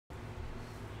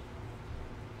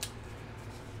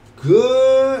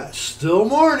Still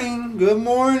morning. Good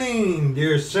morning,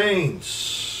 dear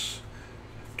saints.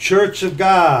 Church of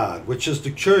God, which is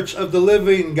the church of the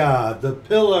living God, the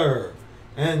pillar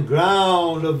and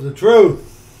ground of the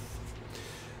truth.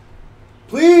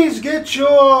 Please get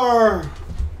your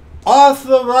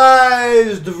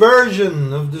authorized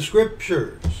version of the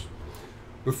scriptures,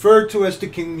 referred to as the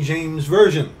King James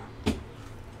Version.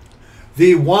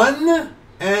 The one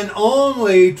and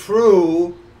only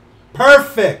true,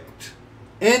 perfect,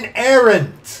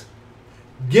 inerrant,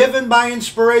 given by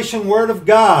inspiration Word of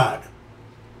God,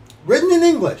 written in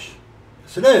English.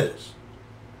 Yes, it is.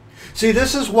 See,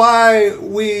 this is why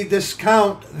we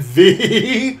discount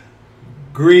the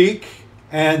Greek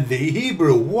and the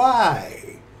Hebrew.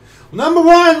 Why? Number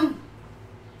one,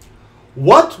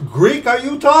 what Greek are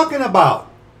you talking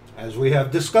about? As we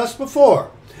have discussed before,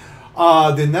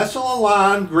 the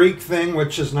Nestle-Aland Greek thing,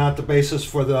 which is not the basis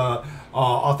for the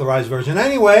authorized version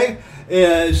anyway,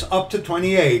 is up to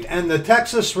 28. And the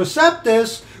Textus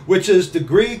Receptus, which is the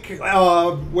Greek,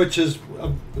 the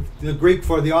Greek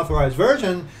for the authorized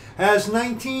version, has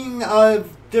 19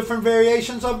 different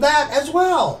variations of that as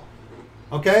well.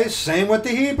 Okay, same with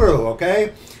the Hebrew.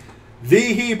 Okay,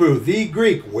 the Hebrew, the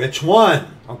Greek, which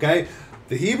one? Okay,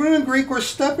 the Hebrew and Greek were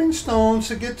stepping stones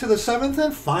to get to the seventh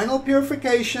and final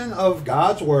purification of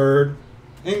God's Word,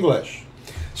 English.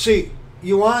 See,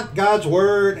 you want God's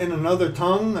Word in another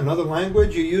tongue, another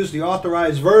language, you use the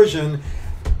authorized version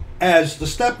as the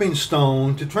stepping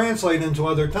stone to translate into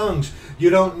other tongues.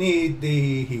 You don't need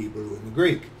the Hebrew and the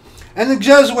Greek. And the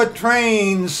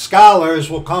Jesuit-trained scholars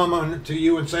will come on to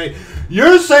you and say,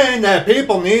 you're saying that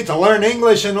people need to learn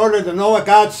English in order to know what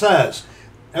God says.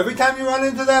 Every time you run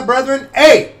into that, brethren,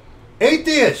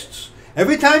 atheists,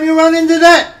 every time you run into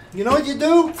that, you know what you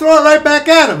do? Throw it right back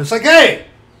at them. It's like, hey,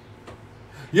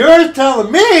 you're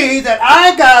telling me that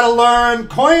I got to learn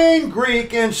Koine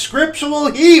Greek and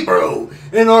scriptural Hebrew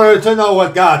in order to know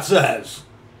what God says.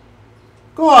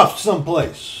 Go off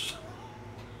someplace.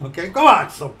 Okay, go on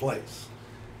someplace.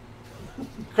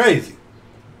 Crazy.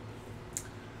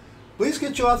 Please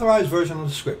get your authorized version of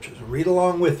the scriptures and read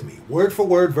along with me, word for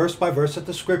word, verse by verse, at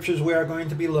the scriptures we are going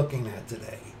to be looking at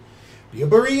today. Be a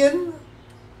Berean.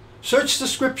 Search the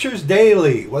scriptures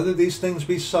daily, whether these things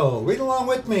be so. Read along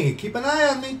with me. Keep an eye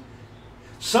on me.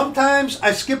 Sometimes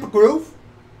I skip a groove.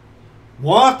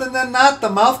 More often than not, the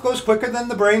mouth goes quicker than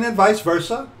the brain and vice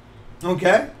versa.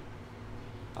 Okay?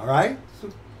 All right? So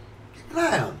keep an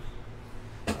eye on me.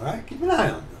 All right? Keep an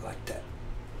eye on me like that.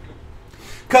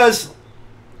 Because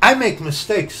I make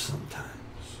mistakes sometimes.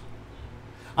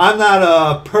 I'm not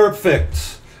a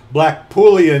perfect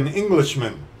Blackpoolian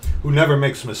Englishman who never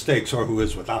makes mistakes or who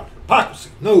is without hypocrisy.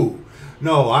 No,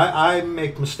 I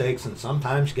make mistakes, and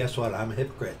sometimes, guess what? I'm a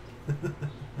hypocrite.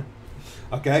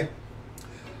 Okay?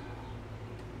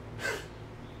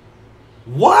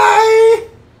 Why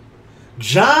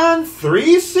John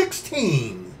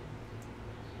 3:16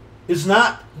 is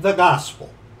not the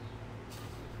gospel?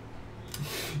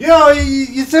 You know,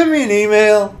 you send me an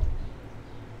email,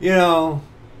 you know,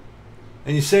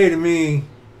 and you say to me,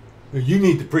 you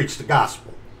need to preach the gospel.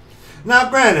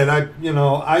 Now, granted,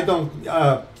 I don't,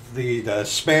 the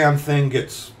spam thing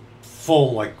gets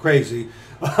full like crazy,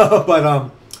 but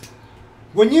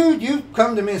when you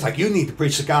come to me, it's like, you need to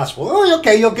preach the gospel. Oh,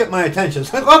 okay, you'll get my attention.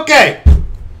 It's like, okay,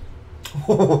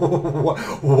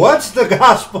 what's the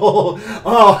gospel?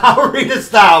 Oh, how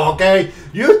readest thou? Okay,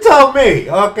 you tell me.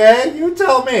 Okay, you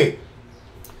tell me.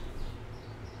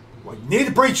 Well, you need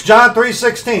to preach John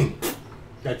 3:16.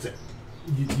 That's it.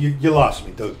 You lost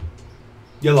me, dude.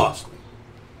 You lost me.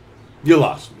 You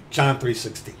lost me. John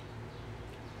 3:16.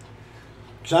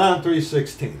 John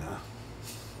 3:16,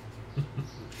 huh?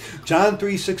 John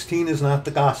 3:16 is not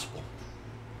the gospel.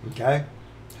 Okay?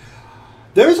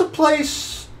 There's a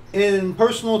place in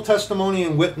personal testimony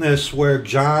and witness where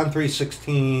John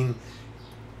 3:16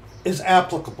 is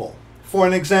applicable. For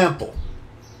an example,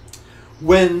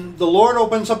 when the Lord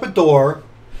opens up a door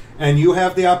and you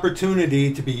have the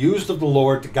opportunity to be used of the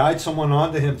Lord to guide someone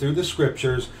onto Him through the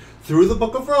scriptures, through the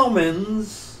book of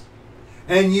Romans,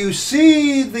 and you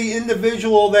see the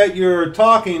individual that you're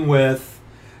talking with,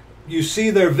 you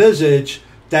see their visage,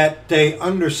 that they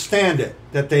understand it,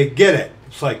 that they get it.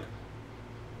 It's like,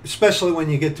 especially when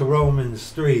you get to Romans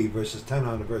 3, verses 10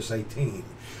 on to verse 18,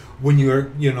 when you're,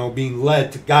 being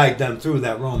led to guide them through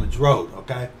that Romans road,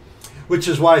 okay? Which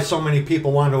is why so many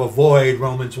people want to avoid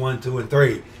Romans 1, 2, and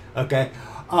 3, okay?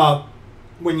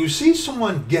 When you see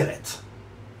someone get it,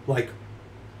 like,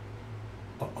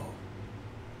 uh-oh,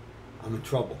 I'm in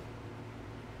trouble.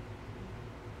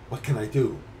 What can I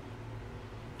do?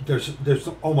 there's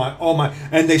oh my,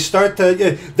 and they start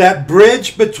to that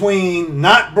bridge between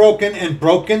not broken and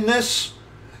brokenness.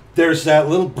 There's that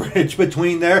little bridge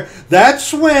between there.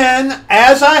 That's when,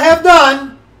 as I have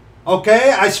done,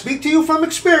 okay, I speak to you from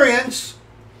experience.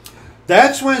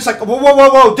 That's when it's like,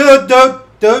 whoa,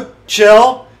 dude,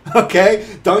 chill,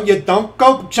 okay? Don't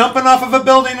go jumping off of a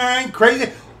building or anything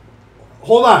crazy.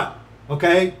 Hold on,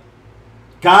 okay?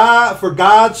 For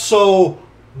God so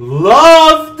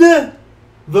loved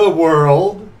the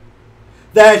world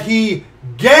that he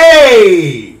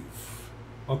gave.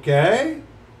 Okay?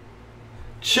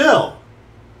 Chill.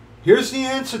 Here's the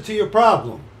answer to your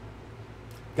problem.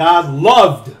 God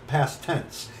loved, past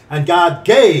tense, and God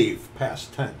gave,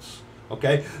 past tense.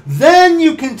 Okay? Then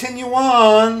you continue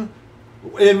on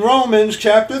in Romans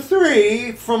chapter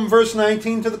 3 from verse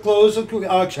 19 to the close of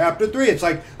chapter 3. It's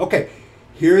like, okay,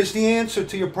 here's the answer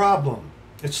to your problem.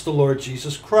 It's the Lord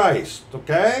Jesus Christ,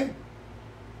 okay?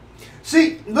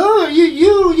 See, no,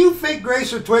 you fake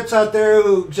gracer twits out there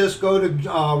who just go to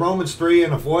Romans 3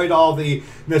 and avoid all the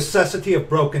necessity of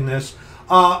brokenness,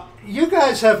 you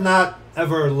guys have not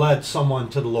ever led someone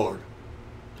to the Lord.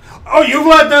 Oh, you've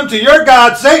led them to your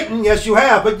God, Satan. Yes, you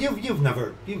have, but you've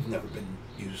never been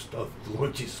used of the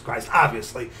Lord Jesus Christ,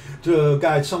 obviously, to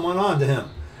guide someone on to him.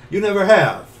 You never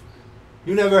have.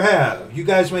 You never have. You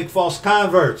guys make false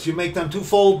converts. You make them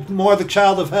twofold more the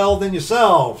child of hell than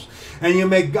yourselves. And you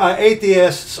make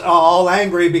atheists all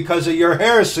angry because of your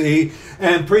heresy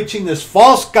and preaching this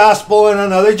false gospel and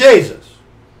another Jesus.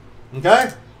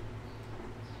 Okay?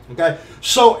 Okay?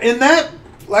 So in that,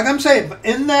 like I'm saying,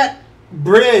 in that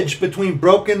bridge between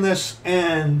brokenness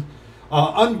and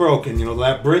unbroken,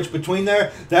 that bridge between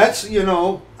there, that's,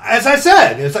 as I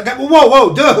said, it's like,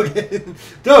 whoa, dude,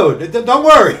 dude, don't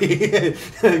worry.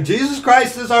 Jesus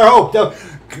Christ is our hope.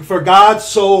 For God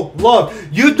so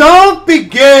loved. You don't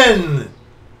begin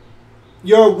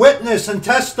your witness and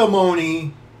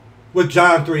testimony with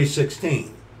John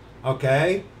 3:16.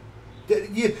 Okay?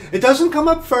 It doesn't come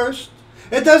up first.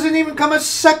 It doesn't even come as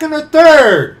second or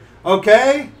third.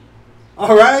 Okay?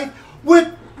 All right?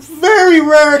 With very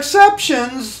rare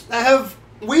exceptions, have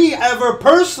we ever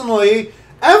personally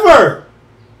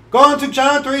gone to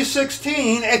John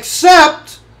 3:16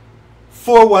 except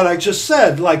for what I just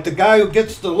said. Like the guy who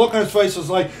gets the look on his face is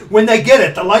like, when they get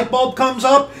it, the light bulb comes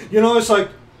up, it's like,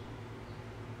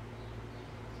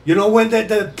 when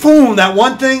boom, that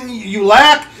one thing you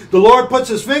lack, the Lord puts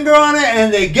his finger on it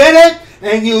and they get it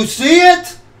and you see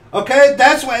it. Okay,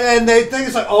 that's when, and they think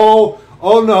it's like, oh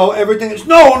no, everything is,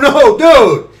 no,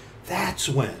 dude. That's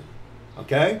when,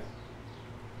 okay?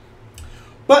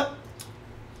 But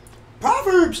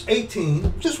Proverbs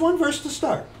 18, just one verse to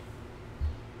start.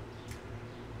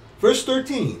 Verse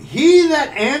 13, he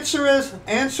that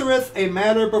answereth a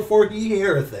matter before he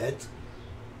heareth it,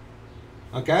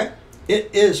 okay,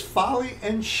 it is folly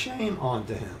and shame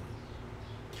unto him.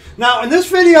 Now, in this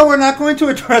video, we're not going to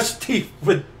address the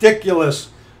ridiculous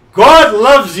God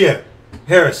loves you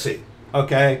heresy,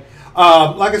 okay?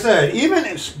 Like I said,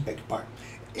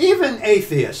 even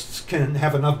atheists can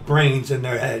have enough brains in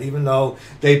their head, even though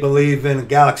they believe in a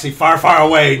galaxy far, far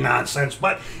away nonsense.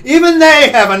 But even they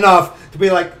have enough to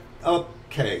be like,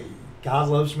 okay, God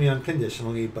loves me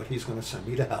unconditionally, but he's going to send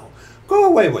me to hell. Go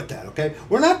away with that, okay?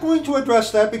 We're not going to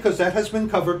address that because that has been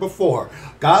covered before.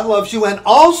 God loves you. And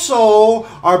also,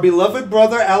 our beloved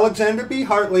brother Alexander B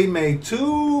Hartley made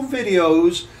 2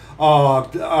 videos.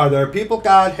 Are there people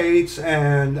God hates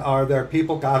and are there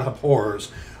people God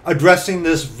abhors? Addressing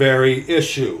this very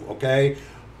issue, okay?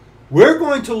 We're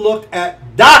going to look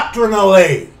at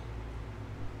doctrinally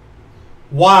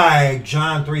why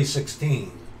John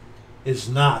 3:16 is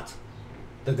not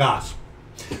the gospel.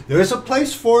 There is a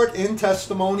place for it in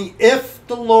testimony if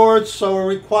the Lord so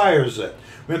requires it.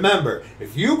 Remember,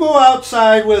 if you go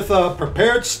outside with a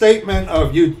prepared statement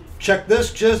of you check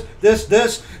this, just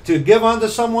this to give unto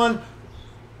someone,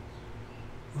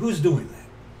 who's doing that?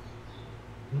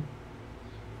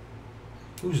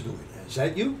 Who's doing that? Is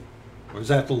that you? Or is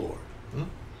that the Lord?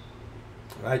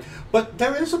 Right? But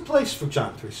there is a place for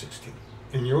John 3:16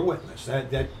 in your witness.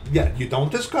 Yeah, you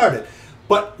don't discard it.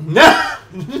 But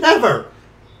never,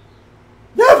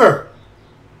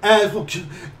 as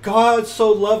God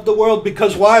so loved the world,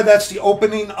 because why? That's the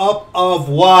opening up of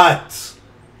what?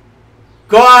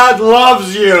 God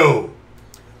loves you.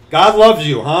 God loves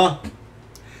you, huh?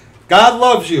 God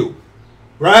loves you,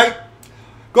 right?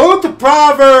 Go to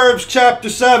Proverbs chapter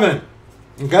 7,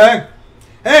 okay?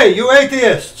 Hey, you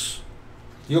atheists,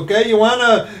 okay? You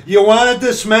wanna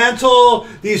dismantle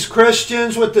these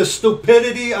Christians with the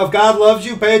stupidity of God loves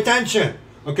you? Pay attention,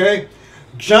 okay?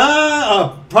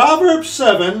 Proverbs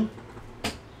 7,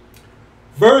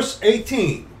 Verse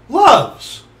 18.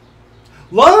 Loves.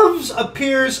 Loves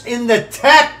appears in the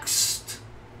text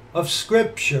of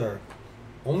Scripture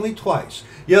only twice.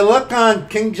 You look on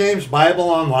King James Bible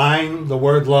online, the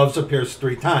word loves appears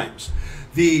 3 times.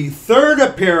 The third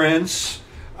appearance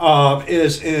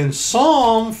is in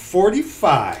Psalm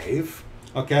 45.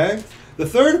 Okay? The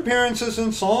third appearance is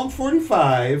in Psalm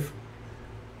 45,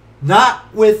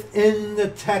 not within the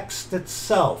text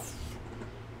itself.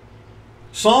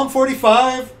 Psalm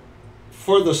 45,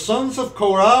 for the sons of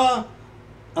Korah,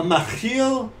 a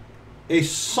machil, a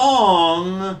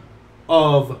song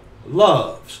of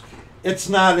loves. It's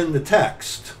not in the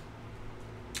text.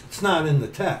 It's not in the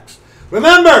text.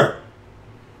 Remember,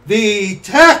 the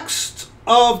text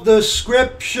of the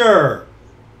Scripture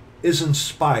is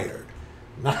inspired,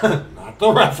 not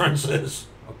the references,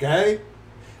 okay?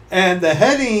 And the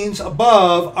headings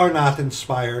above are not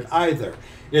inspired either.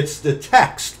 It's the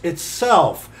text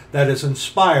itself that is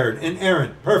inspired,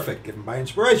 inerrant, perfect, given by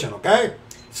inspiration, okay?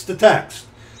 It's the text.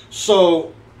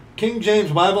 So, King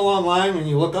James Bible Online, when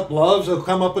you look up loves, it'll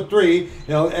come up with 3. You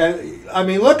know, I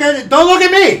mean, look at it. Don't look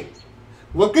at me.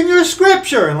 Look in your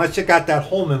Scripture, unless you got that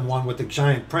Holman one with the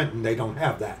giant print, and they don't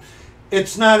have that.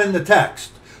 It's not in the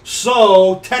text.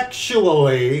 So,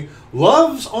 textually,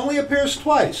 loves only appears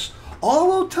twice.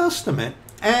 All Old Testament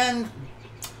and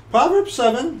Proverbs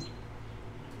 7.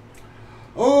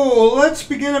 Oh, let's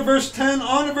begin at verse 10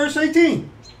 on to verse 18.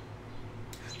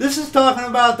 This is talking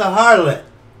about the harlot.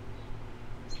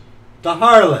 The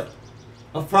harlot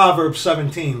of Proverbs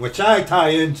 17, which I tie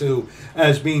into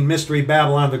as being Mystery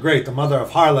Babylon the Great, the mother of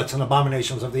harlots and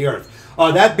abominations of the earth.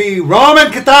 That be Roman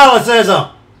Catholicism.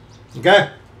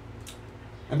 Okay?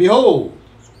 And behold,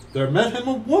 there met him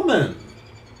a woman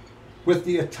with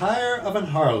the attire of an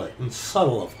harlot and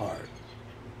subtle of heart.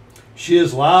 She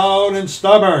is loud and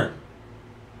stubborn.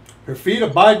 Her feet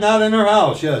abide not in her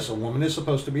house. Yes, a woman is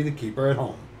supposed to be the keeper at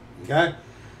home. Okay?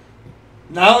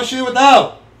 Now is she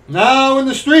without. Now in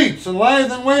the streets, and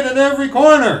lieth in wait at every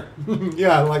corner.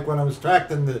 Yeah, like when I was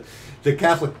tracking the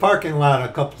Catholic parking lot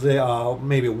a couple days,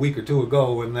 maybe a week or 2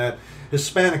 ago, when that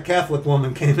Hispanic Catholic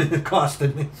woman came in and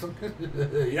accosted me.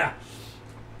 Yeah.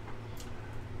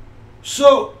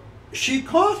 So she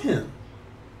caught him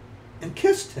and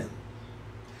kissed him,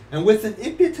 and with an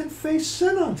impudent face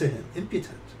said unto him,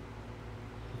 impudent.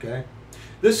 Okay?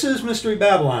 This is Mystery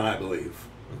Babylon, I believe.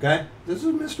 Okay? This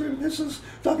is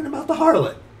talking about the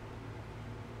harlot,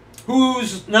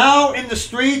 who's now in the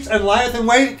streets and lieth in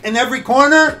wait in every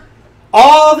corner.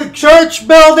 All the church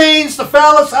buildings, the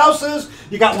phallus houses,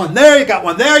 you got one there, you got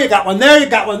one there, you got one there, you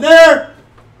got one there.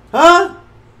 Huh?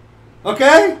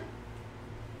 Okay?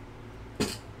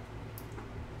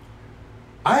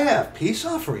 I have peace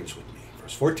offerings with me.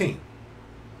 Verse 14.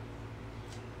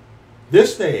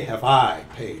 This day have I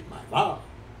paid my vow.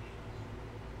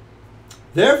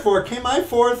 Therefore came I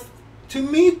forth to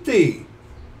meet thee,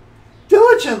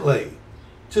 diligently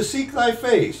to seek thy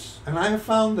face, and I have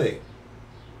found thee.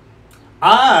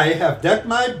 I have decked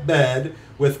my bed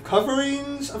with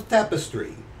coverings of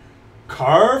tapestry,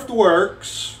 carved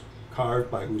works, carved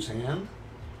by whose hand?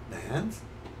 Man's.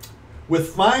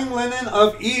 With fine linen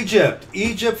of Egypt.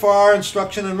 Egypt, for our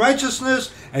instruction in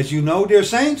righteousness, as you know, dear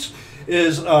saints,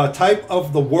 is a type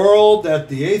of the world that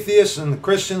the atheists and the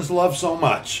Christians love so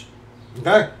much.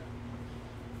 Okay?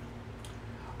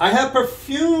 I have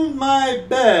perfumed my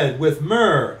bed with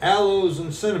myrrh, aloes,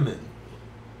 and cinnamon.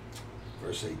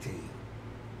 Verse 18.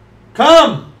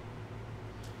 Come,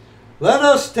 let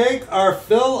us take our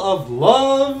fill of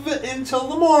love until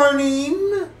the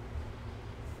morning.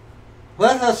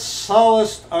 Let us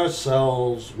solace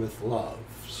ourselves with loves.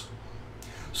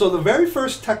 So the very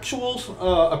first textual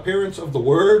appearance of the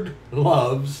word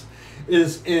loves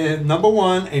is in, number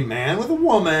 1, a man with a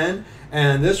woman,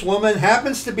 and this woman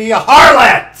happens to be a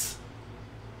harlot.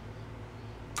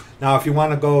 Now, if you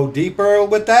want to go deeper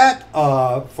with that,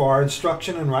 for our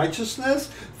instruction in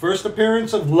righteousness, first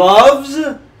appearance of loves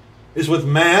is with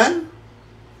man,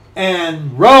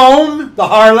 and Rome, the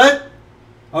harlot.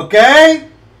 Okay?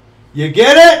 You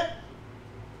get it?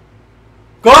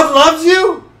 God loves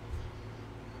you?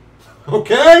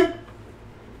 Okay?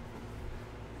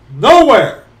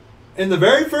 Nowhere in the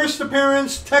very first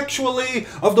appearance textually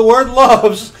of the word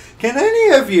loves can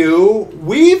any of you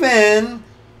weave in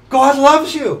God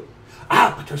loves you.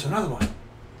 But there's another one.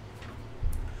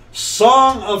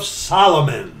 Song of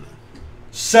Solomon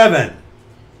 7.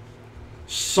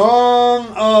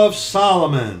 Song of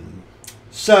Solomon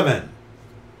 7.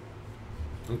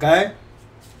 Okay?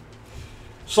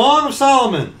 Song of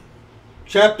Solomon,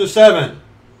 chapter 7.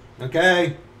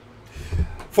 Okay?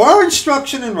 For our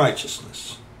instruction in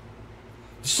righteousness,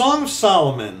 The Song of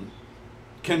Solomon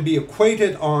can be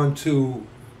equated onto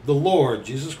the Lord,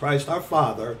 Jesus Christ, our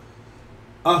Father,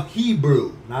 a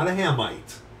Hebrew, not a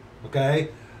Hamite, okay?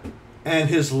 And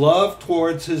his love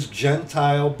towards his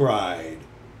Gentile bride,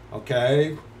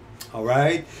 okay? All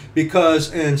right?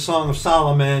 Because in Song of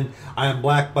Solomon, I am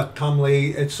black but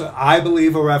comely, it's, I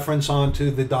believe, a reference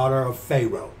onto the daughter of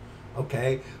Pharaoh,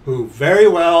 okay? Who very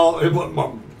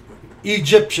well,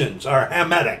 Egyptians are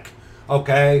Hamitic,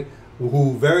 okay?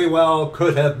 Who very well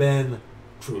could have been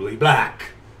truly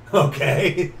black,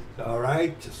 okay? All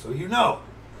right? Just so you know.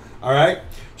 All right?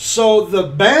 So the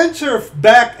banter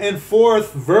back and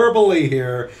forth verbally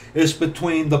here is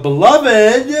between the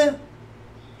beloved,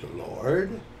 the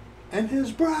Lord, and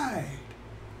his bride.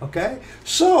 Okay?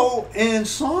 So in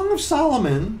Song of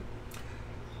Solomon,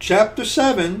 chapter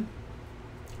 7,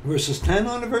 verses 10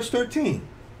 on to verse 13.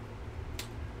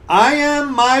 I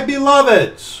am my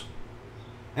beloved's,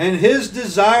 and his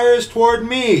desires toward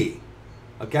me.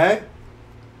 Okay?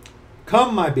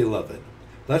 Come, my beloved,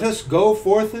 let us go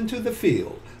forth into the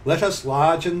field. Let us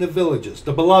lodge in the villages.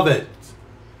 The beloved.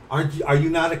 Are you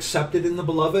not accepted in the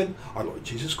beloved? Our Lord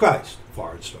Jesus Christ, for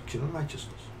our instruction in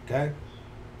righteousness. Okay?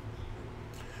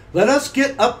 Let us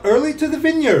get up early to the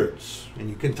vineyards. And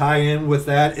you can tie in with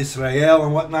that, Israel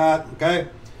and whatnot. Okay?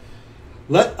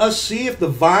 Let us see if the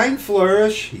vine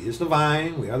flourish. He is the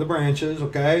vine. We are the branches.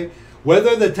 Okay?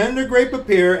 Whether the tender grape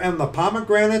appear and the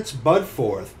pomegranates bud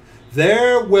forth.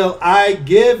 There will I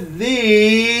give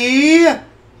thee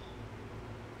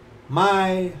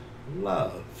my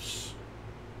loves.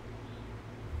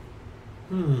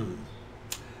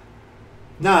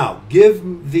 Now,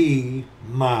 give thee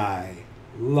my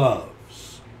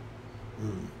loves.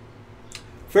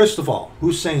 First of all,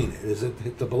 who's saying it? Is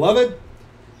it the beloved?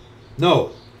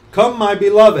 No. Come, my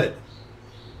beloved.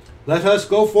 Let us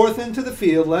go forth into the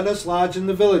field. Let us lodge in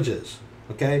the villages.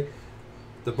 Okay?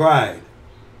 The bride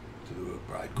to the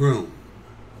bridegroom.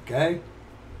 Okay?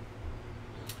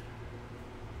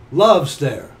 Love's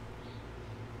there.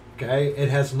 Okay? It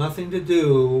has nothing to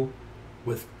do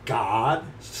with God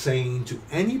saying to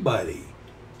anybody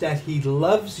that he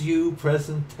loves you,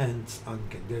 present tense,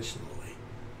 unconditionally.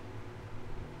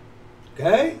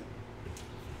 Okay?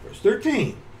 Verse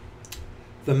 13.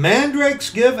 The mandrakes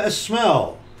give a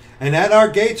smell, and at our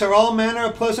gates are all manner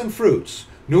of pleasant fruits,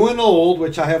 new and old,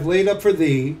 which I have laid up for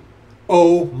thee,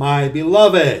 O my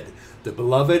beloved. The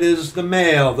beloved is the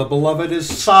male. The beloved is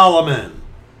Solomon.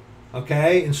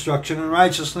 Okay? Instruction in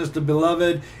righteousness. The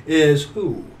beloved is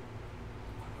who?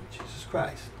 Jesus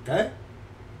Christ. Okay?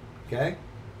 Okay?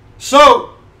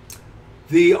 So,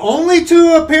 the only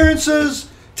two appearances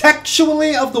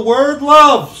textually of the word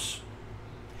loves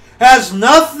has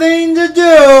nothing to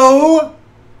do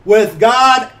with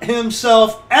God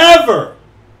himself ever.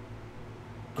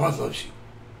 God loves you.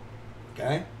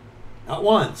 Okay? Not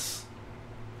once.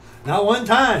 Not one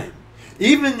time.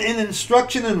 Even in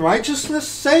instruction in righteousness'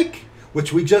 sake,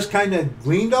 which we just kind of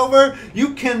gleaned over,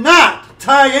 you cannot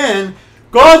tie in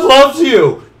God loves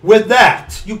you with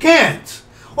that. You can't.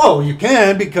 Well, you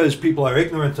can because people are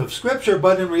ignorant of Scripture,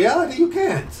 but in reality you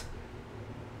can't.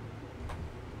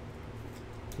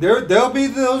 There'll be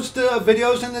those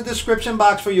videos in the description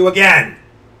box for you again.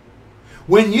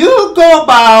 When you go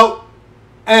about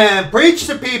and preach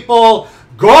to people,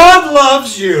 God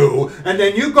loves you, and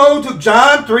then you go to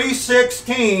John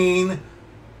 3:16,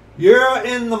 you're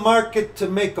in the market to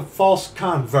make a false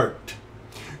convert.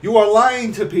 You are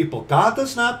lying to people. God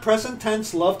does not present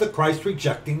tense love the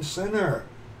Christ-rejecting sinner.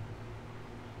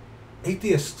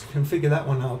 Atheists can figure that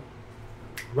one out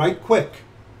right quick.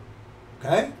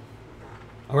 Okay?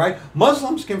 All right?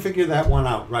 Muslims can figure that one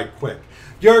out right quick.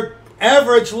 Your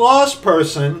average lost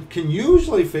person can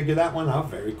usually figure that one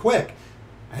out very quick.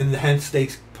 And hence they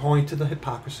point to the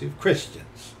hypocrisy of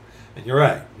Christians. And you're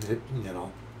right. You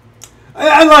know.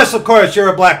 Unless, of course,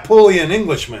 you're a Blackpoolian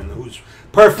Englishman who's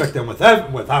perfect and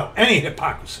without any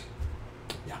hypocrisy.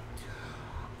 Yeah.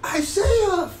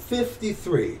 Isaiah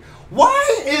 53.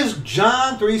 Why is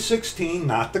John 3:16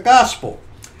 not the gospel?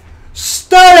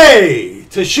 Study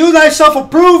to shew thyself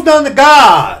approved unto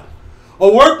God, a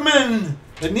workman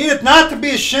that needeth not to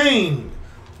be ashamed,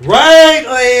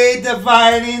 rightly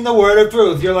dividing the word of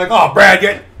truth. You're like, oh,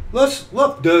 Brad,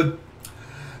 look, dude.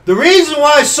 The reason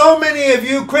why so many of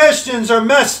you Christians are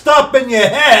messed up in your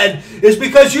head is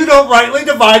because you don't rightly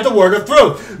divide the word of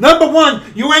truth. Number one,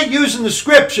 you ain't using the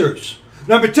scriptures.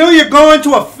 Number two, you're going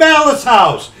to a phallus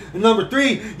house. And number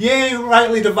three, you ain't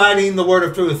rightly dividing the word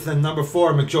of truth. And number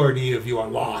four, majority of you are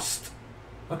lost.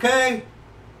 Okay?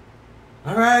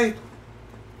 All right?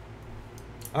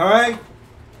 All right?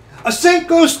 A saint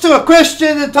goes to a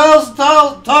Christian and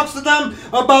talks to them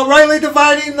about rightly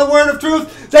dividing the word of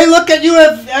truth. They look at you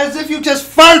as if you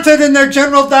just farted in their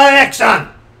general direction.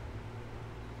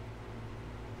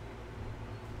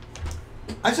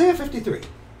 Isaiah 53.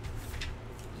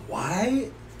 Why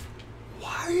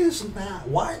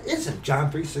isn't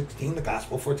John 3:16 the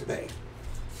gospel for today?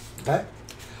 Okay?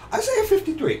 Isaiah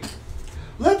 53.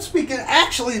 Let's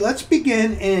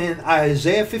begin in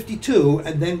Isaiah 52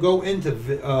 and then go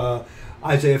into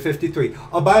Isaiah 53.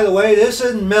 Oh, by the way, this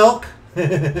isn't milk.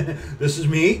 This is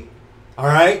meat. All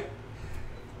right?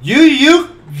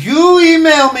 You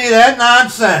email me that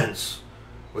nonsense.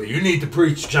 Well, you need to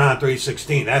preach John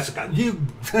 3:16. That's the kind you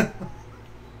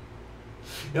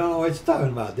don't know what it's talking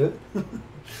about, dude.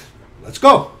 Let's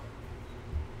go.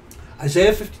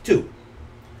 Isaiah 52.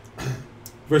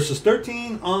 Verses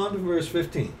 13 on to verse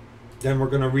 15. Then we're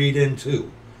going to read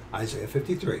into Isaiah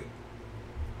 53.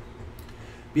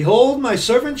 Behold, my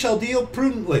servant shall deal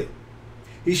prudently.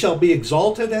 He shall be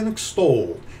exalted and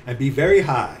extolled, and be very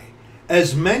high.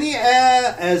 As many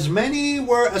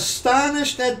were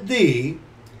astonished at thee,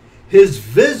 his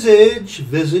visage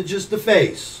is the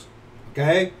face.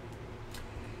 Okay?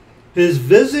 His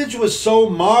visage was so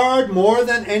marred more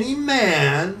than any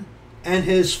man, and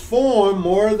his form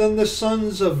more than the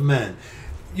sons of men.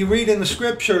 You read in the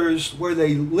scriptures where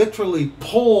they literally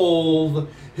pulled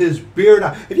his beard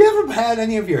out. Have you ever had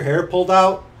any of your hair pulled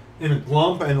out in a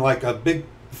lump and like a big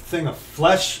thing of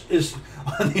flesh is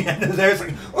on the end of there? It's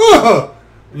like, ugh!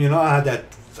 You know, I had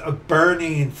that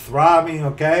burning, throbbing,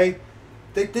 okay?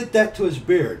 They did that to his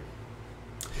beard.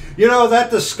 You know, that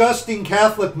disgusting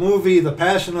Catholic movie, The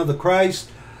Passion of the Christ,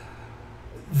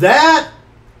 that,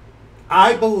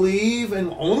 I believe,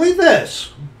 and only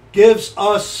this, gives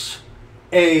us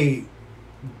a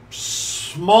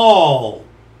small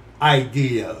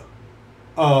idea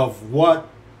of what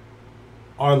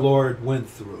our Lord went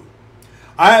through.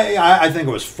 I think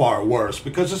it was far worse,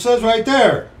 because it says right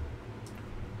there,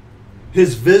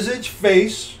 his visage,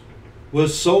 face,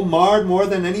 was so marred more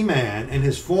than any man, and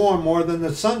his form more than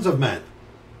the sons of men.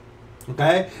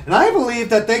 Okay? And I believe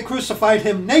that they crucified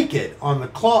him naked on the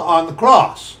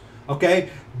cross. Okay?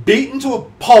 Beaten to a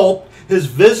pulp. His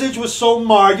visage was so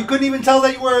marred, you couldn't even tell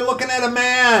that you were looking at a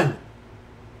man.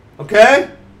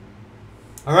 Okay?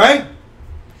 Alright?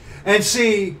 And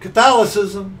see,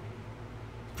 Catholicism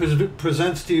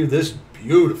presents to you this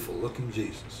beautiful looking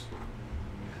Jesus.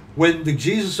 When the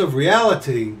Jesus of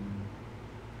reality,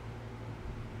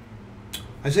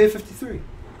 Isaiah 53.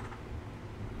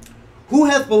 Who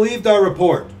hath believed our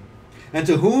report? And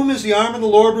to whom is the arm of the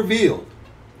Lord revealed?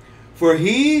 For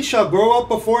he shall grow up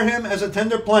before him as a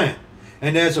tender plant,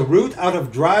 and as a root out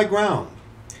of dry ground.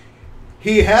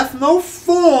 He hath no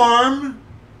form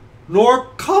nor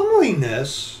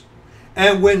comeliness,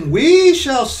 and when we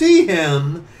shall see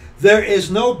him, there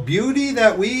is no beauty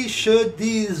that we should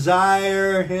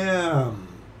desire him.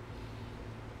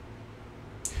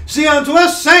 See, unto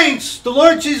us saints, the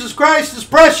Lord Jesus Christ is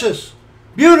precious,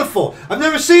 beautiful. I've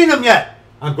never seen him yet.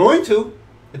 I'm going to.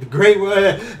 At the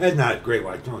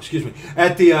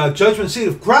at the judgment seat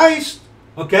of Christ.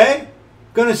 Okay?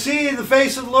 Going to see the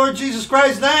face of the Lord Jesus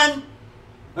Christ then.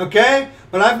 Okay?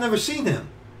 But I've never seen him.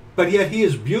 But yet he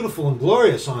is beautiful and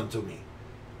glorious unto me.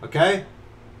 Okay?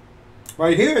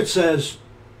 Right here it says,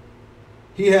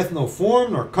 he hath no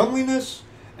form nor comeliness,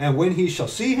 and when he shall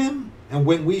see him, and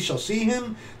when we shall see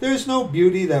him, there is no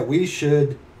beauty that we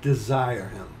should desire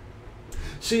him.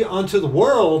 See, unto the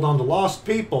world, unto lost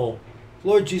people,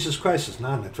 Lord Jesus Christ is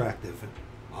not an attractive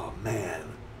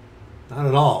man. Not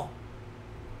at all.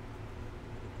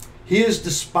 He is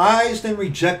despised and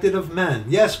rejected of men.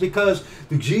 Yes, because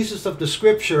the Jesus of the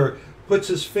Scripture puts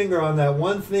his finger on that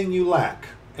one thing you lack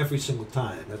every single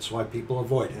time. That's why people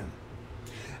avoid him.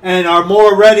 And are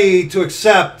more ready to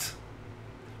accept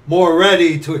the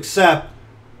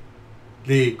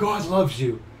God loves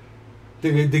you,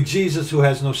 the Jesus who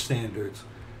has no standards,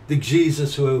 the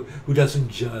Jesus who doesn't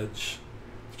judge,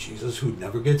 the Jesus who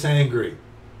never gets angry.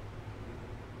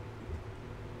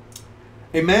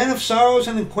 A man of sorrows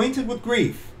and acquainted with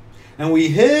grief, and we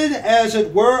hid as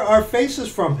it were our faces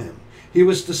from him. He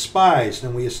was despised,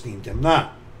 and we esteemed him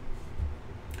not.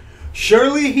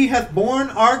 Surely he hath borne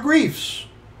our griefs,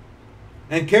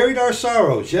 and carried our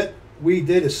sorrows, yet we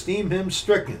did esteem him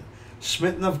stricken,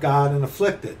 smitten of God, and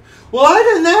afflicted. Well, I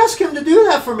didn't ask him to do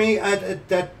that for me.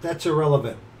 That's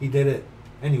irrelevant. He did it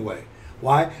anyway.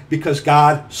 Why? Because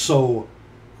God so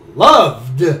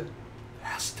loved,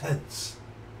 past tense,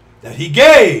 that he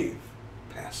gave,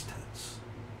 past tense.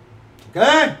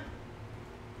 Okay?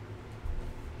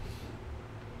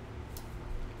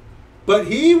 But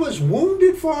he was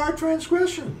wounded for our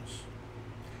transgressions.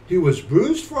 He was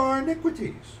bruised for our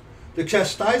iniquities. The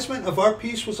chastisement of our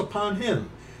peace was upon him,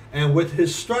 and with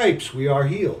his stripes we are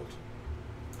healed.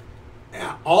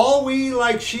 All we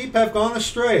like sheep have gone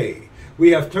astray.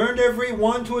 We have turned every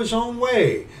one to his own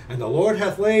way, and the Lord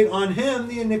hath laid on him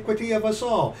the iniquity of us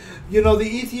all. You know, the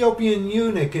Ethiopian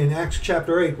eunuch in Acts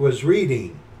chapter 8 was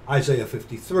reading Isaiah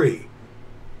 53.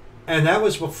 And that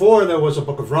was before there was a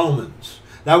book of Romans.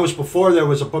 That was before there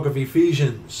was a book of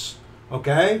Ephesians.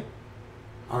 Okay?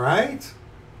 All right?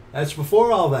 That's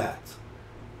before all that.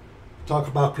 Talk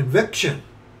about conviction.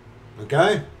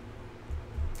 Okay?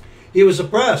 He was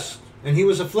oppressed, and he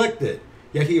was afflicted,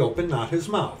 yet he opened not his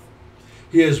mouth.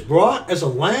 He is brought as a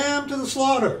lamb to the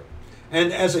slaughter,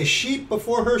 and as a sheep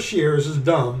before her shearers is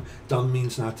dumb. Dumb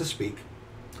means not to speak.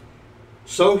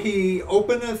 So he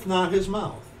openeth not his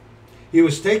mouth. He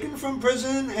was taken from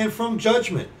prison and from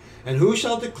judgment. And who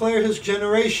shall declare his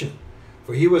generation?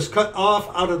 For he was cut off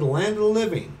out of the land of the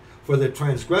living. For the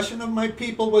transgression of my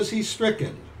people was he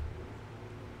stricken.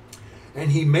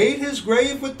 And he made his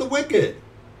grave with the wicked,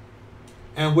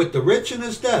 and with the rich in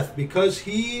his death, because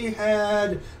he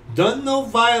had done no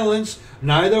violence,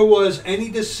 neither was any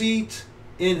deceit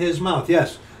in his mouth.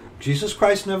 Yes, Jesus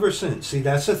Christ never sinned. See,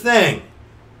 that's the thing.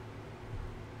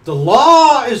 The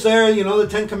law is there, you know, the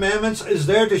Ten Commandments is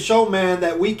there to show man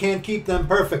that we can't keep them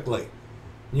perfectly.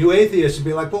 You atheists would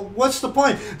be like, well, what's the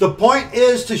point? The point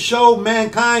is to show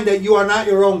mankind that you are not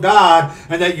your own God,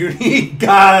 and that you need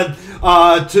God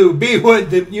to be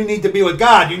with, you need to be with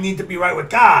God. You need to be right with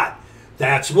God.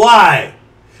 That's why.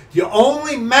 The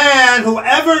only man who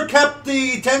ever kept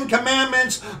the Ten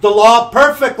Commandments, the law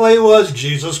perfectly, was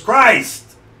Jesus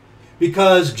Christ.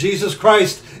 Because Jesus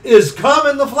Christ is come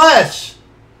in the flesh.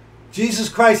 Jesus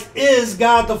Christ is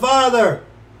God the Father.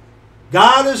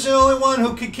 God is the only one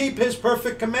who can keep his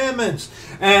perfect commandments.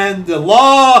 And the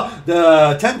law,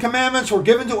 the Ten Commandments were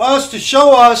given to us to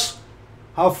show us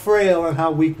how frail and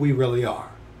how weak we really are.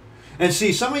 And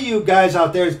see, some of you guys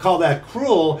out there call that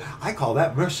cruel. I call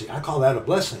that mercy. I call that a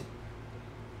blessing.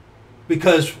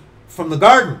 Because from the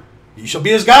garden, ye shall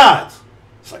be as gods.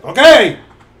 It's like, okay,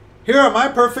 here are my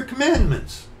perfect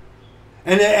commandments.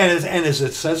 And as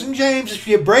it says in James, if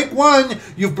you break one,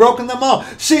 you've broken them all.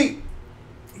 See,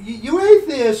 you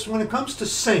atheists, when it comes to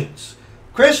saints,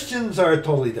 Christians are a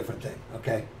totally different thing,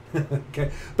 okay?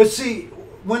 Okay. But see,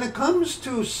 when it comes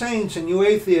to saints and you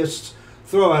atheists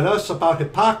throw at us about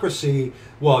hypocrisy,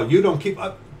 well, you don't keep...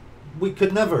 we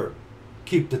could never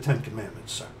keep the Ten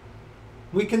Commandments, sir.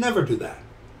 We can never do that.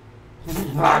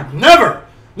 Never!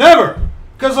 Never!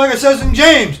 Because like it says in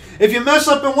James, if you mess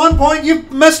up in one point,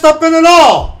 you've messed up in it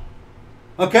all.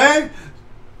 Okay?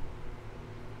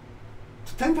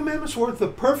 The Ten Commandments were the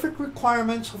perfect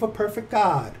requirements of a perfect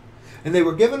God. And they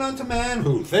were given unto man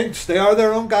who thinks they are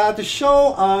their own God to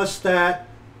show us that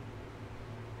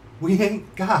we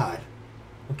ain't God.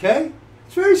 Okay?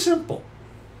 It's very simple.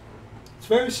 It's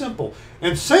very simple.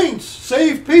 And saints,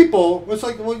 saved people, it's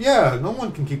like, well, yeah, no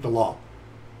one can keep the law.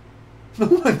 No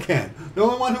one can. The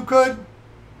only one who could,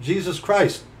 Jesus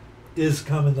Christ, is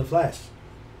come in the flesh.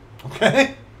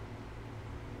 Okay?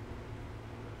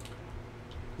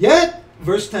 Yet,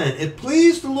 verse 10, it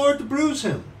pleased the Lord to bruise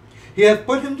him. He hath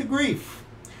put him to grief.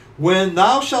 When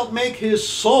thou shalt make his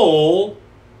soul,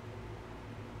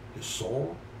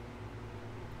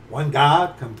 one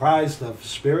God comprised of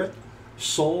spirit,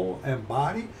 soul, and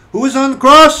body. Who is on the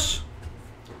cross?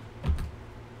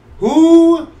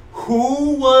 Who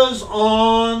was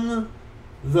on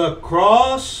the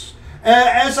cross?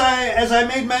 As I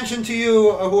made mention to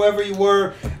you, whoever you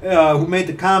were, who made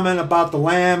the comment about the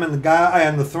lamb and the guy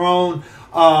and the throne,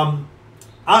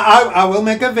 I will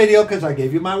make a video because I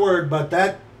gave you my word, but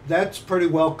that's pretty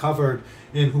well covered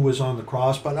in who was on the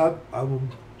cross. But I will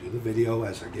do the video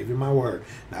as I gave you my word.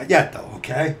 Not yet, though.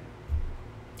 Okay.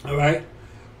 All right.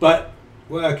 But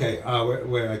okay.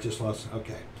 Where I just lost.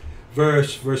 Okay.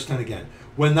 Verse 10 again.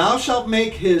 When thou shalt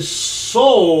make his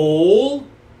soul,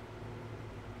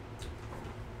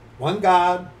 one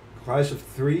God, comprised of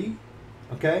three,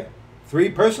 okay? Three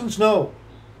persons, no.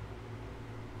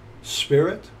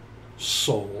 Spirit,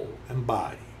 soul, and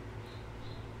body.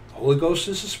 The Holy Ghost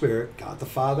is the spirit, God the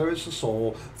Father is the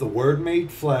soul, the Word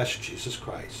made flesh, Jesus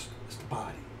Christ, is the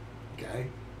body, okay?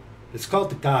 It's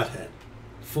called the Godhead,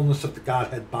 fullness of the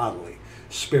Godhead bodily,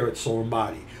 spirit, soul, and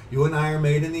body. You and I are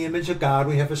made in the image of God.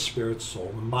 We have a spirit,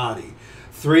 soul, and body.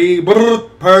 Three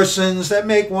persons that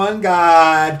make one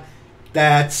God.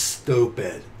 That's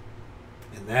stupid.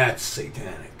 And that's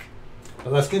satanic.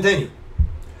 But let's continue.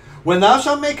 When thou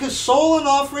shalt make his soul an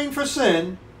offering for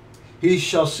sin, he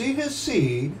shall see his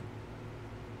seed,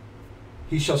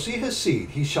 He shall see his seed.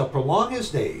 He shall prolong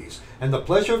his days. And the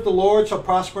pleasure of the Lord shall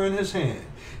prosper in his hand.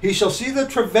 He shall see the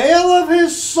travail of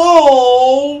his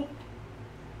soul,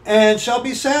 and shall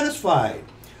be satisfied.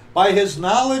 By his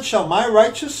knowledge shall my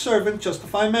righteous servant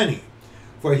justify many,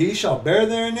 for he shall bear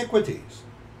their iniquities.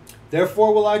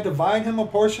 Therefore will I divide him a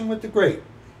portion with the great,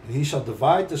 and he shall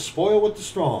divide the spoil with the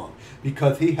strong,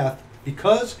 because he hath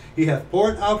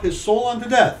poured out his soul unto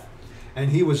death, and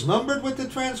he was numbered with the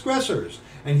transgressors,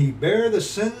 and he bare the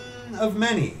sin of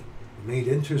many, and made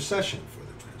intercession for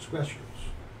the transgressors.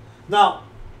 Now,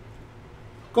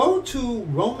 go to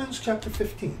Romans chapter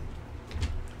 15.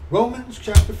 Romans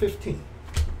chapter 15.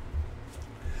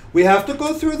 We have to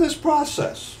go through this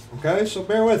process, okay? So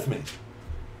bear with me.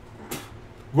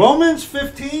 Romans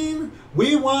 15,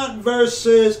 we want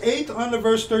verses 8 on to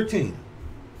verse 13.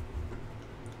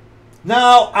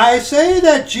 Now, I say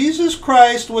that Jesus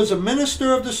Christ was a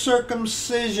minister of the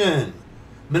circumcision,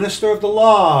 minister of the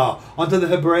law unto the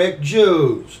Hebraic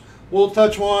Jews. We'll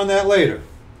touch more on that later.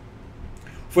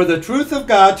 For the truth of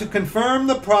God to confirm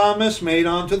the promise made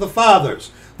unto the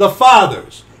fathers. The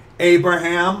fathers,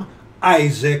 Abraham,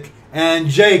 Isaac, and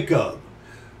Jacob.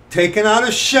 Taken out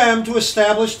of Shem to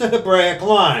establish the Hebraic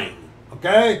line.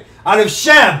 Okay? Out of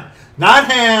Shem.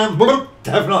 Not Ham.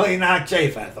 Definitely not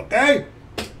Japheth. Okay?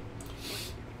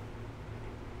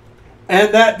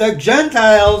 And that the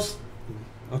Gentiles,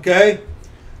 okay,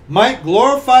 might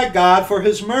glorify God for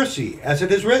his mercy, as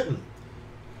it is written.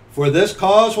 For this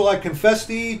cause will I confess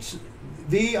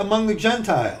thee among the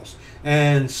Gentiles,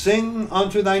 and sing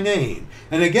unto thy name.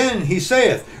 And again he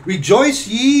saith, rejoice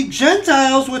ye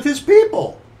Gentiles with his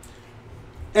people.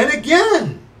 And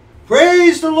again,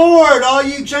 praise the Lord, all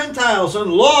ye Gentiles,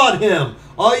 and laud him,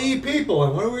 all ye people.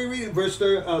 And what do we read? Verse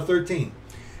 13.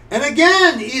 And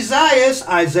again,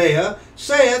 Isaiah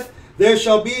saith, there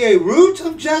shall be a root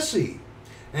of Jesse,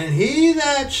 and he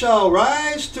that shall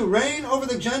rise to reign over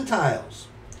the Gentiles.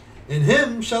 In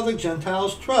him shall the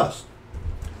Gentiles trust.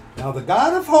 Now the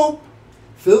God of hope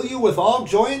fill you with all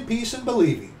joy and peace in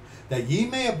believing, that ye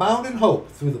may abound in hope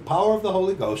through the power of the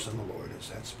Holy Ghost, and the Lord is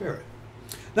that Spirit.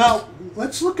 Now,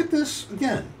 let's look at this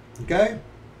again, okay?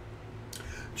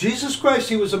 Jesus Christ,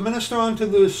 he was a minister unto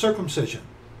the circumcision,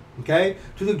 okay?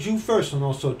 To the Jew first, and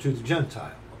also to the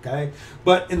Gentile, okay?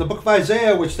 But in the book of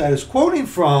Isaiah, which that is quoting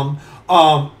from,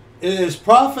 it is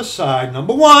prophesied,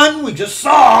 number one, we just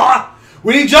saw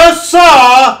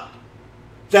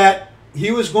that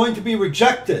he was going to be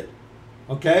rejected.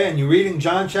 Okay, and you read in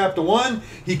John chapter 1,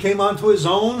 he came unto his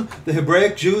own, the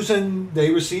Hebraic Jews, and they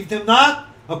received him not.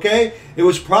 Okay, it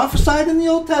was prophesied in the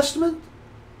Old Testament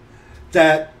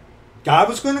that God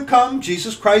was going to come.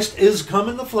 Jesus Christ is come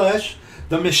in the flesh.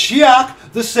 The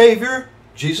Mashiach, the Savior,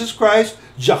 Jesus Christ,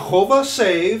 Jehovah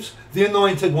saves, the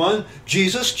Anointed One.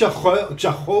 Jesus,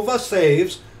 Jehovah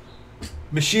saves.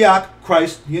 Mashiach,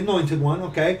 Christ, the Anointed One.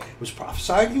 Okay, it was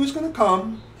prophesied he was going to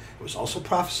come. It was also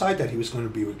prophesied that he was going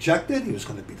to be rejected, he was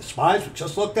going to be despised, we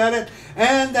just looked at it,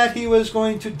 and that he was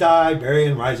going to die, bury,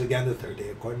 and rise again the third day,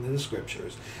 according to the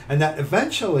Scriptures. And that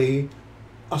eventually,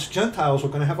 us Gentiles were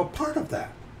going to have a part of that.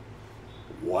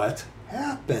 What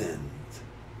happened?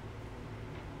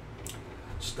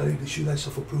 Study to shew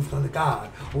thyself approved unto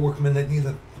God, a workman that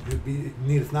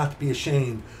needeth not to be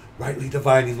ashamed, rightly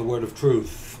dividing the word of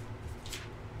truth.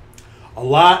 A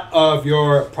lot of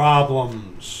your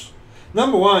problems,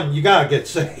 number one, you got to get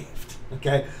saved,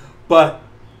 okay? But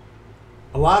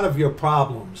a lot of your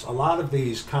problems, a lot of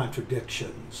these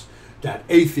contradictions that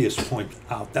atheists point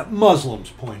out, that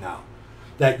Muslims point out,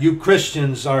 that you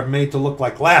Christians are made to look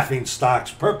like laughing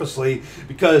stocks purposely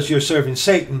because you're serving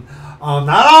Satan.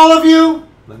 Not all of you,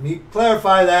 let me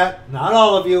clarify that, not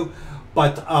all of you,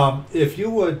 but if you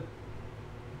would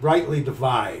rightly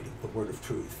divide the word of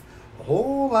truth, a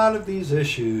whole lot of these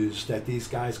issues that these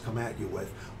guys come at you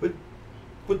with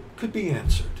could be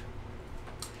answered.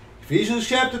 Ephesians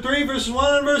chapter 3, verses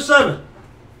 1 and verse 7.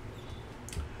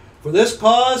 For this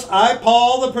cause I,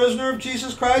 Paul, the prisoner of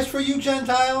Jesus Christ, for you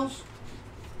Gentiles,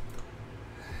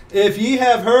 if ye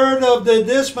have heard of the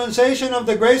dispensation of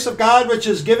the grace of God which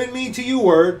is given me to you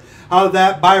word, how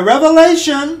that by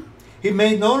revelation he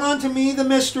made known unto me the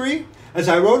mystery, as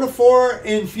I wrote afore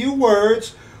in few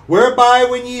words, whereby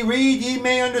when ye read ye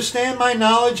may understand my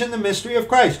knowledge in the mystery of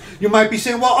Christ. You might be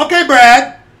saying, well, okay,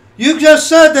 Brad, you just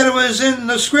said that it was in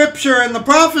the Scripture and the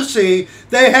prophecy.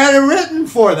 They had it written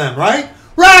for them, right?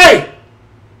 Right!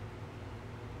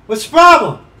 What's the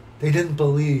problem? They didn't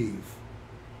believe.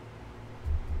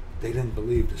 They didn't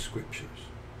believe the Scriptures.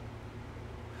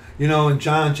 You know, in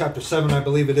John chapter 7, I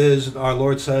believe it is, our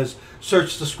Lord says,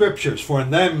 search the Scriptures, for in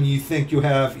them ye think you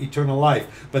have eternal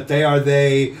life, but they are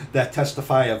they that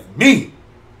testify of me.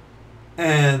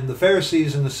 And the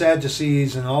Pharisees and the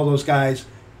Sadducees and all those guys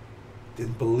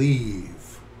didn't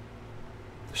believe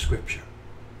the Scripture.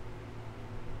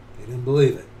 They didn't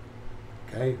believe it.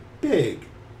 Okay? Big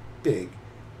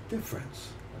difference.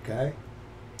 Okay?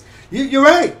 You're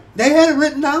right. They had it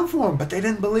written down for them, but they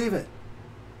didn't believe it.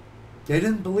 They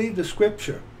didn't believe the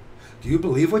Scripture. Do you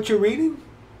believe what you're reading?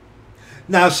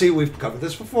 Now, see, we've covered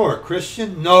this before. A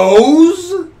Christian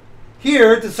knows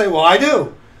here to say, well, I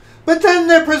do. But then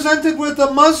they're presented with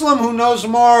a Muslim who knows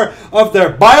more of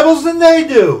their Bibles than they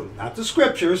do. Not the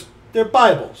Scriptures, their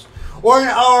Bibles. Or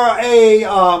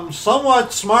a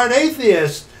somewhat smart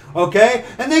atheist, okay?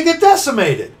 And they get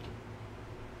decimated.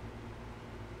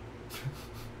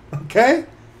 Okay?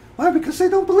 Why? Because they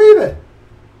don't believe it.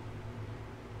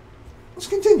 Let's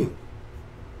continue.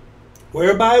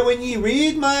 Whereby when ye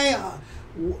read,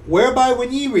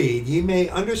 ye may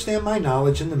understand my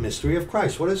knowledge in the mystery of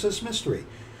Christ. What is this mystery?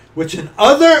 Which in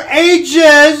other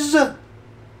ages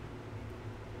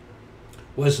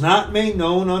was not made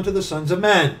known unto the sons of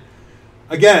men.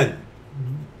 Again,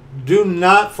 do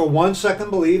not for 1 second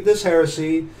believe this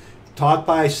heresy taught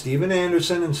by Stephen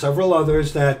Anderson and several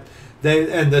others that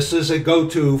and this is a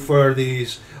go-to for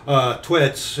these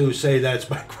twits who say that's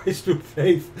by grace through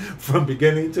faith from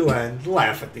beginning to end.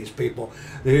 Laugh at these people.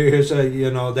 Here's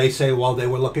they say, well, they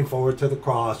were looking forward to the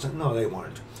cross. And no, they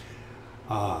weren't.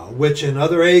 Which in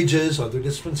other ages, other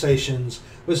dispensations,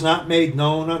 was not made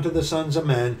known unto the sons of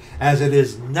men, as it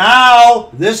is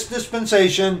now, this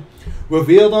dispensation,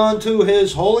 revealed unto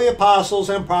his holy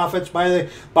apostles and prophets by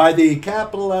the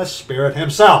capital S Spirit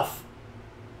himself.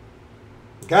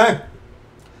 Okay?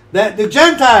 That the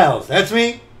Gentiles, that's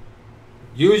me,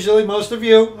 usually most of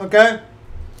you, okay?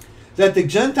 That the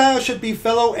Gentiles should be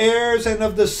fellow heirs and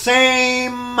of the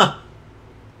same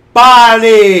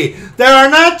body. There are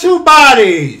not two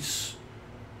bodies.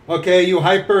 Okay, you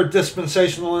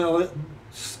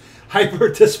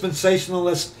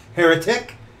hyper-dispensationalist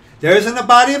heretic. There isn't a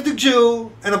body of the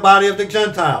Jew and a body of the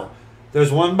Gentile.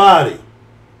 There's one body.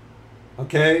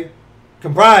 Okay?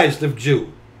 Comprised of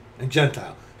Jew and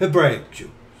Gentile. Hebraic Jews.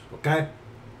 Okay?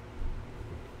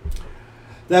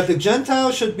 That the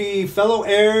Gentiles should be fellow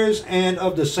heirs and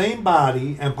of the same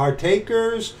body and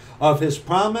partakers of his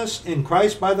promise in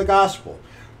Christ by the gospel,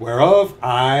 whereof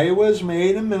I was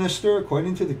made a minister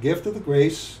according to the gift of the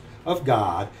grace of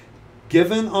God,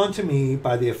 given unto me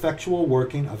by the effectual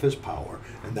working of his power.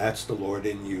 And that's the Lord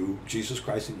in you, Jesus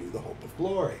Christ in you, the hope of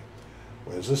glory.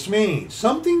 What does this mean?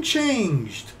 Something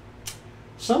changed.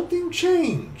 Something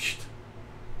changed.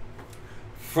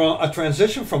 From a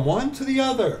transition from one to the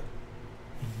other.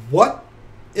 What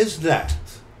is that?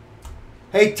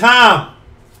 Hey, Tom.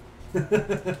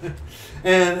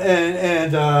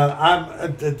 and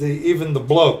I'm even the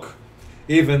bloke,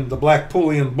 even the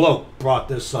Blackpoolian bloke brought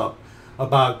this up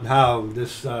about how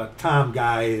this Tom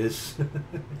guy is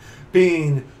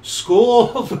being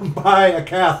schooled by a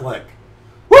Catholic.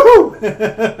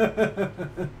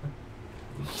 Woohoo!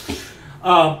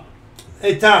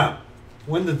 Hey, Tom,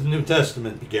 when did the New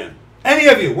Testament begin? Any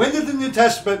of you, when did the New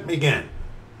Testament begin?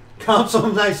 Council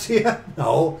of Nicaea?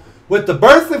 No. With the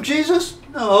birth of Jesus?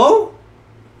 No.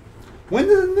 When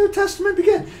did the New Testament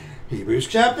begin? Hebrews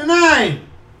chapter 9.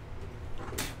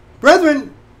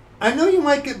 Brethren, I know you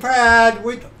might get proud.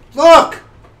 Look!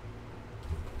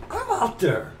 I'm out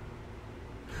there.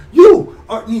 You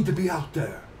need to be out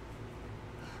there.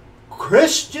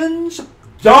 Christians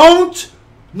don't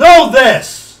know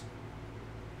this.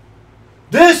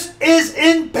 This is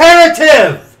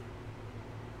imperative.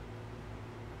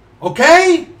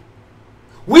 Okay?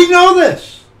 We know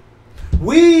this.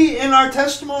 We, in our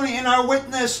testimony, in our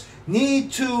witness,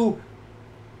 need to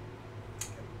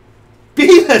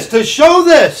be this, to show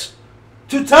this,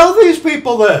 to tell these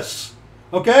people this.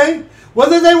 Okay?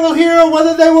 Whether they will hear or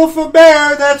whether they will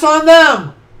forbear, that's on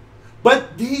them.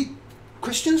 But the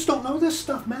Christians don't know this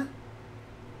stuff, man.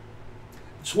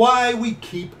 It's why we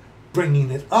keep bringing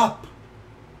it up.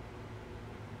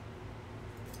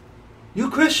 You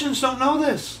Christians don't know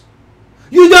this.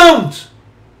 You don't.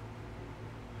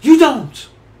 You don't.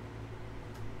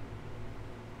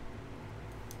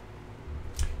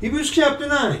 Hebrews chapter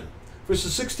 9,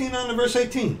 verses 16 on to verse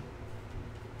 18.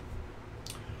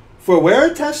 For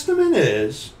where a testament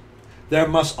is, there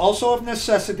must also of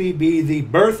necessity be the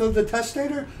birth of the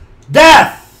testator,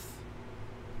 death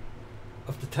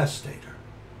of the testator.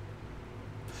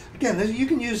 Again, you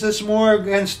can use this more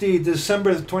against the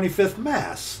December 25th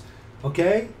Mass.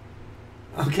 Okay?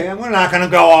 Okay, we're not going to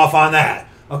go off on that.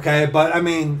 Okay, but I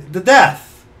mean, the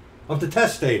death of the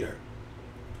testator.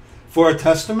 For a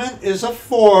testament is a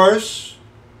force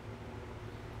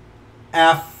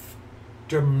after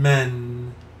after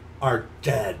men are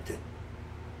dead.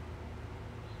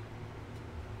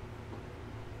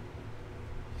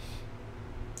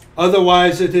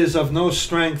 Otherwise it is of no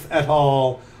strength at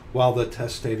all while the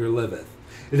testator liveth.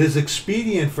 It is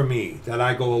expedient for me that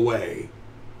I go away.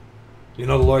 The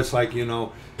Lord's like,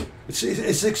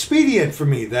 it's expedient for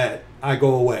me that I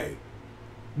go away.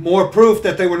 More proof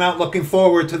that they were not looking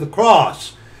forward to the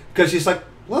cross. Because he's like,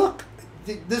 look,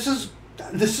 this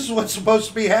is what's supposed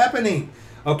to be happening.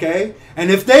 Okay? And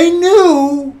if they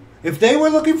knew, if they were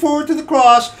looking forward to the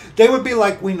cross, they would be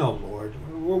like, we know, Lord,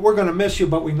 we're going to miss you,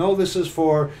 but we know this is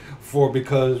for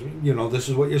because, this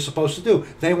is what you're supposed to do.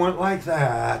 They weren't like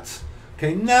that.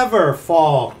 Okay? Never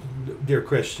fall, dear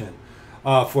Christian,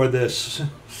 for this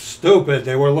stupid.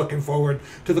 They were looking forward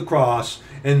to the cross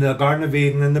in the Garden of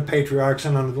Eden and the patriarchs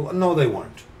and under the... No, they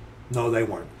weren't. No, they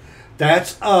weren't.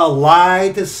 That's a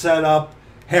lie to set up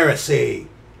heresy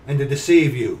and to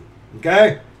deceive you.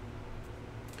 Okay?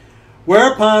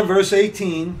 Whereupon, verse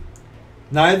 18,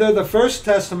 neither the first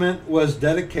testament was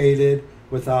dedicated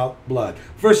without blood.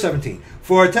 Verse 17,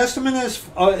 for a testament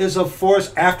is of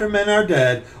force after men are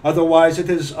dead, otherwise it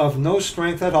is of no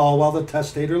strength at all while the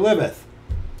testator liveth.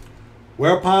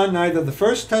 Whereupon neither the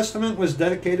first testament was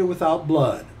dedicated without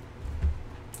blood.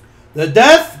 The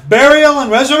death, burial,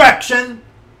 and resurrection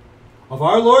of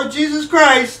our Lord Jesus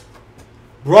Christ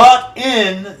brought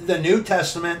in the New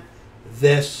Testament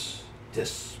this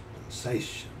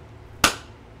dispensation.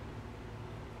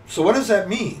 So what does that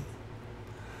mean?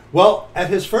 Well, at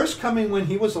his first coming when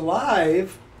he was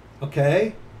alive,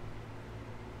 okay,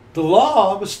 the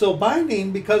law was still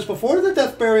binding because before the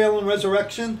death, burial, and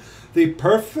resurrection, the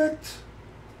perfect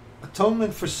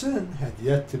atonement for sin had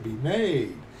yet to be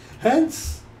made.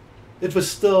 Hence, it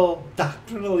was still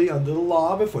doctrinally under the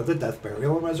law before the death,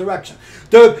 burial, and resurrection.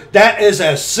 Dude, that is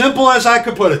as simple as I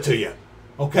could put it to you.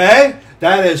 Okay?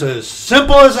 That is as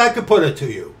simple as I could put it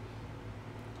to you.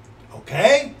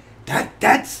 Okay?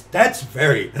 That's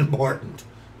very important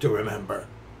to remember.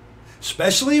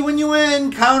 Especially when you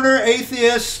encounter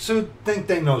atheists who think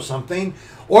they know something,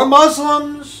 or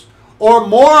Muslims, or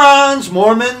morons,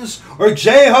 Mormons, or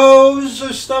Jehos,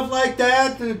 or stuff like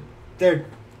that. They're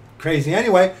crazy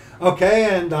anyway. Okay,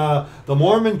 and the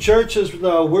Mormon Church is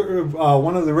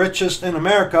one of the richest in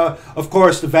America. Of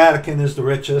course, the Vatican is the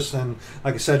richest, and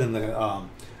like I said in the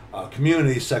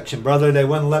community section, brother, they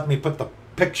wouldn't let me put the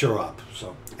picture up.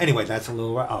 So anyway, that's a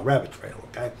little rabbit trail,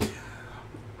 okay?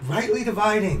 Rightly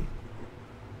dividing.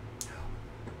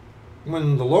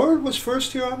 When the Lord was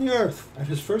first here on the earth, at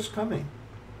his first coming,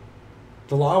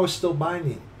 the law was still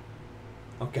binding,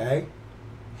 okay?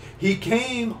 He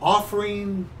came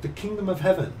offering the kingdom of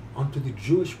heaven unto the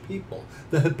Jewish people,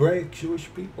 the Hebraic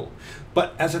Jewish people.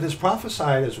 But as it is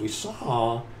prophesied, as we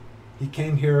saw, he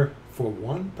came here for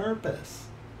one purpose: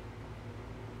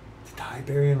 to die,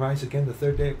 bury, and rise again the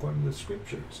third day according to the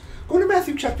Scriptures. Go to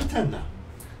Matthew chapter 10 now.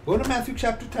 Go to Matthew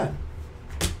chapter 10.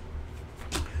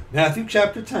 Matthew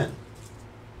chapter 10.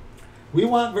 We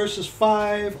want verses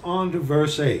 5 on to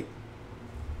verse 8.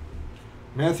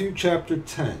 Matthew chapter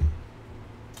 10.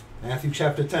 Matthew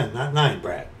chapter 10, not 9,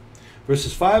 Brad.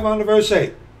 Verses 5 on to verse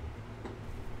 8.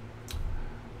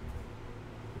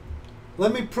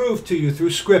 Let me prove to you through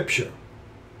Scripture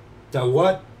that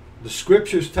what the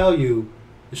Scriptures tell you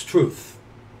is truth.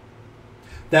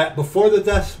 That before the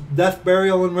death,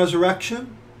 burial, and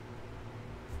resurrection,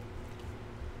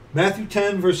 Matthew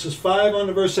 10, verses 5 on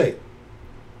to verse 8.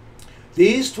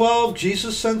 These 12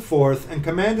 Jesus sent forth and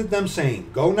commanded them, saying,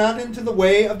 Go not into the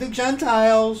way of the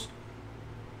Gentiles,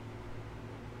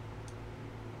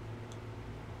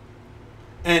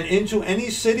 and into any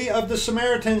city of the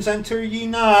Samaritans enter ye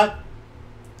not,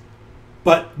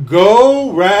 but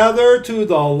go rather to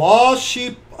the lost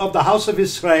sheep of the house of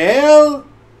Israel.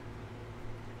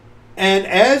 And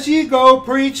as ye go,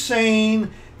 preach,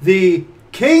 saying, The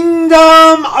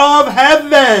kingdom of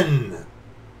heaven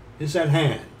is at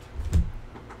hand. The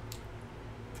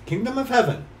kingdom of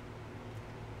heaven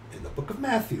in the book of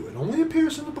Matthew. It only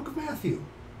appears in the book of Matthew.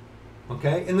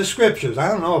 Okay? In the Scriptures. I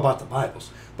don't know about the Bibles.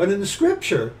 But in the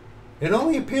Scripture, it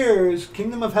only appears,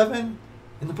 kingdom of heaven,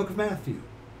 in the book of Matthew.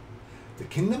 The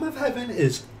kingdom of heaven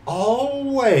is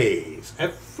always,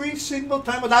 every single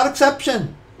time, without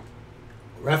exception,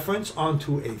 reference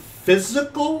onto a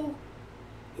physical,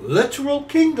 literal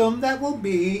kingdom that will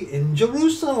be in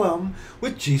Jerusalem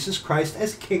with Jesus Christ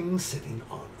as king sitting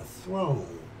on a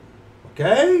throne.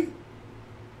 Okay?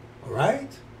 All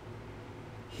right?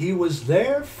 He was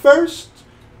there first.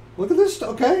 Look at this,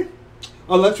 okay?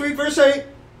 Oh, let's read verse 8.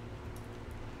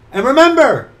 And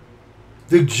remember,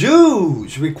 the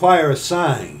Jews require a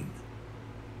sign.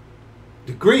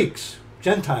 The Greeks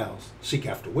Gentiles seek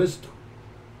after wisdom.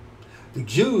 The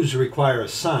Jews require a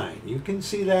sign. You can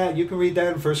see that. You can read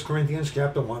that in 1 Corinthians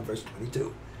chapter 1, verse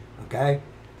 22. Okay?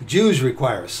 The Jews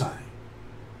require a sign.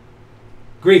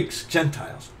 Greeks,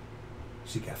 Gentiles,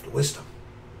 seek after wisdom.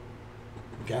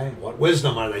 Okay? What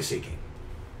wisdom are they seeking?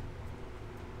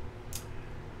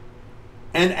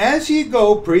 And as ye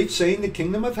go, preach, saying the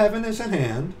kingdom of heaven is at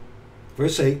hand.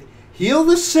 Verse 8, heal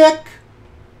the sick,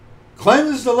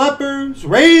 cleanse the lepers,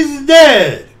 raise the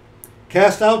dead,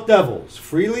 cast out devils.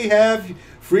 Freely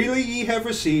ye have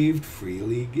received,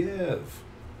 freely give.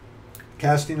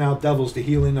 Casting out devils, the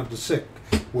healing of the sick,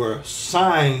 were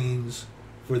signs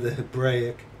for the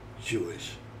Hebraic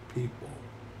Jewish people.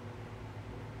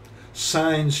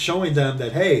 Signs showing them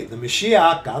that, hey, the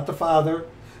Mashiach, God the Father,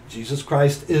 Jesus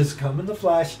Christ is come in the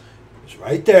flesh. He's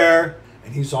right there,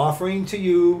 and he's offering to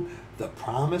you the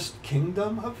promised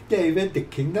kingdom of David, the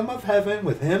kingdom of heaven,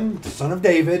 with him, the son of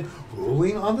David,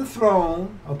 ruling on the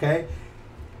throne. Okay?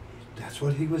 That's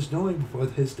what he was doing before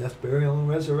his death, burial, and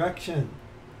resurrection.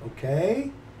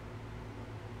 Okay?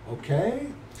 Okay?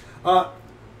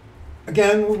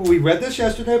 Again, we read this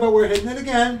yesterday, but we're hitting it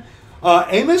again.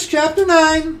 Amos chapter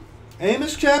 9.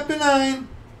 Amos chapter 9.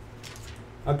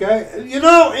 Okay? You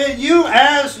know,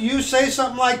 you say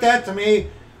something like that to me,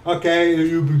 okay,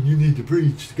 you need to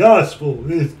preach the gospel.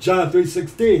 It's John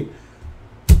 3:16.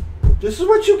 This is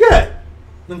what you get.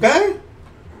 Okay?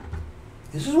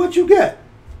 This is what you get.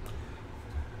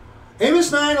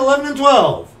 Amos 9, 11 and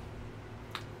 12.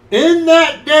 In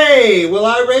that day will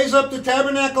I raise up the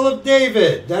tabernacle of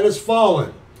David that is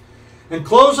fallen, and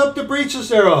close up the breaches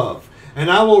thereof,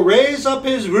 and I will raise up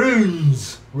his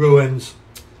ruins.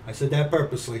 I said that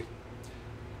purposely.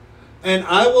 And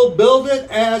I will build it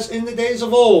as in the days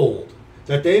of old,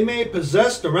 that they may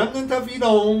possess the remnant of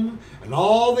Edom, and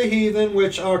all the heathen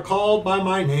which are called by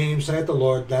my name, saith the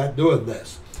Lord that doeth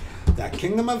this. That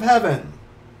kingdom of heaven,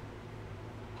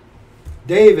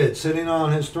 David sitting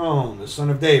on his throne, the son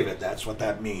of David, that's what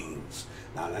that means.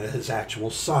 Not his actual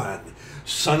son.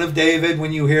 Son of David,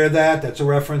 when you hear that, that's a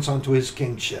reference onto his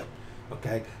kingship.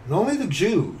 Okay? And only the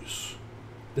Jews,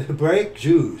 the Hebraic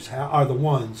Jews, are the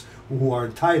ones who are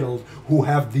entitled, who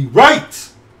have the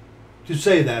right to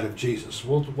say that of Jesus.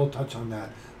 We'll touch on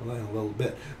that in a little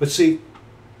bit. But see,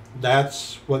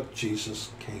 that's what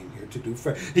Jesus came here to do.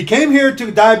 He came here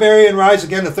to die, bury, and rise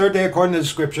again the third day according to the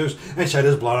Scriptures, and shed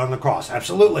his blood on the cross.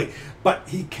 Absolutely. But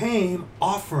he came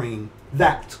offering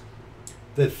that,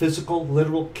 the physical,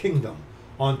 literal kingdom,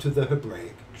 onto the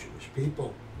Hebraic Jewish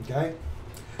people. Okay?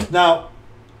 Now,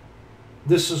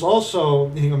 this is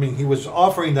also, I mean, he was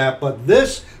offering that, but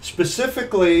this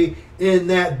specifically, in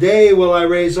that day will I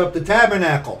raise up the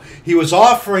tabernacle. He was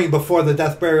offering before the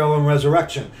death, burial, and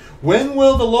resurrection. When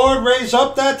will the Lord raise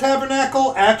up that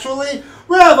tabernacle? Actually,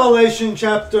 Revelation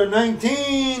chapter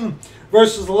 19,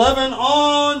 verses 11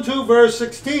 on to verse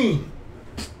 16.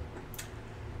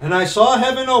 And I saw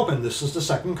heaven open. This is the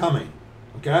second coming.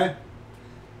 Okay?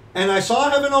 And I saw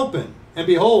heaven open, and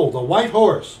behold, a white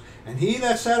horse. And he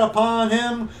that sat upon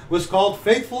him was called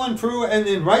Faithful and True, and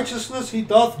in righteousness he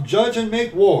doth judge and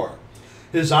make war.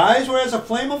 His eyes were as a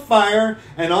flame of fire,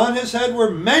 and on his head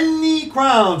were many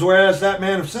crowns, whereas that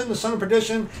man of sin, the son of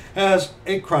perdition, has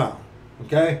a crown.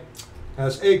 Okay?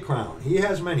 Has a crown. He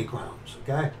has many crowns.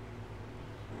 Okay?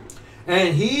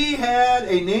 And he had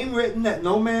a name written that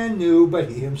no man knew but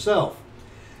he himself.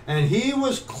 And he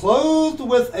was clothed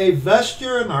with a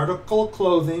vesture, an article of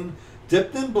clothing,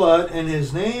 dipped in blood, and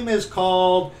his name is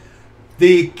called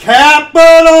the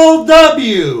capital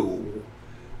W.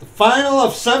 The final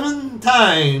of 7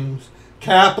 times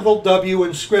capital W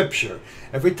in Scripture.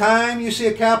 Every time you see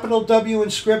a capital W in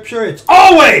Scripture, it's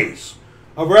always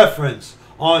a reference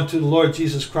onto the Lord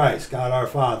Jesus Christ, God our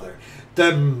Father.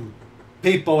 Them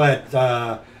people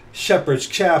at Shepherd's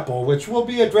Chapel, which will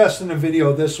be addressed in a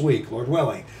video this week, Lord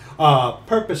willing,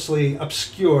 purposely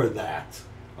obscure that.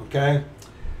 Okay?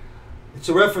 It's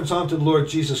a reference onto the Lord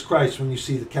Jesus Christ when you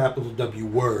see the capital W,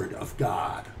 Word of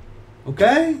God.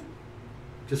 Okay?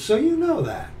 Just so you know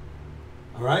that.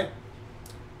 All right?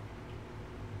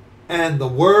 And the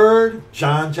Word,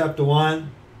 John chapter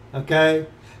 1. Okay?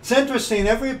 It's interesting.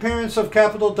 Every appearance of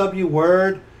capital W,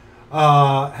 Word,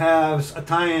 has a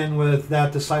tie-in with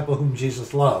that disciple whom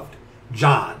Jesus loved,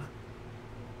 John.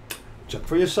 Check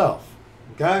for yourself.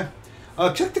 Okay?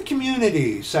 Check the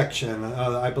community section.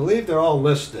 I believe they're all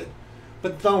listed.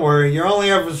 But don't worry, you're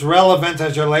only as relevant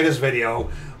as your latest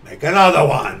video. Make another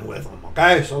one with them,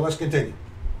 okay? So let's continue.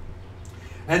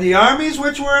 And the armies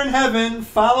which were in heaven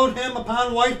followed him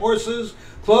upon white horses,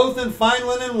 clothed in fine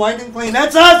linen, white and clean.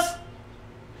 That's us!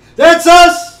 That's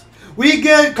us! We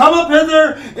get come up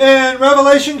hither in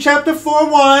Revelation chapter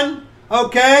 4:1.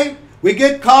 Okay? We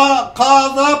get called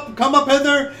up, come up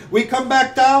hither. We come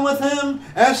back down with him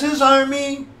as his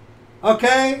army.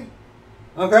 Okay?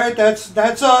 Okay,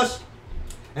 that's us.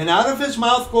 And out of his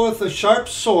mouth goeth a sharp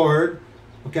sword.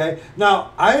 Okay?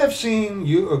 Now, I have seen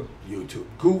YouTube,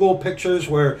 Google pictures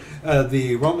where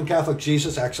the Roman Catholic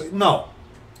Jesus actually... No.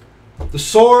 The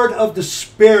sword of the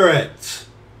Spirit.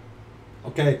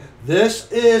 Okay?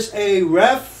 This is a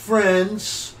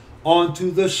reference onto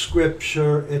the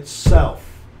Scripture itself.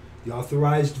 The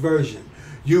Authorized Version.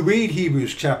 You read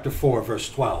Hebrews chapter 4, verse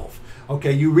 12.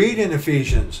 Okay? You read in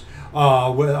Ephesians...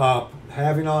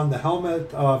 having on the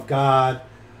helmet of God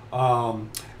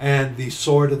and the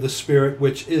sword of the Spirit,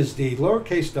 which is the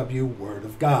lowercase w word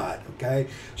of God. Okay?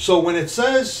 So when it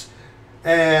says,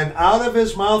 and out of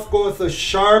his mouth goeth a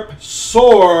sharp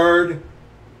sword,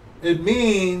 it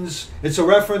means it's a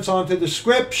reference onto the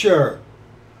Scripture.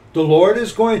 The Lord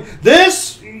is going...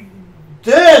 This,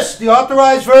 the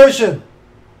Authorized Version,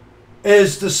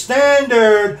 is the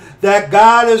standard that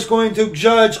God is going to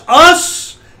judge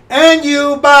us and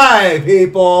you by,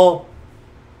 people.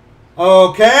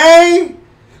 Okay?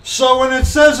 So when it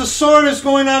says a sword is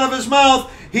going out of his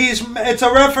mouth, it's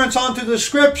a reference onto the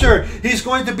Scripture. He's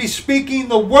going to be speaking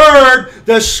the Word,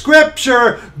 the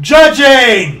Scripture,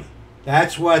 judging.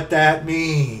 That's what that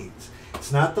means.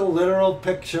 It's not the literal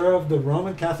picture of the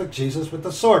Roman Catholic Jesus with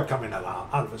the sword coming out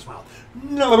of his mouth.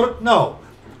 No.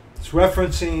 It's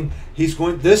referencing, he's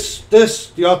going,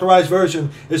 the Authorized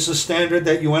Version is the standard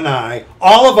that you and I,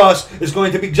 all of us, is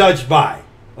going to be judged by.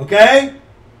 Okay?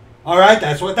 All right,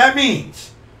 that's what that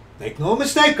means. Make no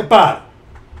mistake about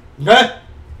it. Okay?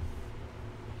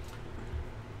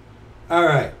 All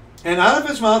right. And out of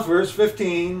his mouth, verse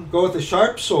 15, goeth a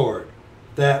sharp sword,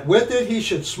 that with it he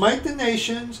should smite the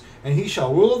nations, and he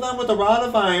shall rule them with a rod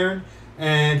of iron,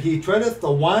 and he treadeth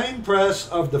the winepress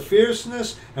of the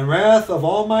fierceness and wrath of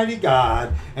Almighty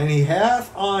God. And he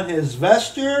hath on his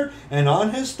vesture and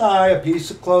on his thigh, a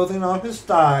piece of clothing on his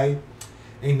thigh,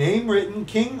 a name written,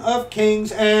 King of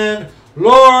Kings and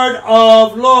Lord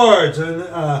of Lords. And,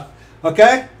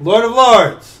 okay? Lord of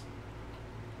Lords.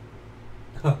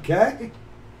 Okay?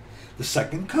 The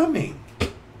second coming.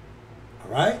 All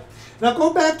right? Now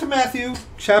go back to Matthew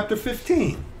chapter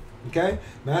 15. Okay?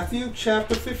 Matthew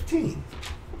chapter 15.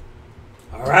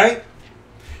 All right?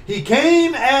 He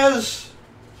came as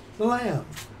the Lamb,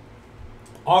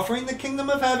 offering the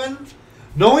kingdom of heaven,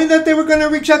 knowing that they were going to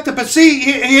reject it. But see,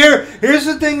 here's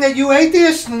the thing that you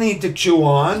atheists need to chew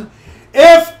on.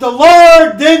 If the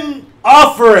Lord didn't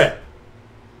offer it,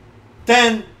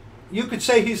 then you could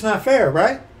say he's not fair,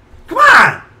 right? Come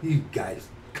on! You guys,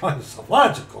 kind of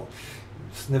self-logical.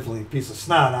 Sniffling a piece of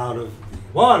snot out of the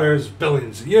waters,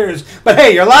 billions of years. But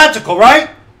hey, you're logical, right?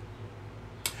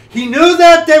 He knew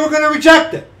that they were going to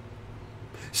reject it.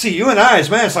 See, you and I, as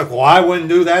man, it's like, well, I wouldn't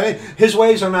do that. His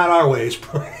ways are not our ways.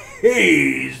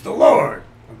 Praise the Lord.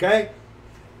 Okay?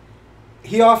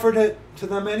 He offered it to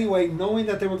them anyway, knowing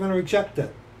that they were going to reject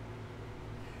it.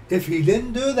 If he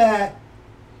didn't do that,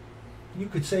 you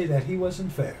could say that he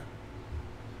wasn't fair.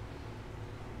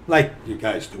 Like you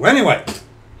guys do anyway.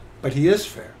 But he is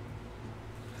fair.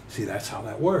 See, that's how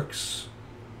that works.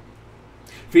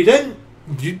 If he didn't,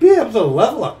 you'd be able to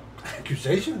level up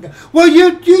accusation. Well,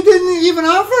 you didn't even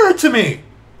offer it to me.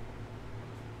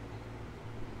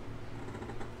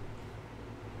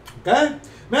 Okay?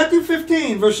 Matthew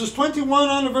 15, verses 21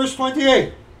 on to verse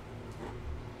 28.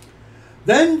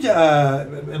 Then,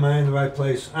 am I in the right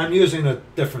place? I'm using a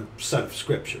different set of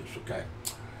scriptures, okay?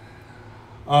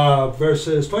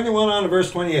 Verses 21 on to verse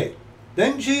 28.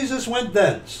 Then Jesus went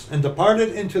thence, and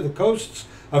departed into the coasts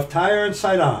of Tyre and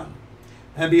Sidon.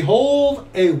 And behold,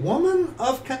 a woman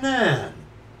of Canaan,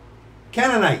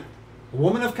 Canaanite, a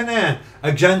woman of Canaan,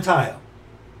 a Gentile,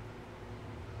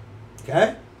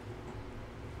 okay,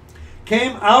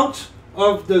 came out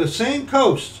of the same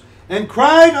coast, and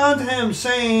cried unto him,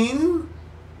 saying,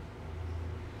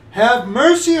 Have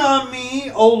mercy on me,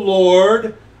 O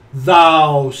Lord,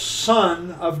 thou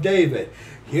Son of David.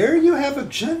 Here you have a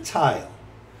Gentile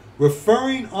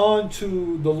referring on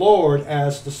to the Lord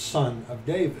as the Son of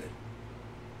David.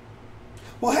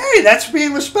 Well, hey, that's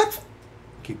being respectful.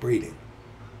 Keep reading.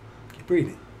 Keep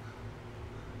reading.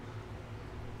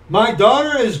 My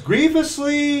daughter is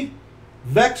grievously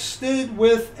vexed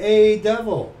with a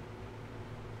devil.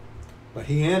 But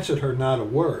he answered her not a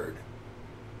word.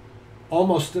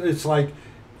 Almost, it's like,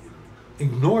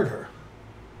 ignored her.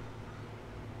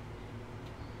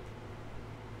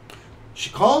 She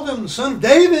called him Son of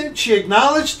David. She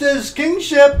acknowledged his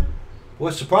kingship.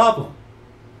 What's the problem?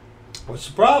 What's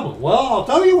the problem? Well, I'll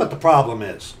tell you what the problem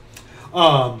is.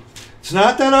 It's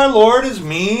not that our Lord is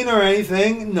mean or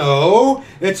anything. No,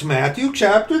 it's Matthew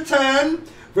chapter 10,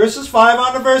 verses 5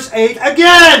 on to verse 8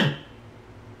 again.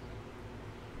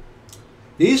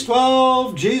 These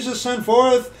 12 Jesus sent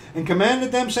forth and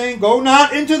commanded them, saying, Go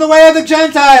not into the way of the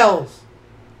Gentiles,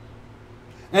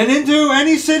 and into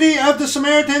any city of the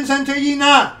Samaritans enter ye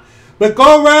not, but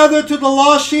go rather to the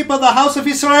lost sheep of the house of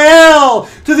Israel,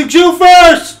 to the Jew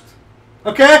first.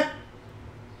 Okay?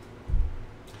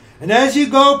 And as you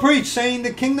go, preach, saying,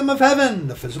 The kingdom of heaven,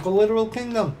 the physical, literal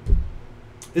kingdom,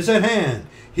 is at hand.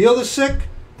 Heal the sick,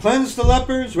 cleanse the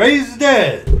lepers, raise the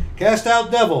dead, cast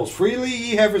out devils. Freely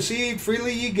ye have received,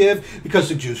 freely ye give, because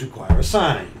the Jews require a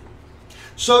sign.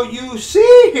 So you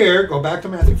see here, go back to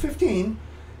Matthew 15,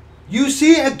 you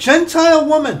see a Gentile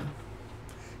woman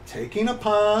taking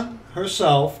upon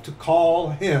herself to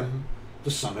call him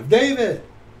the Son of David.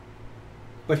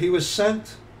 But he was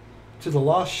sent to the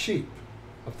lost sheep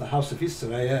of the house of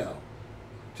Israel,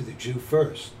 to the Jew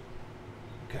first.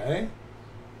 Okay?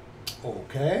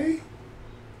 Okay?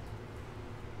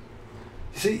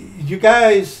 See, you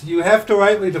guys, you have to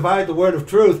rightly divide the word of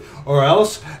truth, or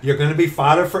else you're going to be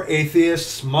fodder for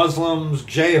atheists, Muslims,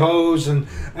 Jehos,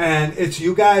 and it's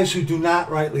you guys who do not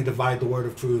rightly divide the word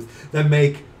of truth that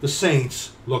make the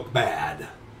saints look bad.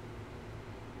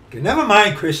 Okay, never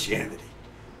mind Christianity.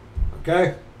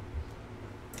 Okay?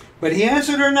 But he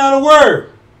answered her not a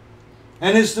word.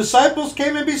 And his disciples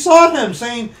came and besought him,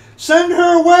 saying, Send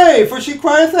her away, for she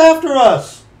crieth after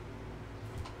us.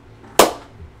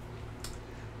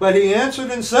 But he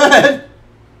answered and said,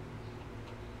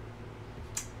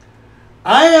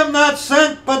 I am not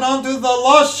sent but unto the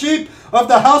lost sheep of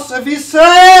the house of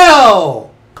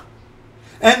Israel.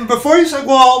 And before you say,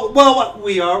 well,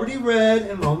 we already read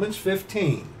in Romans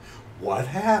 15. What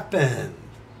happened?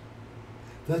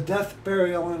 The death,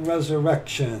 burial, and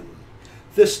resurrection.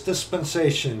 This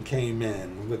dispensation came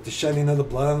in with the shedding of the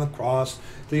blood on the cross,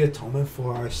 the atonement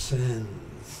for our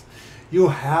sins. You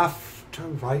have to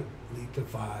rightly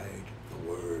divide the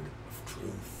word of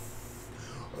truth,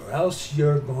 or else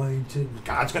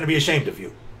God's going to be ashamed of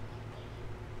you.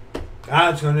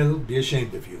 God's going to be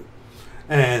ashamed of you.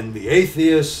 And the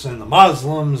atheists and the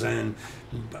Muslims and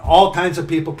all kinds of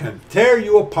people can tear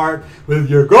you apart with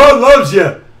your God loves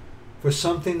you for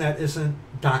something that isn't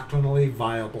doctrinally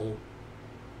viable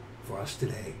for us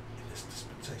today in this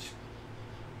dispensation.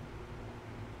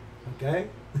 Okay?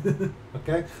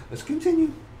 Okay? Let's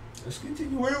continue.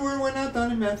 We're not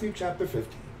done in Matthew chapter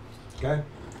 15. Okay?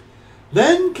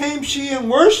 Then came she and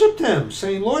worshipped him,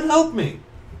 saying, Lord, help me.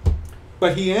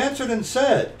 But he answered and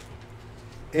said,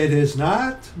 It is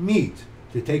not meet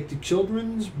to take the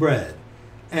children's bread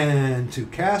and to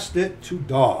cast it to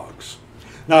dogs.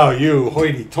 Now, you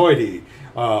hoity-toity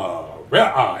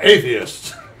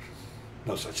atheists,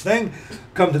 no such thing,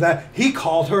 come to that. He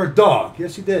called her a dog.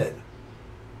 Yes, he did.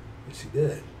 Yes, he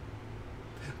did.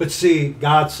 But see,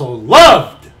 God so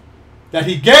loved that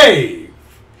he gave.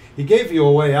 He gave you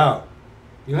a way out.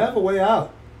 You have a way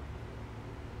out.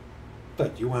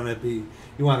 But you want to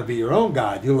be your own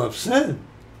God. You love sin.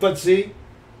 But see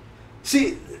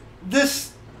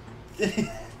this.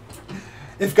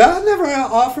 If God never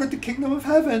offered the kingdom of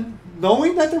heaven,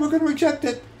 knowing that they were going to reject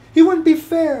it, he wouldn't be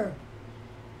fair.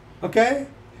 Okay?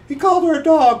 He called her a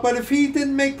dog, but if he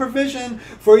didn't make provision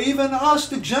for even us,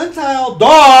 the Gentile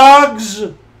dogs,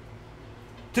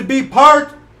 to be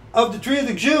part of the tree of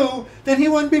the Jew, then he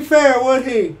wouldn't be fair, would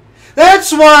he?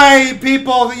 That's why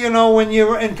people, when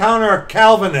you encounter a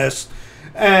Calvinist,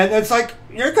 and it's like,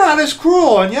 your God is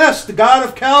cruel. And yes, the God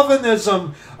of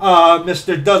Calvinism,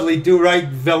 Mr. Dudley Do-Right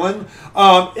villain,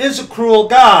 is a cruel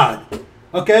God.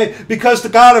 Okay? Because the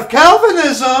God of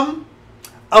Calvinism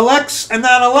elects and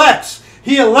not elects.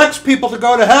 He elects people to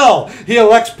go to hell. He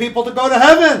elects people to go to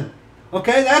heaven.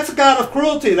 Okay? That's a God of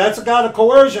cruelty. That's a God of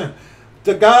coercion.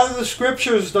 The God of the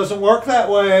Scriptures doesn't work that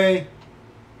way.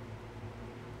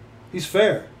 He's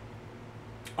fair.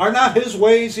 Are not his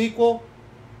ways equal?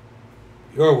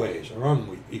 Your ways are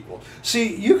unequal.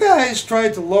 See, you guys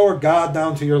tried to lower God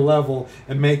down to your level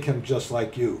and make him just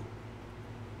like you.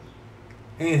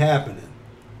 Ain't happening.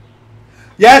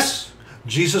 Yes,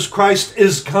 Jesus Christ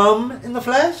is come in the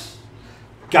flesh.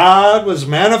 God was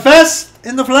manifest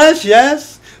in the flesh,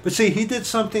 yes. But see, he did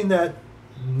something that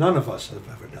none of us have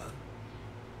ever done.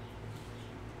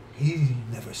 He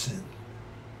never sinned.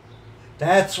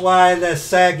 That's why the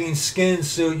sagging skin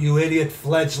suit, you idiot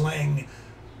fledgling,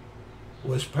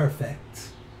 was perfect,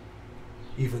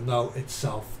 even though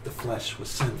itself, the flesh, was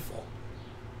sinful.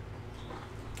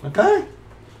 Okay?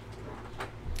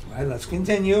 All right, let's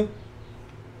continue.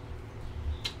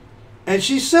 And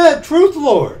she said, Truth,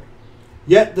 Lord.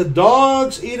 Yet the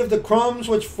dogs eat of the crumbs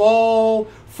which fall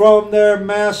from their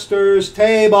master's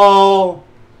table.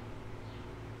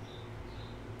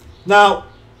 Now,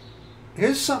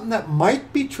 here's something that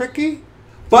might be tricky,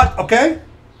 but okay,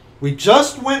 we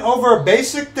just went over a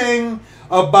basic thing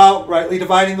about rightly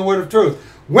dividing the word of truth.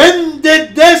 When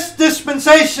did this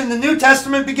dispensation, the New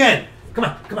Testament, begin? Come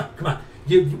on, come on, come on.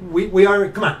 We are,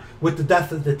 come on, with the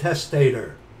death of the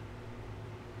testator.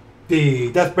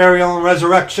 The death, burial, and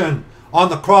resurrection on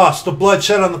the cross, the blood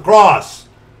shed on the cross.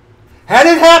 Had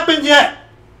it happened yet?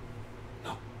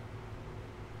 No.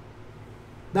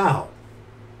 Now,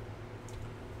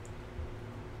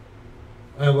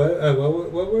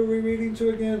 what were we reading to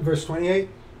again? Verse 28.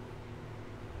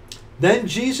 Then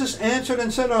Jesus answered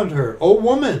and said unto her, O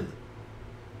woman,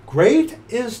 great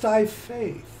is thy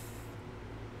faith.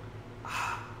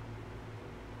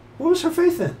 What was her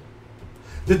faith in?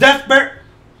 The death,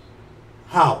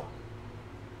 how?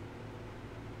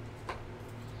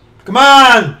 Come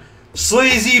on,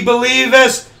 sleazy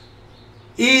believist,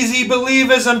 easy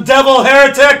believism, devil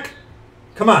heretic.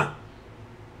 Come on.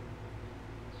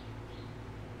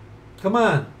 Come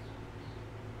on.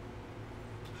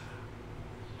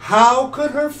 How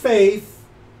could her faith,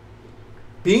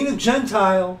 being a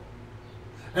Gentile,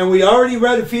 and we already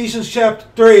read Ephesians chapter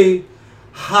 3,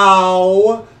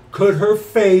 how could her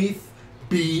faith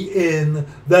be in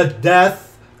the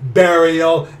death,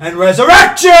 burial, and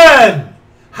resurrection?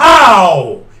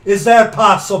 How is that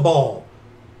possible?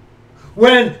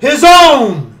 When his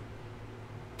own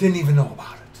didn't even know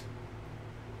about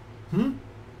it.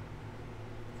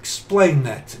 Explain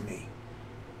that to me.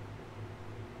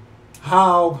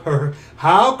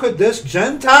 How could this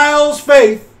Gentile's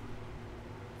faith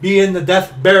be in the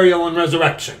death, burial, and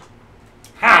resurrection?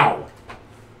 How?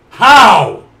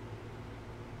 How?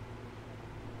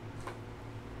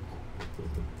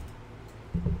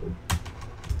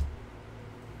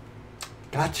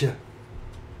 Gotcha.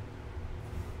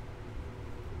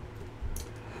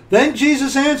 Then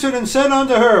Jesus answered and said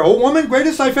unto her, O woman, great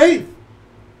is thy faith.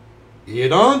 Be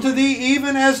it unto thee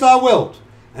even as thou wilt.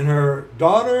 And her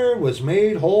daughter was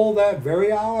made whole that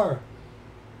very hour.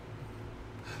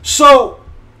 So,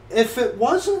 if it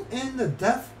wasn't in the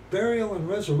death, burial, and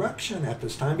resurrection at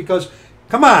this time, because,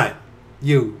 come on,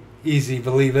 you easy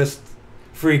believist,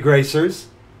 free gracers,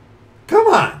 come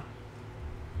on.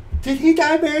 Did he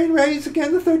die, buried, and raised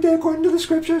again the third day according to the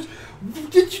scriptures?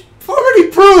 Already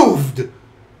proved,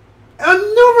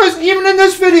 numerous, even in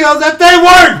this video, that they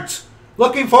weren't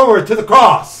looking forward to the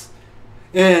cross.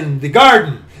 In the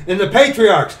garden, in the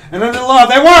patriarchs, and in the law,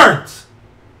 they weren't.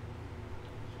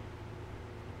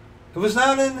 It was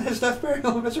not in his death,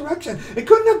 burial, and resurrection. It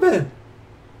couldn't have been.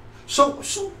 So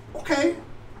okay.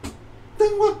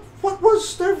 Then what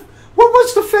was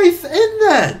the faith in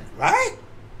then? Right?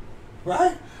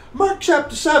 Right? Mark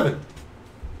chapter 7.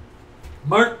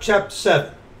 Mark chapter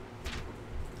 7.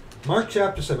 Mark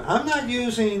chapter 7. I'm not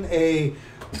using a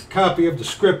copy of the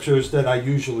scriptures that I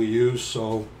usually use,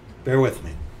 so bear with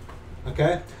me.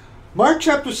 Okay? Mark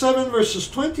chapter 7, verses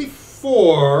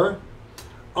 24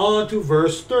 on to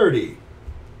verse 30.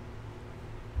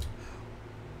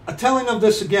 A telling of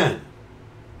this again.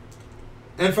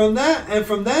 And from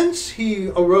thence he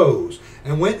arose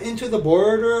and went into the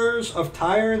borders of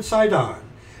Tyre and Sidon,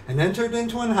 and entered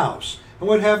into an house, and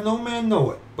would have no man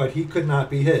know it, but he could not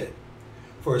be hid.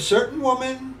 For a certain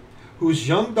woman, whose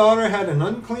young daughter had an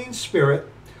unclean spirit,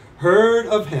 heard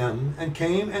of him, and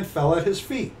came and fell at his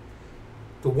feet.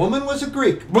 The woman was a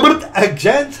Greek, a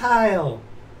Gentile.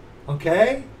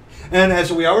 Okay? And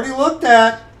as we already looked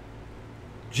at,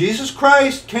 Jesus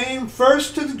Christ came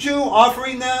first to the Jew,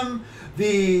 offering them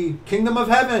the kingdom of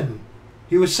heaven.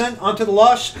 He was sent unto the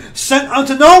lost, sent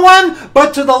unto no one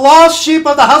but to the lost sheep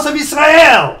of the house of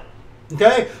Israel.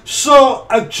 Okay? So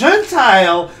a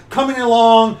Gentile coming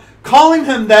along, calling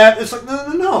him that, it's like,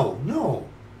 no.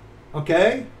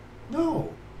 Okay?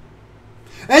 No.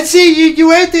 And see,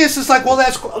 you atheists, it's like, well,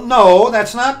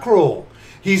 that's not cruel.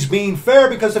 He's being fair,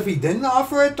 because if he didn't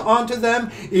offer it onto them,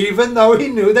 even though he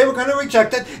knew they were going to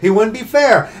reject it, he wouldn't be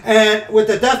fair. And with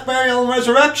the death, burial, and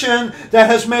resurrection, that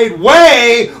has made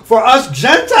way for us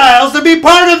Gentiles to be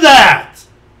part of that.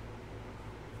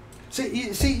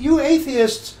 See, you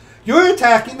atheists, you're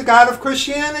attacking the God of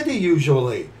Christianity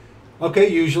usually. Okay,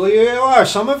 usually you are.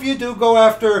 Some of you do go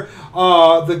after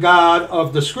the God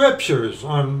of the scriptures.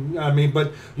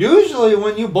 But usually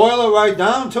when you boil it right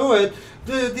down to it,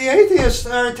 the atheists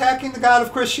are attacking the God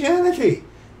of Christianity.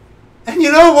 And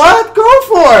you know what? Go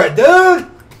for it, dude.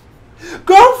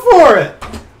 Go for it.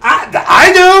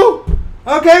 I do.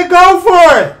 Okay, go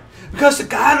for it. Because the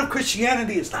God of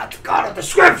Christianity is not the God of the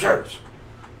Scriptures.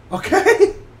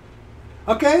 Okay?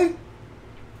 Okay?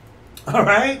 All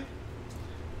right?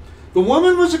 The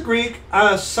woman was a Greek,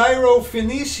 a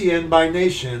Syrophoenician by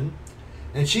nation,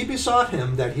 and she besought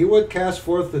him that he would cast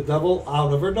forth the devil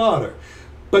out of her daughter.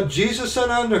 But Jesus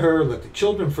said unto her, let the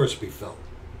children first be filled.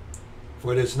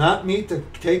 For it is not meet to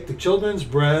take the children's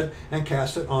bread and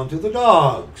cast it unto the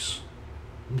dogs.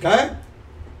 Okay?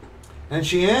 And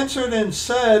she answered and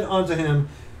said unto him,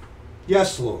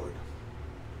 yes, Lord.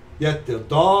 Yet the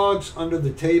dogs under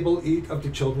the table eat of the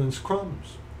children's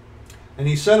crumbs. And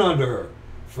he said unto her,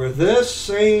 for this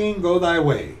saying go thy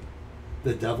way,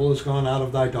 the devil is gone out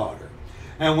of thy daughter.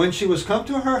 And when she was come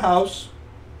to her house,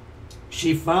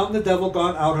 she found the devil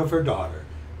gone out of her daughter.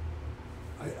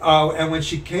 And when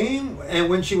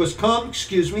she was come,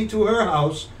 to her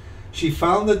house, she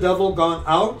found the devil gone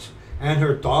out, and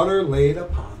her daughter laid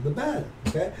upon the bed.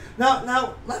 Okay.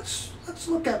 Now let's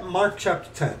look at Mark chapter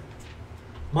 10.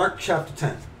 Mark chapter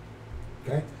 10.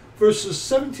 Okay. Verses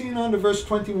 17 on to verse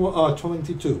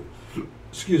 22.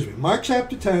 Excuse me. Mark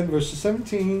chapter 10, verses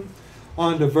 17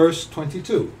 on to verse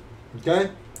 22. Okay?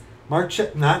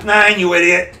 Not 9, you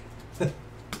idiot.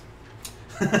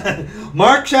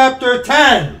 Mark chapter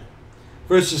 10,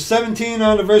 verses 17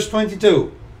 on to verse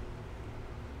 22.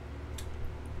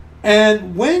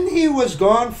 And when he was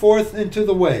gone forth into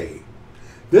the way,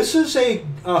 this is a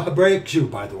Hebraic Jew,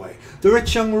 by the way, the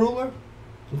rich young ruler.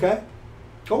 Okay?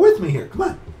 Go with me here. Come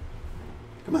on.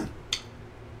 Come on.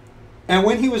 And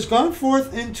when he was gone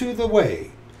forth into the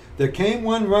way, there came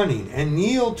one running and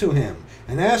kneeled to him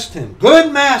and asked him,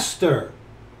 good master,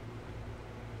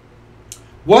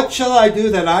 what shall I do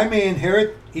that I may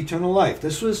inherit eternal life?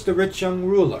 This was the rich young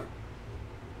ruler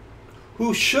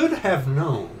who should have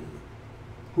known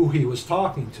who he was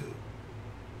talking to.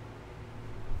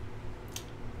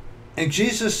 And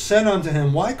Jesus said unto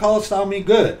him, why callest thou me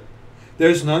good?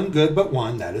 There's none good but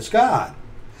one, that is God.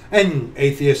 And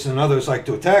atheists and others like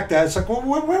to attack that. It's like, well,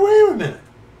 wait a minute.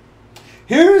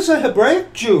 Here is a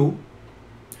Hebraic Jew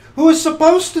who is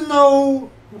supposed to know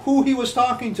who he was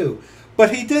talking to.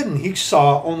 But he didn't. He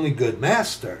saw only good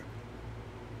master.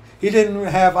 He didn't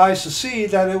have eyes to see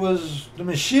that it was the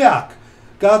Mashiach,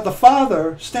 God the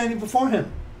Father, standing before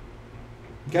him.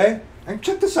 Okay? And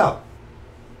check this out.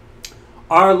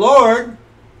 Our Lord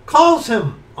calls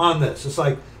him on this. It's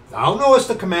like, thou knowest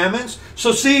the commandments.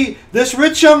 So see, this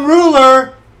rich young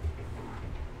ruler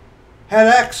had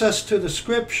access to the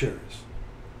Scriptures.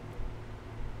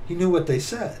 He knew what they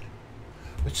said.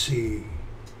 But see,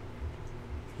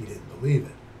 he didn't believe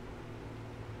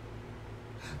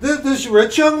it. This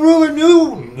rich young ruler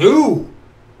knew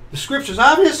the Scriptures,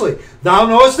 obviously. Thou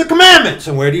knowest the commandments.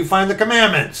 And where do you find the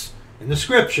commandments? In the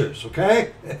Scriptures,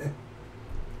 okay?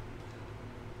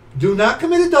 Do not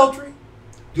commit adultery.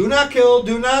 Do not kill.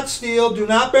 Do not steal. Do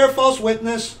not bear false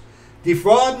witness.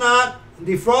 Defraud not.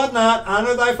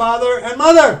 Honor thy father and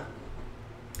mother.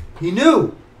 He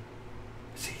knew.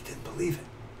 See, he didn't believe it.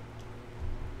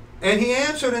 And he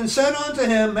answered and said unto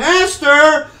him,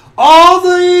 Master, all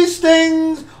these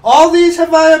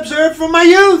have I observed from my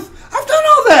youth. I've done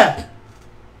all that.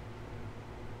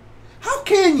 How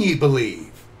can ye believe?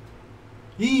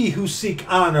 Ye who seek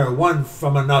honor one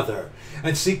from another,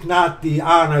 and seek not the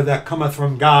honor that cometh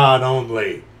from God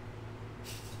only.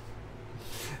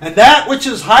 And that which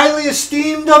is highly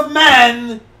esteemed of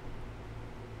men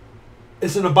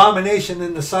is an abomination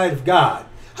in the sight of God.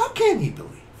 How can ye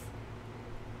believe?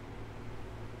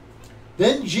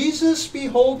 Then Jesus,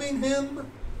 beholding him,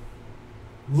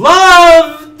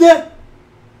 loved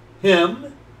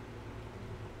him,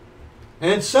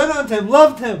 and said unto him,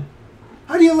 loved him.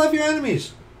 How do you love your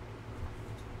enemies?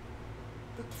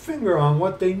 Put the finger on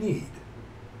what they need.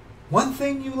 One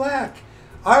thing you lack.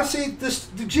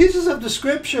 The Jesus of the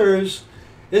Scriptures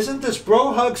isn't this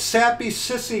bro hug, sappy,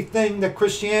 sissy thing that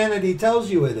Christianity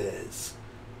tells you it is.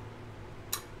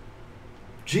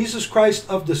 Jesus Christ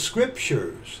of the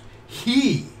Scriptures,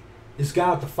 He is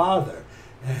God the Father.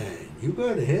 And you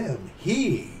go to Him,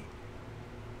 He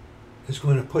is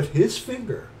going to put His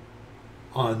finger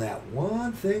on that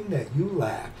one thing that you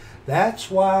lack. That's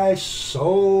why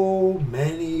so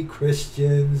many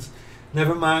Christians,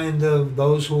 never mind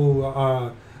those who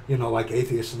are, like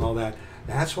atheists and all that,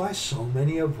 that's why so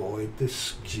many avoid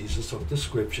this Jesus of the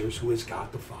Scriptures, who is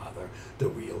God the Father, the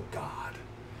real God.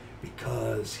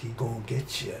 Because He gonna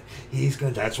get you.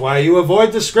 That's why you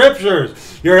avoid the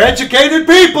Scriptures. You're educated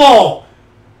people.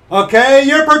 Okay?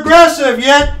 You're progressive,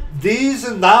 yet these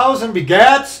and thous and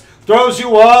begats throws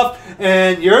you off,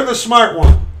 and you're the smart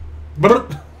one.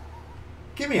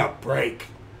 Give me a break.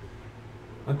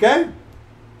 Okay?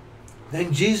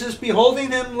 Then Jesus,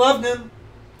 beholding him, loved him,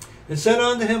 and said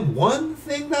unto him, One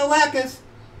thing thou lackest.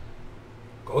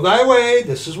 Go thy way.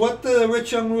 This is what the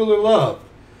rich young ruler loved.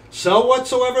 Sell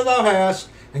whatsoever thou hast,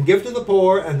 and give to the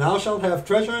poor, and thou shalt have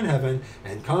treasure in heaven.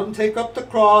 And come, take up the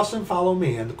cross, and follow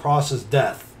me. And the cross is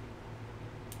death.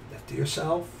 Death to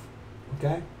yourself.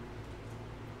 Okay?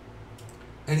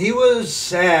 And he was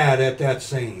sad at that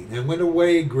saying, and went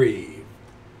away grieved.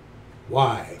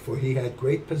 Why? For he had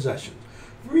great possessions.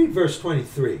 Read verse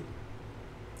 23.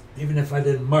 Even if I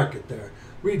didn't mark it there.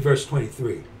 Read verse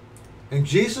 23. And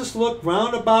Jesus looked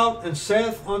round about, and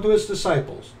saith unto his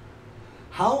disciples,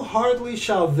 How hardly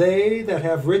shall they that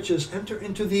have riches enter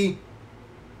into the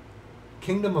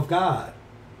kingdom of God?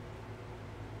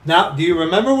 Now, do you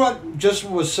remember what just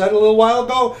was said a little while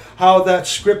ago? How that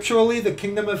scripturally the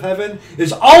kingdom of heaven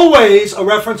is always a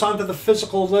reference onto the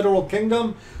physical, literal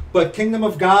kingdom, but kingdom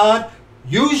of God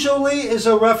usually is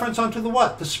a reference onto the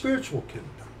what? The spiritual kingdom.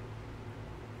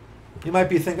 You might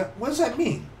be thinking, what does that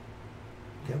mean?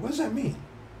 Okay, what does that mean?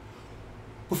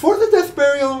 Before the death,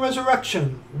 burial, and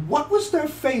resurrection, what was their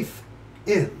faith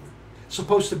in?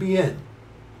 Supposed to be in?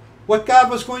 What God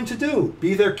was going to do?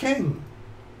 Be their king.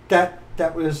 That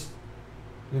was,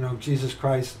 Jesus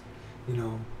Christ.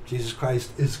 Jesus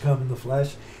Christ is come in the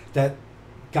flesh. That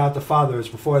God the Father is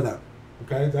before them.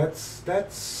 Okay,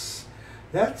 that's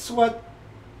what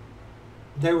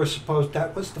they were supposed.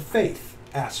 That was the faith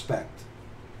aspect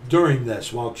during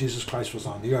this, while Jesus Christ was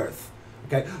on the earth.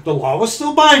 Okay, the law was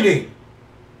still binding.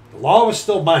 The law was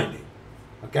still binding.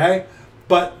 Okay,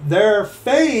 but their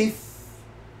faith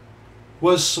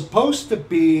was supposed to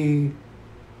be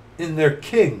in their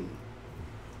king,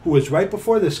 who was right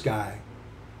before this guy,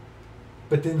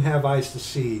 but didn't have eyes to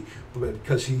see,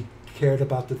 because he cared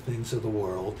about the things of the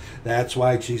world. That's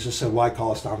why Jesus said, Why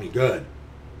callest thou me good?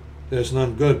 There's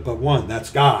none good but one. That's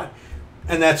God.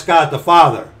 And that's God the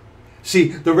Father. See,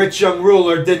 the rich young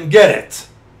ruler didn't get it.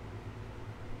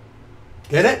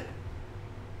 Get it?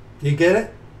 Do you get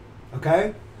it?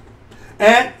 Okay?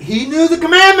 And he knew the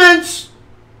commandments.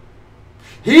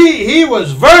 He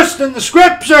was versed in the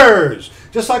scriptures,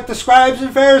 just like the scribes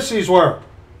and Pharisees were.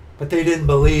 But they didn't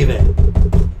believe it.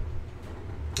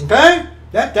 Okay?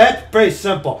 That's pretty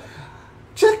simple.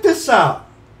 Check this out.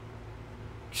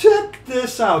 Check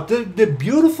this out. The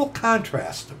beautiful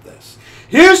contrast of this.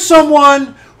 Here's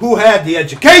someone who had the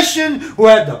education, who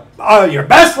had the your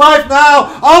best life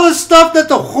now, all the stuff that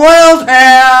the world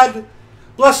had.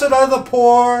 Blessed are the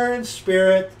poor in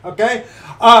spirit. Okay?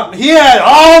 He had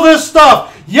all this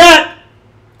stuff. Yet,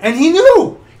 and he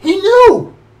knew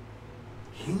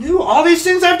all these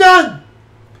things I've done.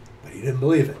 But he didn't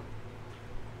believe it.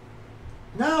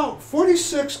 Now,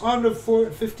 46 on to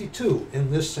 52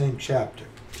 in this same chapter.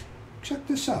 Check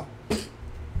this out.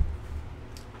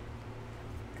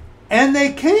 And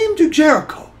they came to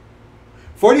Jericho.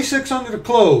 46 under the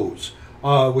close,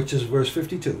 which is verse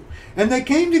 52. And they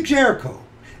came to Jericho.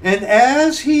 And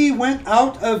as he went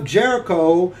out of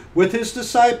Jericho with his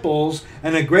disciples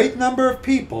and a great number of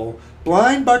people,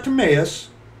 blind Bartimaeus,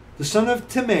 the son of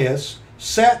Timaeus,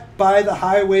 sat by the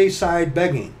highway side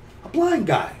begging. A blind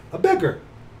guy, a beggar.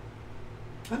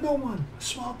 A no one, a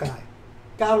small guy.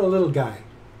 Got a little guy.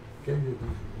 Okay?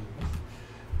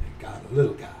 Got a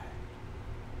little guy.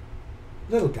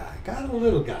 Little guy. Got a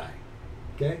little guy.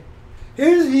 Okay?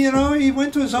 Here's, he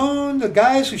went to his own, the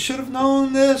guys who should have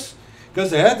known this,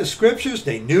 because they had the scriptures,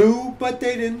 they knew, but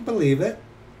they didn't believe it.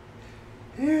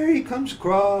 Here he comes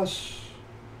across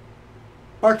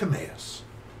Bartimaeus.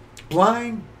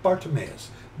 Blind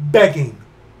Bartimaeus. Begging.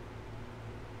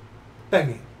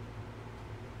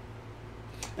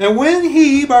 And when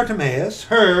he, Bartimaeus,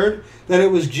 heard that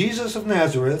it was Jesus of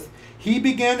Nazareth, he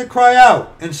began to cry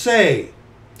out and say,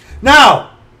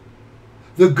 Now,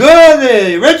 the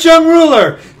rich young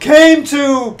ruler came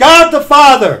to God the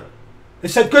Father and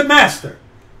said, Good master.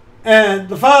 And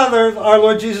the Father, our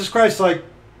Lord Jesus Christ, like,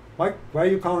 why are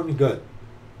you calling me good?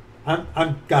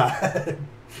 I'm God.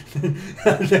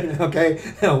 Okay?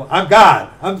 No, I'm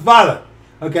God. I'm the Father.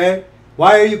 Okay?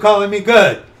 Why are you calling me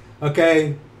good?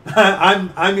 Okay?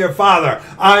 I'm your Father.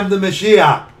 I'm the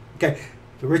Mashiach. Okay?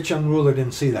 The rich young ruler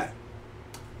didn't see that.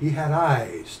 He had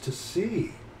eyes to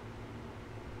see.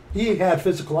 He had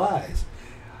physical eyes.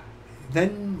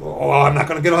 Then, I'm not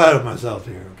going to get ahead of myself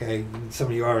here, okay? Some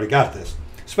of you already got this,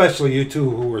 especially you two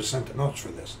who were sent the notes for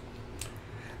this.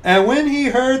 And when he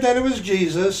heard that it was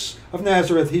Jesus of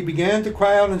Nazareth, he began to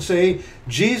cry out and say,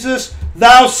 Jesus,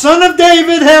 thou son of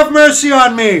David, have mercy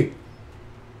on me.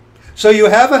 So you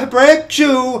have a Hebraic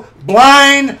Jew,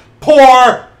 blind,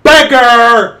 poor,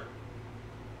 beggar.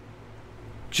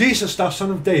 Jesus, thou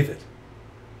son of David.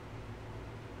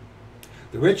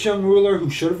 The rich young ruler who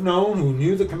should have known, who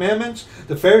knew the commandments,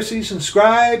 the Pharisees and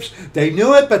scribes, they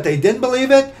knew it, but they didn't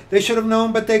believe it. They should have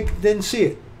known, but they didn't see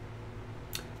it.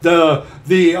 The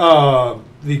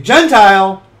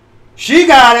Gentile, she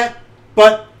got it,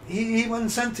 but he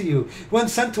wasn't sent to you. He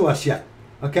wasn't sent to us yet.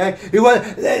 Okay? It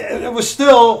was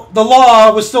still, the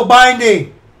law was still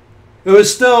binding. It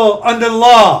was still under the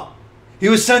law. He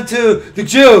was sent to the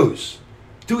Jews,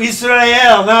 to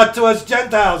Israel, not to us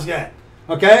Gentiles yet.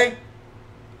 Okay?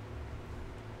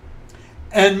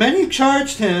 And many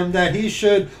charged him that he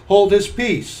should hold his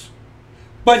peace.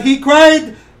 But he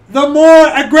cried the more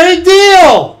a great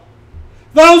deal,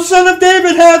 Thou son of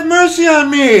David, have mercy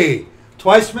on me.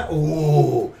 Twice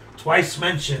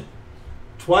mentioned.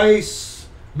 Twice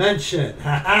mentioned.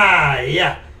 Ha ha,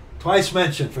 yeah. Twice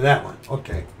mentioned for that one.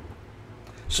 Okay.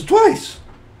 So twice.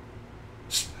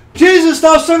 Jesus,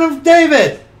 thou son of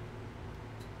David.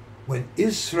 When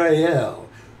Israel,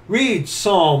 read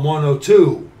Psalm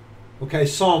 102. Okay,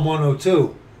 Psalm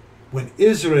 102. When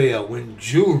Israel, when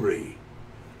Jewry.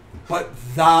 But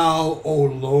thou, O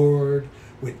Lord,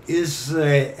 when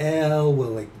Israel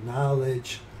will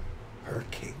acknowledge her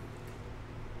king.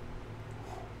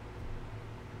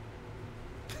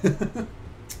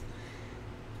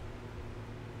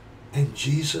 And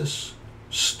Jesus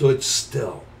stood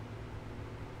still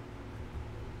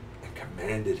and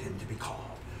commanded him to be called.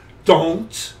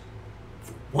 Don't,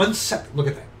 for 1 second, look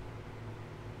at that.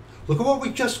 Look at what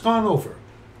we've just gone over.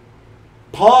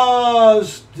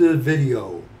 Pause the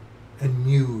video and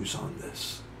muse on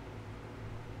this.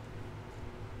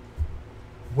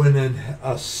 When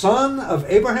a son of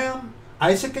Abraham,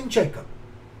 Isaac, and Jacob,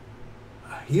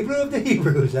 a Hebrew of the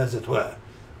Hebrews, as it were,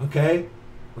 okay,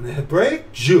 when a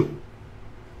Hebraic Jew,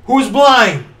 who was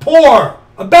blind, poor,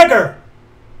 a beggar,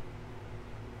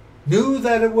 knew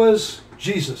that it was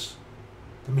Jesus,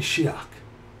 the Mashiach,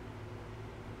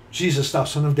 Jesus, thou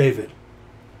son of David,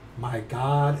 my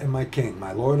God and my King,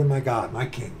 my Lord and my God, my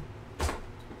King.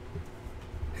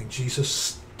 And Jesus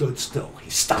stood still. He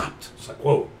stopped. It's like,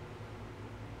 whoa.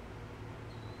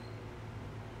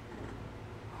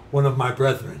 One of my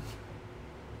brethren,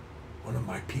 one of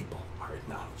my people are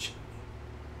acknowledging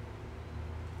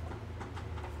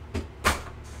me.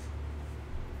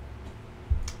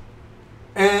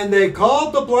 And they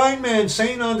called the blind man,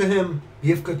 saying unto him,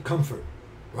 Be of good comfort,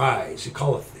 rise, he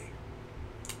calleth thee.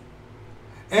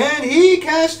 And he,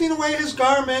 cast away his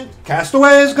garment, cast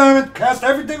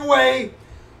everything away,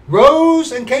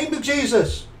 rose and came to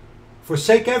Jesus,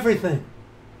 forsake everything,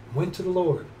 went to the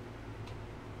Lord.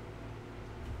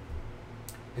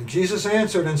 And Jesus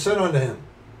answered and said unto him,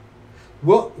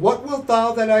 What wilt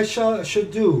thou that I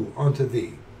should do unto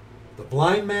thee? The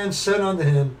blind man said unto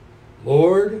him,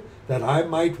 Lord, that I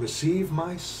might receive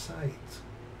my sight.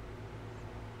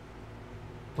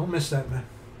 Don't miss that, man.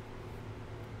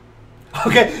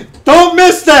 Okay, don't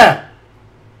miss that.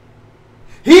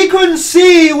 He couldn't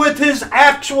see with his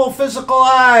actual physical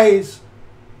eyes.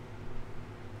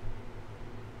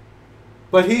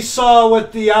 But he saw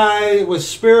with the eye, with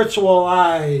spiritual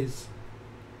eyes.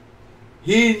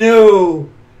 He knew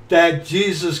that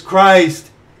Jesus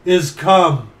Christ is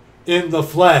come in the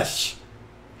flesh.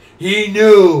 He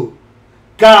knew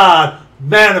God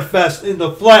manifest in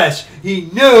the flesh. He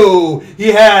knew he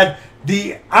had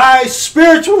the eyes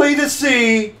spiritually to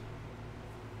see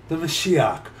the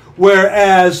Mashiach.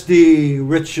 Whereas the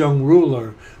rich young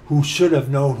ruler, who should have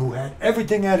known, who had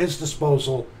everything at his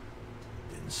disposal,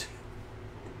 didn't see it.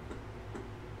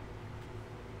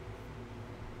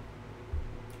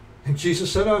 And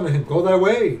Jesus said unto him, Go thy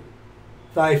way.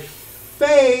 Thy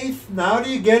faith, now do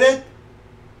you get it,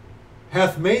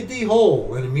 hath made thee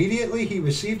whole. And immediately he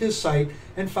received his sight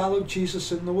and followed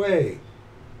Jesus in the way.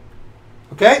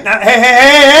 Okay? Now,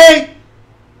 hey!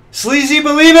 Sleazy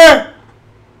believer!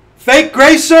 Fake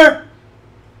gracer!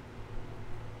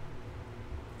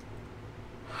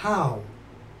 How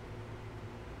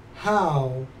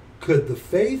could the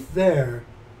faith there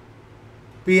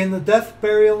be in the death,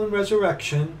 burial, and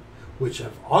resurrection, which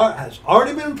has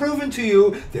already been proven to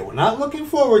you? They were not looking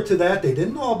forward to that. They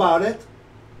didn't know about it.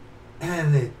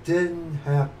 And it didn't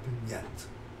happen yet.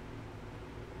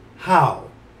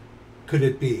 How could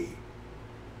it be?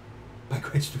 By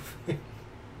grace through faith.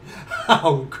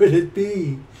 How could it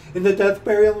be in the death,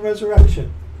 burial, and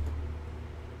resurrection?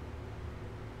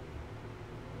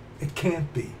 It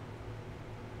can't be.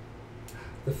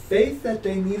 The faith that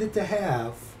they needed to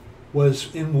have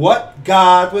was in what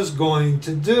God was going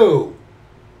to do.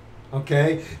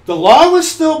 Okay? The law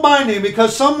was still binding,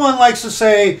 because someone likes to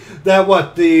say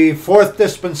that the fourth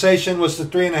dispensation was the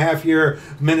 3.5-year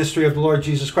ministry of the Lord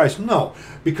Jesus Christ. No,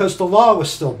 because the law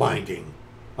was still binding.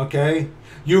 Okay?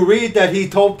 You read that he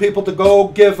told people to go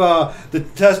give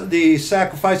the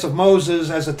sacrifice of Moses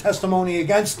as a testimony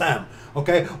against them.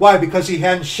 Okay? Why? Because he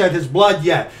hadn't shed his blood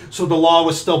yet. So the law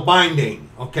was still binding.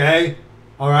 Okay?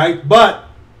 All right? But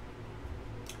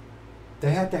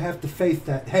they had to have the faith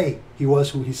that, hey, he was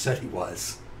who he said he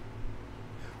was.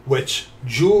 Which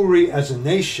Jewry as a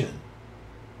nation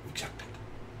rejected.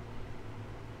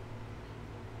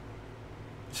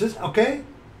 Is this okay?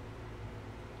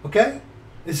 Okay?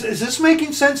 Is this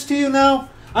making sense to you now?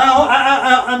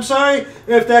 I'm sorry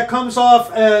if that comes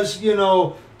off as, you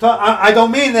know, I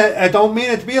don't mean that. I don't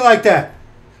mean it to be like that.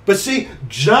 But see,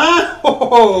 John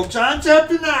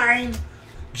chapter 9.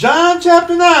 John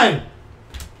chapter 9.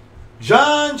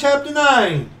 John chapter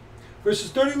 9.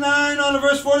 Verses 39 on to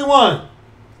verse 41.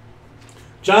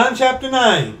 John chapter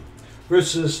 9.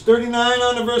 Verses 39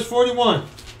 on to verse 41.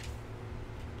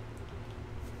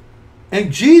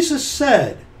 And Jesus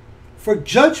said, for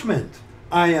judgment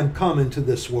I am come into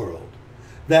this world,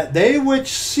 that they which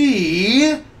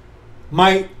see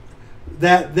might,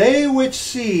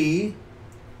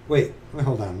 wait,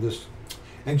 hold on.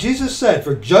 And Jesus said,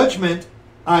 for judgment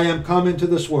I am come into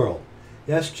this world.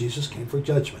 Yes, Jesus came for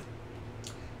judgment.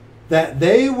 That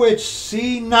they which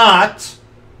see not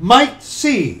might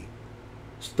see.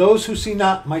 Those who see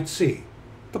not might see.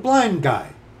 The blind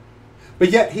guy.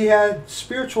 But yet he had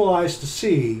spiritual eyes to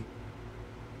see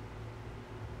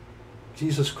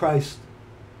Jesus Christ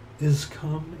is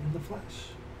come in the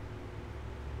flesh.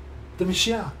 The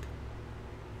Mashiach.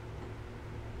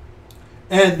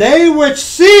 And they which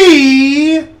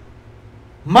see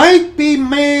might be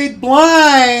made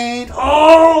blind.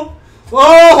 Oh,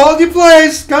 hold your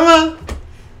place. Come on.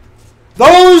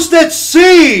 Those that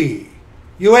see,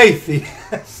 you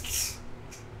atheists.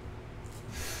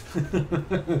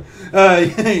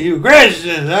 You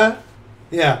Christians, huh?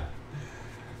 Yeah.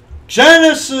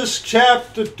 Genesis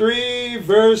chapter 3,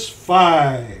 verse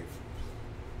 5.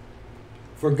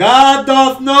 For God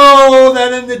doth know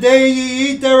that in the day ye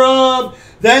eat thereof,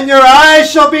 then your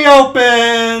eyes shall be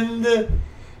opened,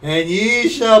 and ye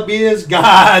shall be as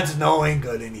gods, knowing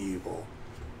good and evil.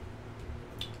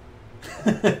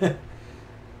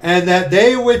 And that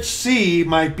they which see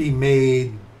might be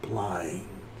made blind.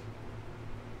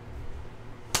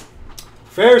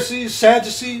 Pharisees,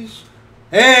 Sadducees,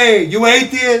 hey, you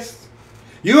atheists,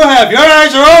 your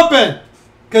eyes are open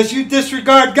because you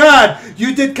disregard God.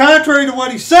 You did contrary to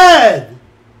what he said.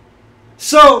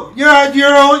 So you're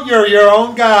your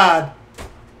own God.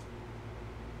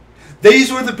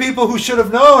 These were the people who should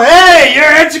have known, hey, you're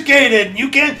educated. You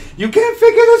can't figure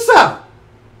this out.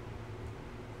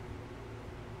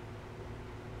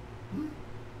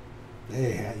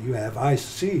 Hey, you have eyes to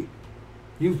see.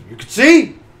 You could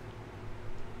see.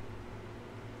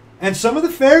 And some of the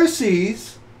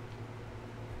Pharisees,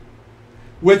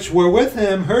 which were with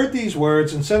him, heard these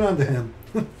words and said unto him,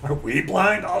 are we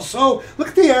blind also? Look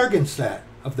at the arrogance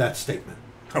of that statement.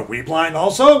 Are we blind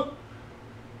also?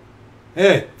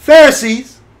 Hey,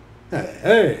 Pharisees.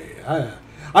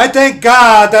 I thank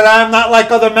God that I'm not like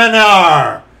other men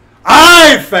are.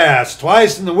 I fast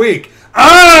twice in the week.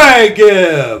 I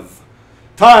give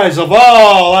tithes of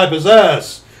all I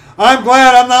possess. I'm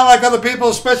glad I'm not like other people,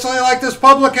 especially like this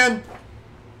publican.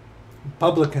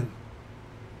 Publican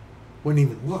wouldn't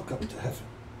even look up to heaven.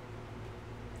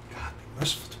 God, be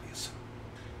merciful to me, a sinner.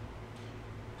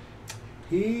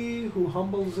 He who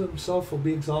humbles himself will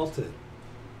be exalted.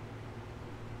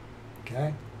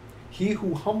 Okay? He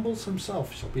who humbles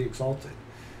himself shall be exalted.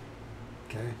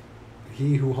 Okay?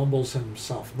 He who humbles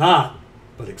himself not,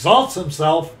 but exalts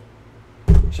himself,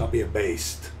 shall be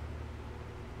abased.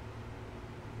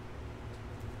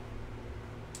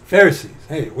 Pharisees.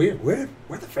 Hey, we're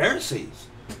the Pharisees.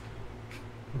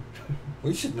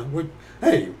 We should know.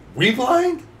 Hey, we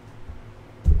blind?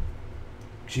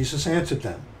 Jesus answered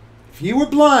them, if ye were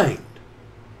blind,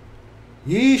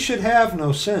 ye should have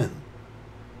no sin.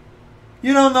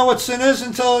 You don't know what sin is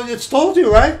until it's told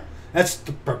you, right? That's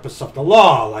the purpose of the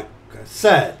law, like I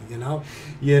said.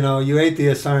 You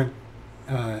atheists aren't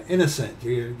innocent.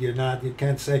 You're not. You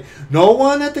can't say no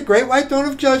one at the great white throne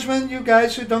of judgment. You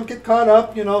guys who don't get caught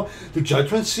up. The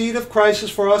judgment seat of Christ is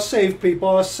for us saved people,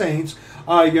 us saints.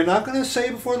 You're not going to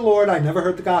say before the Lord, I never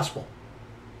heard the gospel.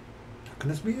 You're not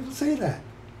going to be able to say that.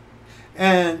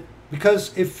 And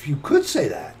because if you could say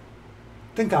that,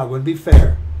 then God wouldn't be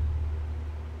fair.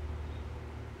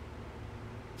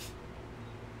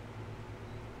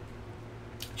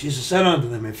 Jesus said unto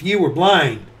them, if ye were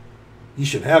blind, ye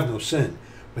should have no sin.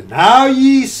 But now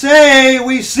ye say,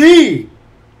 we see.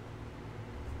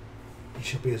 Ye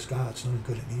shall be as gods, knowing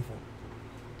good and evil.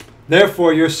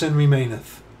 Therefore your sin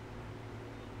remaineth.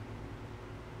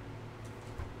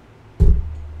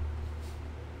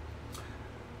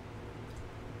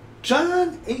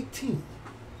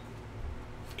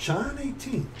 John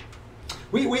 18.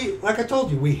 We like I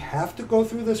told you, we have to go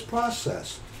through this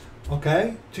process,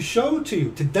 okay, to show to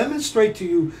you, to demonstrate to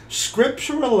you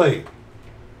scripturally.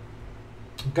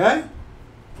 Okay?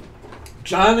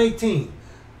 John 18,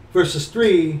 verses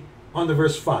 3 on to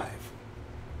verse 5.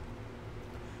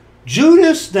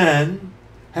 Judas then,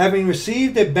 having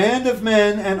received a band of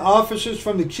men and officers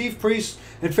from the chief priests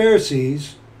and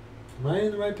Pharisees, am I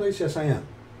in the right place? Yes, I am.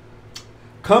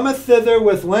 Cometh thither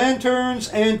with lanterns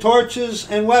and torches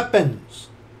and weapons.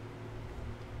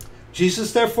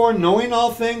 Jesus therefore, knowing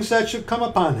all things that should come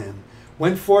upon him,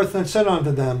 went forth and said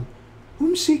unto them,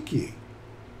 Whom seek ye?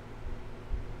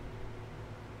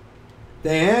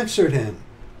 They answered him,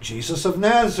 Jesus of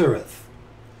Nazareth.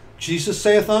 Jesus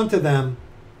saith unto them,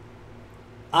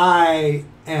 I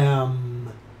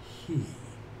am he.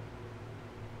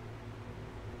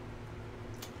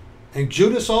 And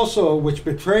Judas also, which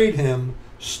betrayed him,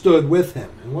 stood with him.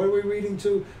 And what are we reading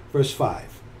to? Verse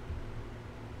 5.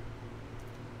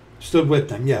 Stood with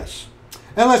them, yes.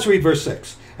 And let's read verse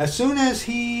 6. As soon then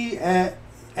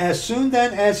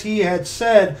as he had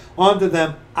said unto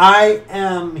them, I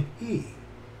am he,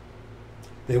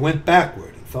 they went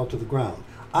backward and fell to the ground.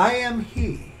 I am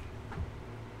he.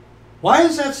 Why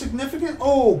is that significant?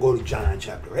 Oh, go to John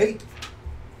chapter 8.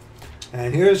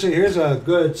 And here's a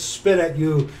good spit at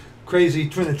you crazy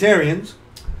Trinitarians.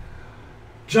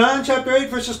 John chapter 8,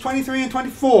 verses 23 and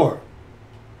 24.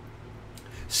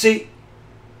 See,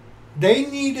 they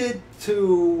needed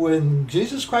to, when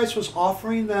Jesus Christ was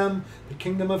offering them the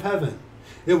kingdom of heaven,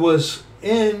 it was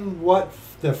in what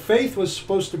their faith was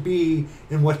supposed to be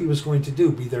in what he was going to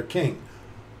do, be their king.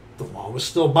 The law was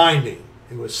still binding.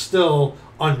 It was still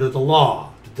under the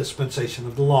law, the dispensation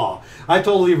of the law. I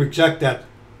totally reject that.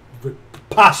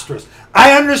 Preposterous.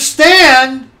 I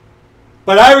understand,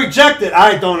 but I reject it.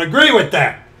 I don't agree with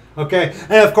that. Okay,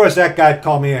 and of course that guy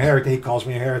called me a heretic. He calls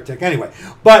me a heretic anyway.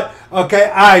 But, okay,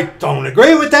 I don't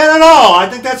agree with that at all. I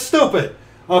think that's stupid.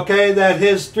 Okay, that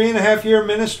his 3.5 year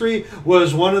ministry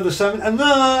was one of the 7.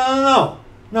 No,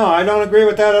 I don't agree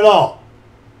with that at all.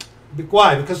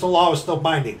 Why? Because the law was still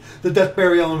binding. The death,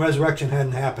 burial, and resurrection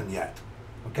hadn't happened yet.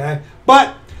 Okay,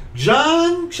 but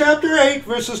John chapter 8,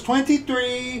 verses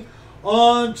 23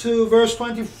 on to verse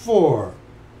 24.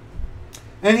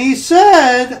 And he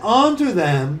said unto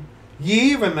them,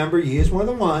 ye, remember, ye is more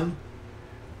than one.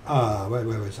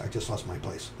 Wait, I just lost my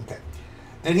place. Okay.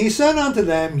 And he said unto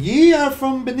them, ye are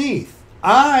from beneath,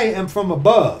 I am from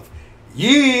above.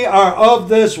 Ye are of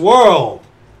this world,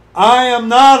 I am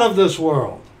not of this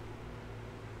world.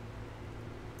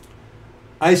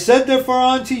 I said therefore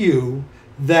unto you,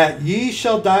 that ye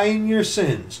shall die in your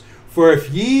sins. For if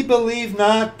ye believe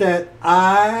not that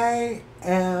I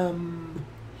am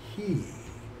he,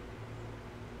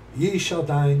 ye shall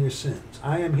die in your sins.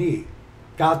 I am he,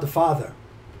 God the Father,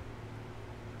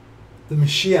 the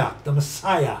Mashiach, the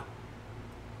Messiah.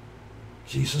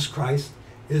 Jesus Christ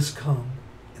is come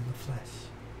in the flesh.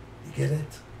 You get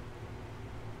it?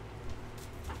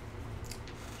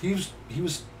 He's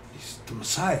the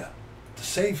Messiah, the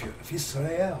Savior of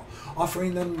Israel,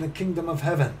 offering them the kingdom of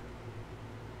heaven.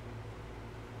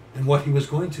 And what he was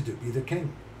going to do, be the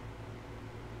king.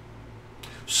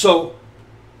 So,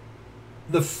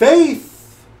 the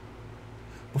faith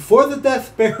before the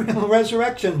death, burial, and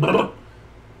resurrection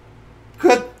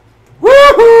could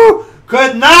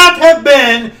not have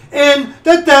been in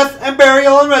the death and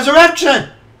burial and resurrection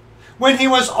when he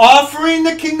was offering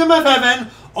the kingdom of heaven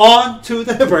on to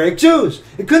the Hebraic Jews.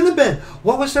 It couldn't have been.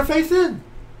 What was their faith in?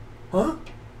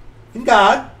 In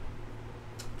God,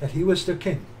 that he was their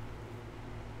king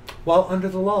while under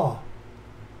the law.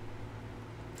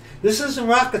 This isn't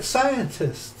rocket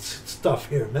scientist stuff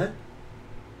here, man.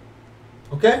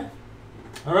 Okay?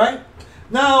 All right?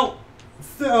 Now,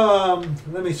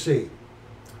 let me see.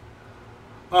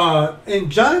 In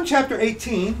John chapter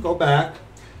 18, go back.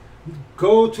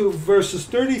 Go to verses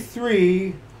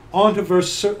 33 on to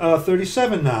verse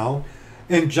 37 now.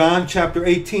 In John chapter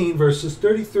 18, verses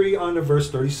 33 on to verse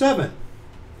 37.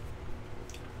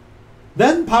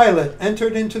 Then Pilate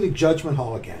entered into the judgment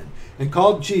hall again, and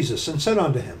called Jesus, and said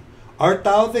unto him, Art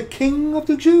thou the King of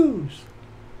the Jews?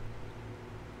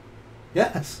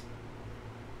 Yes.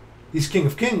 He's King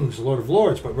of Kings, Lord of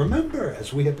Lords. But remember,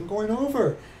 as we have been going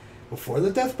over, before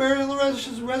the death, burial,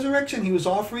 and resurrection, he was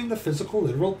offering the physical,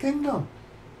 literal kingdom.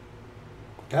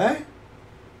 Okay?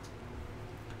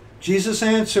 Jesus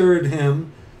answered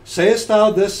him, Sayest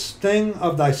thou this thing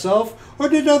of thyself, or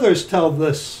did others tell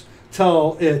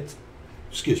it?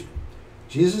 Excuse me.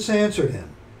 Jesus answered him,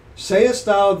 Sayest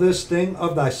thou this thing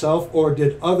of thyself, or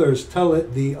did others tell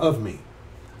it thee of me?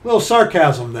 A little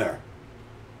sarcasm there.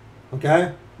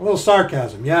 Okay? A little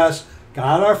sarcasm. Yes,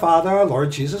 God our Father, our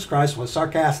Lord Jesus Christ was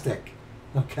sarcastic.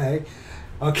 Okay?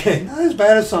 Okay, not as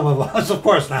bad as some of us, of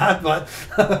course not, but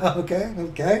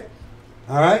okay.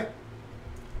 All right.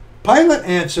 Pilate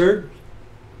answered,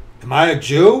 am I a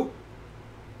Jew?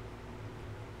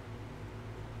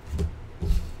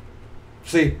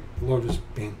 See, the Lord was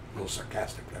being a little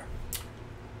sarcastic there.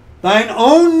 Thine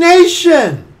own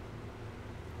nation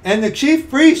and the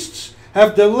chief priests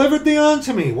have delivered thee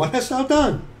unto me. What hast thou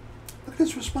done? Look at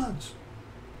his response.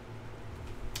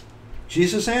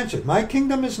 Jesus answered, my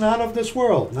kingdom is not of this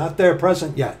world, not there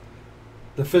present yet.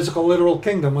 The physical, literal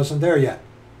kingdom wasn't there yet.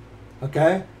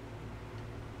 Okay?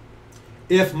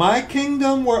 If my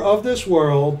kingdom were of this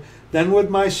world, then would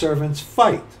my servants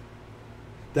fight,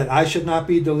 that I should not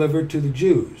be delivered to the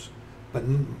Jews. But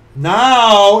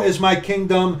now is my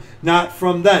kingdom not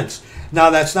from thence. Now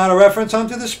that's not a reference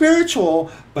unto the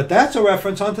spiritual, but that's a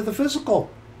reference unto the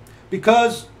physical.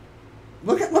 Because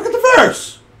look at the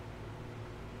verse.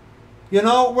 You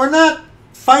know, we're not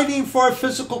fighting for a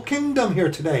physical kingdom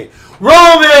here today.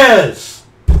 Rome is!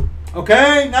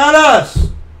 Okay? Not us.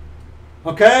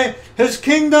 Okay? His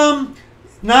kingdom,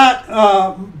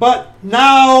 but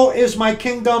now is my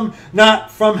kingdom not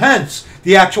from hence.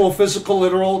 The actual physical,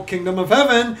 literal kingdom of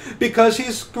heaven, because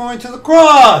he's going to the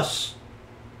cross.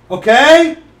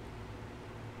 Okay?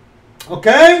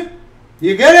 Okay?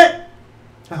 You get it?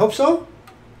 I hope so.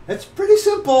 It's pretty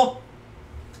simple.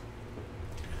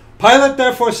 Pilate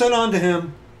therefore said unto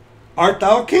him, art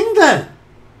thou a king then?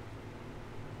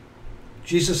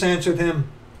 Jesus answered,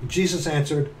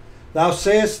 thou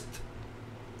sayest,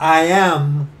 I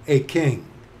am a king.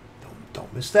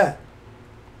 Don't miss that.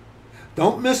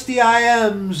 Don't miss the I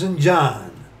ams in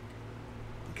John.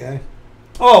 Okay?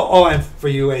 Oh, and for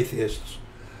you atheists,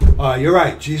 you're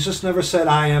right. Jesus never said,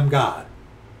 I am God.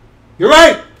 You're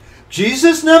right.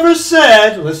 Jesus never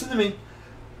said, listen to me,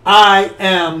 I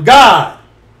am God.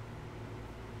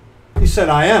 He said,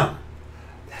 I am.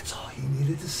 That's all he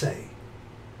needed to say.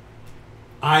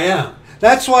 I am.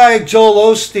 That's why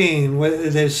Joel Osteen,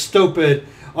 with his stupid,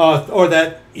 or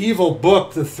that evil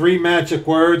book, The Three Magic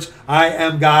Words, I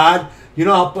Am God. You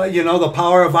know the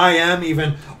power of I am.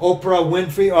 Even Oprah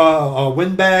Winfrey,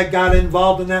 Windbag got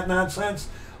involved in that nonsense.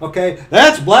 Okay,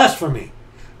 that's blasphemy.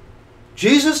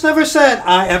 Jesus never said,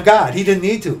 I am God. He didn't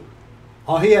need to.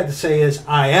 All he had to say is,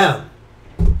 I am.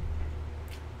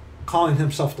 Calling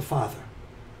himself the Father.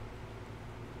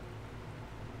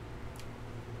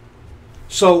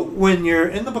 So when you're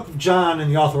in the book of John in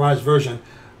the Authorized Version,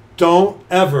 don't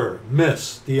ever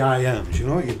miss the I ams. You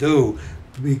know what you do?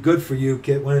 To be good for you,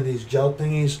 get one of these gel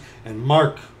thingies and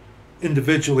mark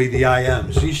individually the I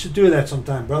ams. You should do that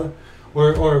sometime, brother.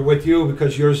 Or with you,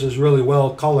 because yours is really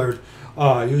well colored,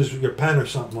 use your pen or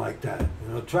something like that. You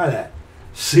know, try that.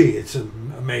 See, it's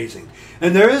amazing.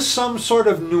 And there is some sort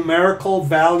of numerical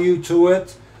value to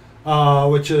it,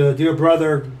 which a dear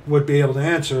brother would be able to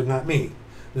answer, not me.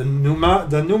 The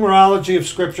numerology of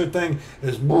Scripture thing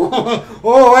is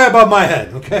way above my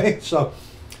head, okay? So,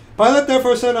 Pilate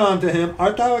therefore said unto him,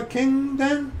 art thou a king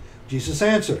then? Jesus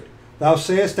answered, thou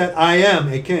sayest that I am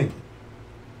a king.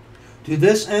 To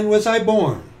this end was I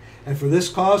born, and for this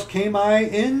cause came I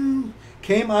into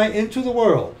the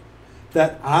world,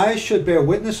 that I should bear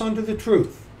witness unto the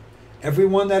truth.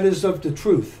 Everyone that is of the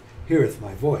truth heareth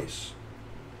my voice.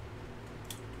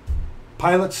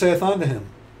 Pilate saith unto him,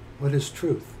 what is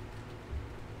truth?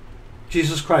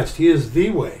 Jesus Christ, he is the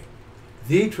way,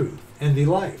 the truth, and the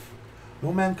life.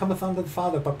 No man cometh unto the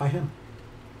Father but by him.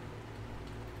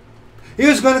 He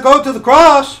was going to go to the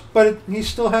cross, but he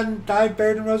still hadn't died,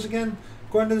 buried, and rose again,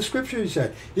 according to the Scripture, he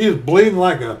said. He was bleeding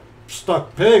like a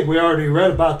stuck pig. We already read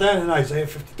about that in Isaiah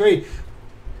 53.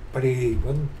 But he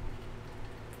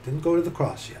didn't go to the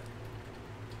cross yet.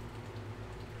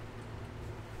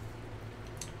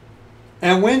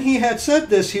 And when he had said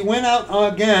this, he went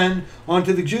out again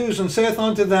unto the Jews, and saith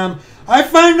unto them, I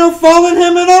find no fault in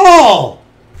him at all.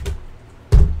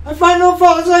 I find no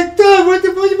fault. It's like, dude, what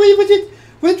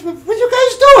you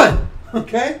guys doing?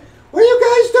 Okay? What are you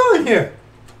guys doing here?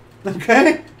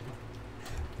 Okay?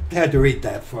 I had to read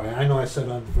that for you. I know I said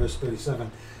on verse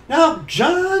 37. Now,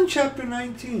 John chapter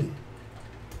 19.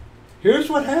 Here's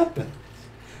what happened.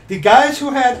 The guys who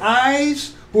had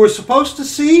eyes, who were supposed to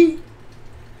see,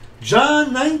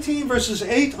 John 19 verses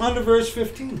 8 on to verse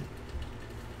 15.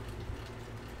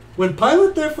 When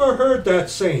Pilate therefore heard that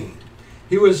saying,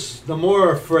 he was the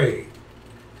more afraid,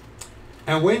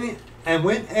 and went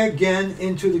again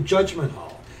into the judgment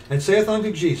hall, and saith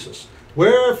unto Jesus,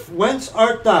 whence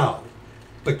art thou?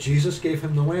 But Jesus gave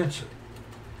him no answer.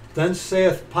 Then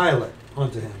saith Pilate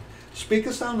unto him,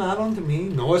 Speakest thou not unto me?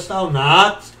 Knowest thou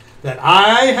not that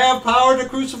I have power to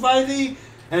crucify thee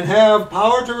and have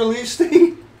power to release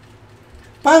thee?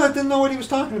 Pilate didn't know what he was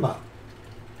talking about.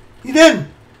 He didn't.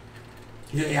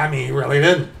 I mean, he really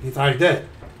didn't. He thought he did.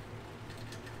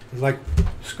 He's like,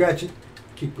 scratch it,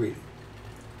 keep reading.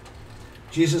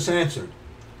 Jesus answered,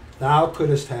 Thou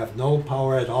couldst have no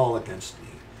power at all against me,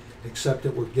 except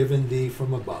it were given thee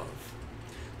from above.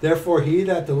 Therefore he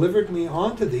that delivered me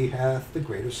unto thee hath the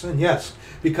greater sin. Yes,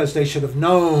 because they should have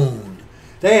known.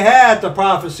 They had the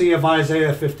prophecy of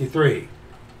Isaiah 53.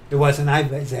 It wasn't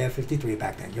Isaiah 53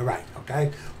 back then. You're right,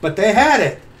 okay? But they had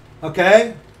it,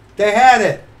 okay? They had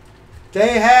it.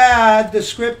 They had the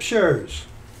scriptures.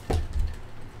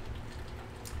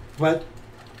 But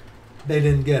they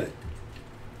didn't get it.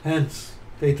 Hence,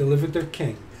 they delivered their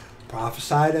king.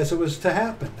 Prophesied as it was to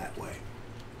happen that way.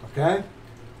 Okay?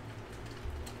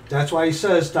 That's why he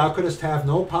says, Thou couldst have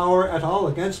no power at all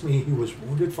against me. He was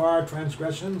wounded for our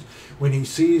transgressions. When he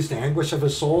sees the anguish of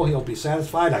his soul, he'll be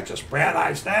satisfied. I just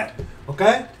realized that.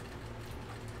 Okay?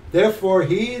 Therefore,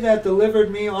 he that delivered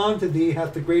me unto thee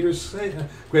hath the greater sin.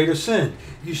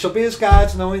 You shall be as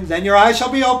gods, knowing, then your eyes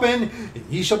shall be open, and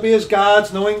ye shall be as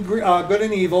gods, knowing good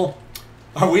and evil.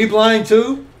 Are we blind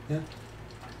too? Yeah.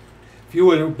 If you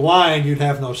were blind, you'd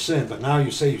have no sin. But now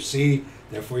you say you see,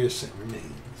 therefore your sin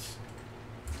remains.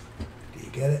 Do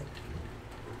you get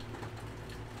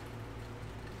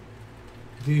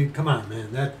it? Come on,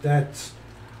 man. That's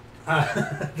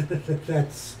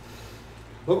that's.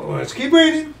 Let's keep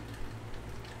reading.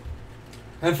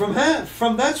 And from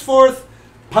thenceforth,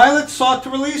 Pilate sought to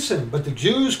release him, but the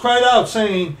Jews cried out,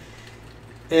 saying,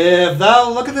 If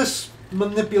thou, look at this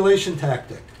manipulation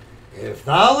tactic, if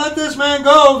thou let this man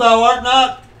go, thou art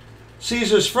not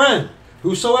Caesar's friend.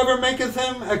 Whosoever maketh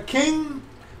him a king,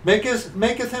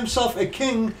 maketh himself a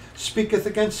king, speaketh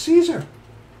against Caesar.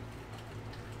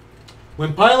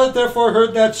 When Pilate therefore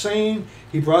heard that saying,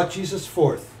 he brought Jesus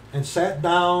forth, and sat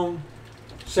down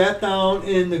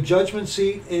in the judgment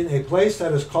seat in a place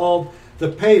that is called the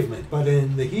pavement, but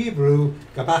in the Hebrew,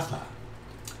 Gabbatha.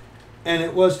 And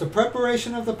it was the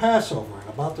preparation of the Passover, and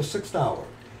about the 6th hour.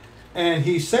 And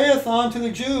he saith unto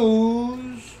the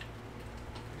Jews,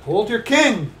 Hold your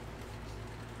king.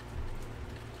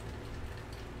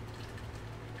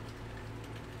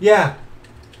 Yeah,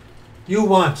 you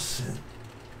want sin.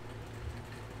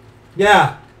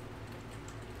 Yeah,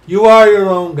 you are your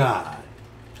own God.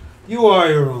 You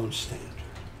are your own standard.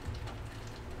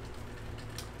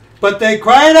 But they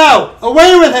cried out,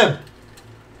 Away with him!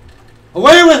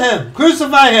 Away with him!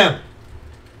 Crucify him!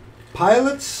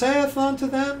 Pilate saith unto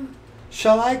them,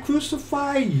 Shall I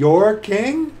crucify your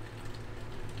king?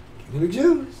 King of the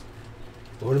Jews.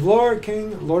 Lord of Lords,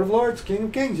 King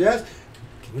of Kings, yes.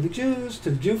 King of the Jews,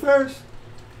 to the Jew first.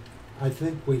 I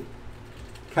think we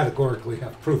categorically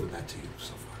have proven that to you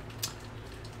so far.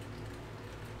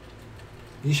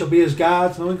 Ye shall be as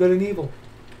gods, knowing good and evil.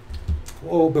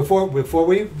 Oh, before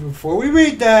we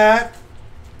read that,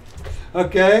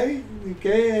 okay, and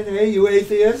hey, you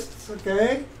atheists,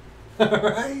 okay, all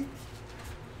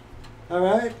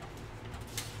right.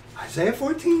 Isaiah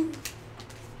 14,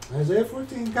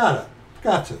 got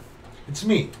to. It's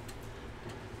me.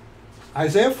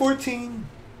 Isaiah 14,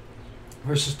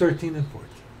 verses 13 and 14.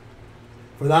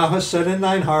 For thou hast said in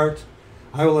thine heart,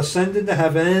 I will ascend into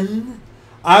heaven,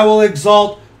 I will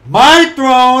exalt my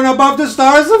throne above the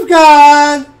stars of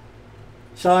God.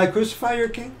 Shall I crucify your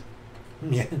king?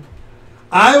 Yeah.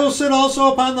 I will sit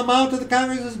also upon the mount of the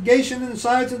congregation in the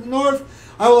sides of the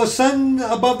north. I will ascend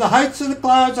above the heights of the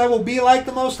clouds. I will be like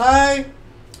the Most High.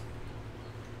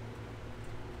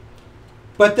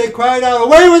 But they cried out,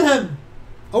 Away with him!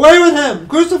 Away with him!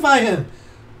 Crucify him!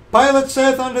 Pilate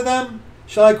saith unto them,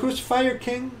 Shall I crucify your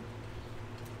king?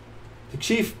 The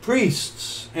chief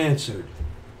priests answered,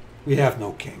 We have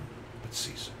no king but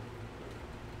Caesar.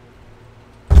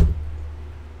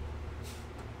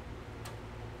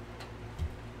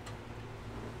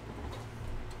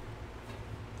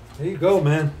 There you go,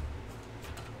 man.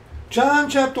 John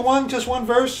chapter 1, just one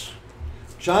verse.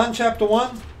 John chapter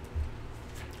 1,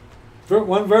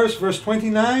 one verse, verse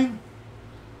 29.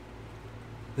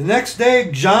 The next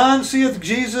day John seeth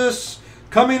Jesus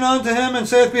coming unto him, and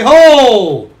saith,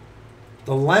 Behold,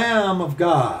 the Lamb of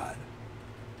God,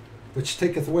 which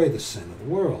taketh away the sin of the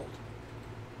world.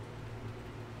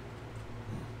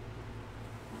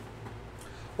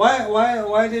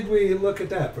 Why did we look at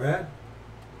that, Brad?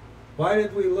 Why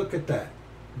did we look at that?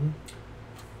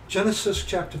 Genesis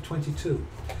chapter 22.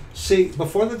 See,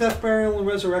 before the death, burial, and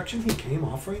resurrection, he came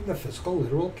offering the physical,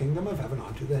 literal kingdom of heaven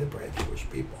unto the Hebraic Jewish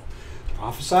people. The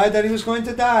prophesied that he was going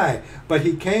to die, but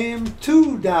he came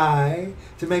to die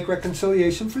to make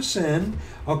reconciliation for sin.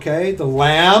 Okay, the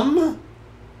Lamb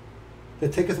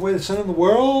that taketh away the sin of the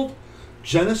world.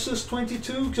 Genesis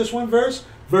 22, just one verse.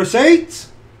 Verse 8.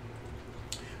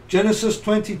 Genesis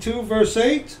 22, verse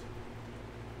 8.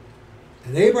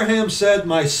 And Abraham said,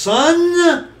 my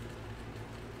son,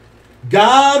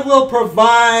 God will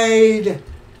provide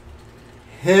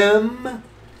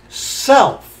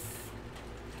himself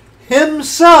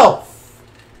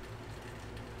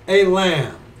a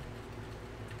lamb.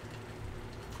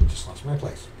 Just lost my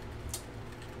place.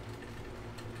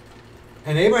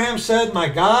 And Abraham said,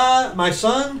 my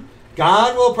son,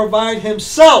 God will provide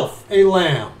himself a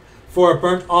lamb for a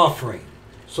burnt offering.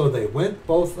 So they went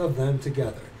both of them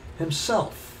together.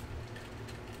 Himself.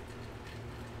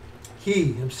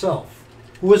 He himself.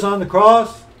 Who was on the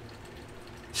cross?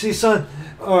 See, son,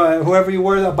 whoever you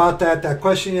were about that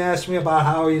question you asked me about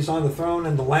how he's on the throne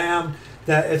and the lamb,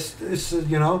 that it's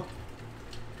you know,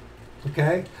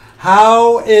 okay?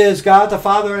 How is God the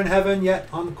Father in heaven yet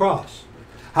on the cross?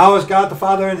 How is God the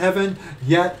Father in heaven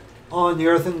yet on the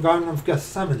earth in the Garden of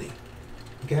Gethsemane?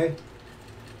 Okay?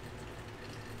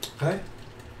 Okay?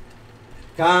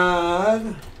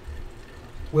 God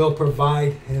will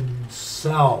provide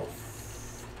himself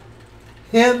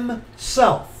a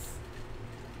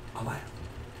lamb.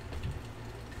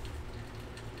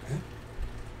 Okay?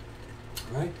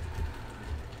 All right?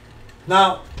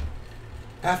 Now,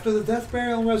 after the death,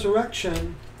 burial, and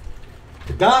resurrection,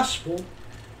 the gospel,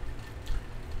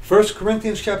 1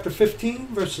 Corinthians chapter 15,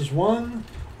 verses 1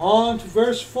 on to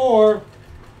verse 4.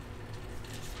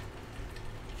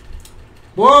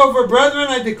 Moreover, brethren,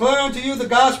 I declare unto you the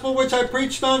gospel which I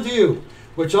preached unto you,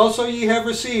 which also ye have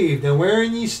received, and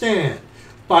wherein ye stand,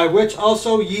 by which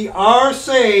also ye are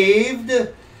saved,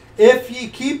 if ye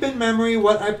keep in memory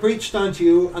what I preached unto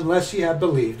you, unless ye have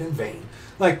believed in vain,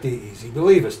 like the easy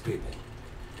believest people.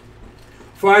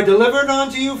 For I delivered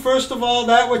unto you first of all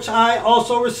that which I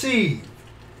also received.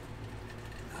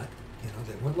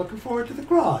 They weren't looking forward to the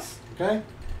cross, okay?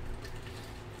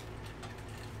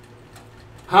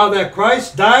 How that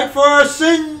Christ died for our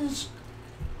sins,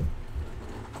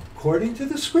 according to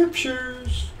the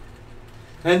Scriptures,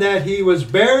 and that he was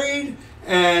buried,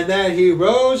 and that he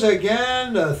rose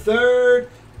again the third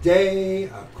day,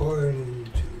 according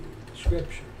to the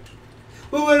Scriptures.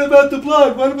 Well, what about the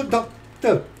blood? What about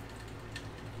the...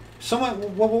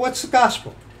 Someone, what's the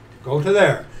gospel? Go to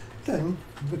there. Then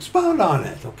expound on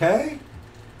it, okay?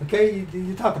 Okay,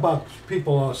 you talk about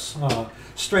people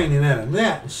straining at a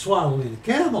net and swallowing a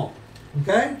camel.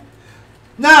 Okay?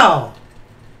 Now,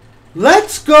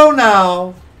 let's go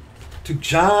now to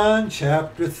John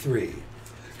chapter 3.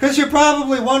 Because you're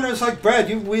probably wondering, it's like,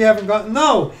 Brad, we haven't gotten...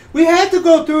 No, we had to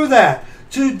go through that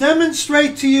to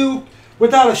demonstrate to you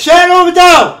without a shadow of a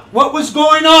doubt what was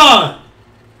going on.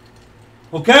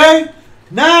 Okay?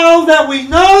 Now that we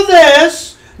know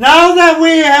this, now that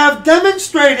we have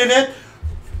demonstrated it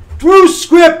through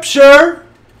Scripture,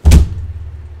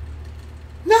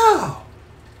 now,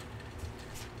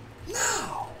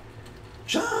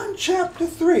 John chapter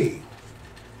 3,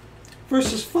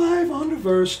 verses 5 on to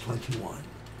verse 21.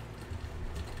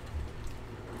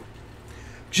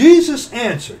 Jesus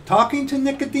answered, talking to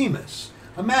Nicodemus,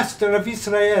 a master of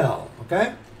Israel,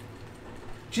 okay?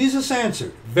 Jesus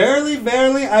answered, verily,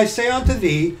 verily, I say unto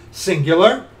thee,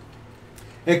 singular,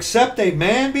 except a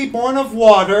man be born of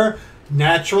water,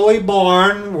 naturally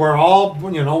born, we're all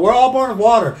born of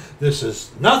water. This has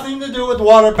nothing to do with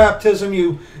water baptism,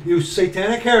 you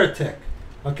satanic heretic.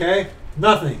 Okay?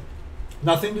 Nothing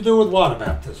to do with water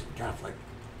baptism, Catholic.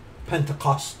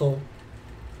 Pentecostal.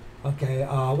 Okay,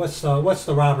 what's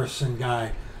the Robertson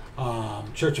guy?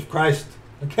 Church of Christ.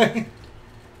 Okay?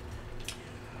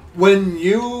 When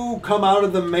you come out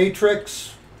of the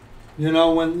matrix,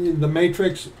 when the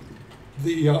matrix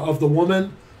of the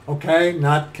woman, okay,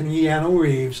 not Keanu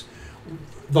Reeves,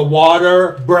 the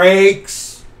water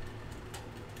breaks.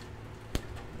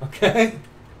 Okay?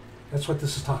 That's what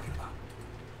this is talking about.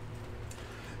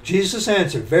 Jesus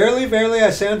answered, verily, verily,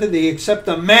 I say unto thee, except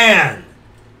a man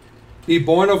be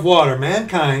born of water,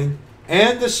 mankind,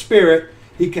 and the Spirit,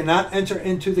 he cannot enter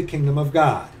into the kingdom of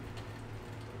God.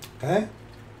 Okay?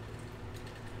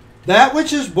 That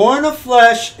which is born of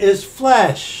flesh is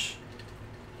flesh.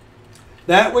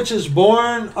 That which is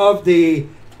born of the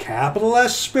capital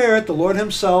S Spirit, the Lord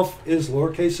himself, is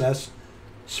lowercase s,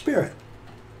 Spirit.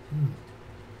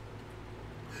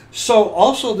 So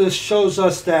also this shows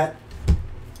us that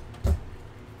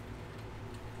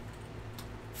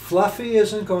Fluffy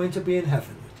isn't going to be in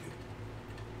heaven with you.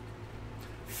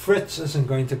 Fritz isn't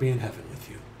going to be in heaven with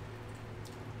you.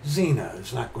 Zena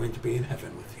is not going to be in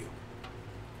heaven with you.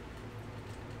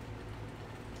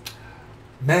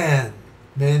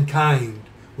 Mankind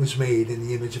was made in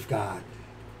the image of God.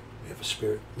 We have a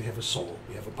spirit, we have a soul,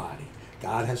 we have a body.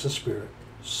 God has a spirit,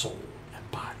 soul, and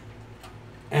body.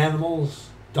 Animals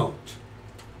don't.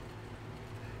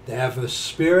 They have a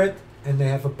spirit and they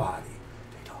have a body.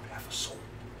 They don't have a soul.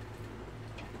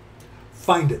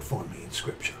 Find it for me in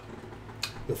Scripture.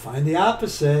 You'll find the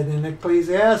opposite in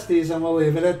Ecclesiastes, and we'll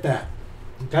leave it at that.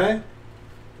 Okay?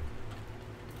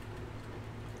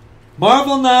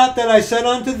 Marvel not that I said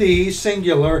unto thee,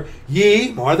 singular,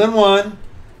 ye, more than one,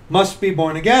 must be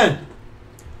born again.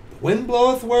 The wind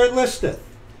bloweth where it listeth,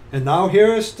 and thou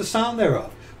hearest the sound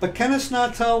thereof, but canst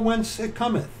not tell whence it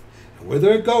cometh, and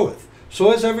whither it goeth.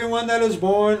 So is everyone that is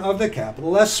born of the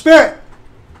capital S Spirit.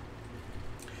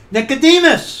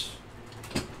 Nicodemus,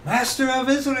 master of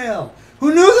Israel,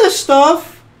 who knew this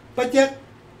stuff, but yet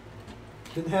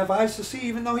didn't have eyes to see,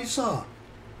 even though he saw.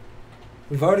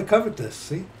 We've already covered this,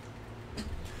 see?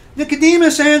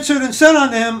 Nicodemus answered and said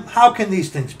unto him, how can these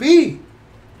things be?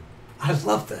 I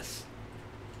love this.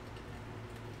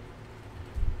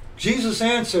 Jesus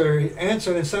answered and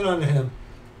said unto him,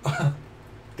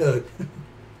 dude,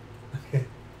 okay.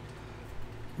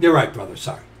 You're right, brother,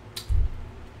 sorry.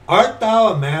 Art thou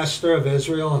a master of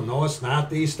Israel and knowest not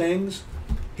these things?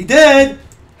 He did.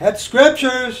 Had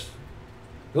scriptures.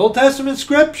 The Old Testament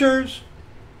scriptures.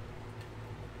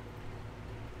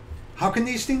 How can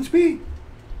these things be?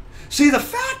 See, the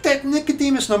fact that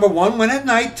Nicodemus, number one, went at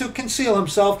night to conceal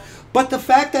himself, but the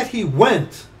fact that he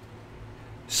went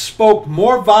spoke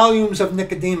more volumes of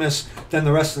Nicodemus than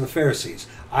the rest of the Pharisees.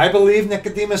 I believe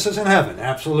Nicodemus is in heaven.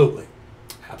 Absolutely.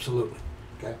 Absolutely.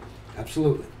 Okay?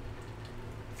 Absolutely.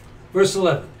 Verse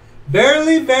 11.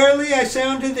 Verily, verily, I say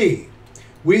unto thee,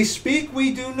 we speak,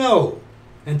 we do know,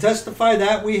 and testify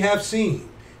that we have seen,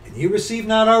 and ye receive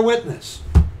not our witness.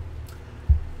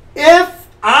 If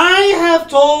I have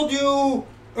told you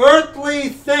earthly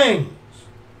things,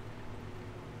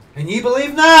 and ye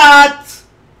believe not,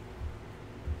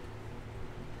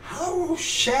 how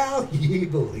shall ye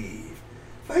believe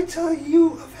if I tell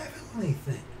you of heavenly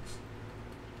things?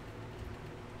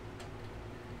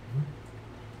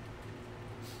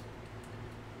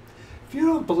 If you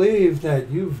don't believe that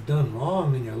you've done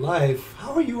wrong in your life,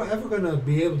 how are you ever going to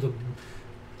be able to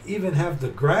even have the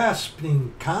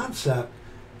grasping concept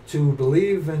to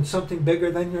believe in something bigger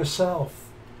than yourself?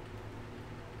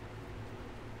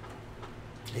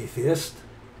 Atheist.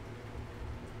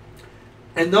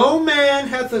 And no man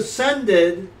hath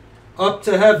ascended up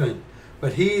to heaven,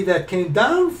 but he that came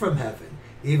down from heaven,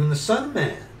 even the Son of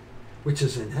Man, which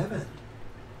is in heaven.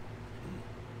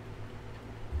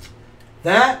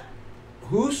 That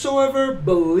whosoever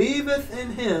believeth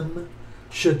in him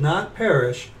should not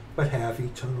perish, but have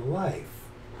eternal life.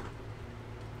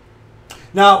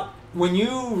 Now, when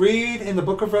you read in the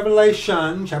book of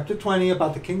Revelation, chapter 20,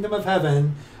 about the kingdom of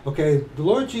heaven, okay, the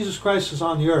Lord Jesus Christ is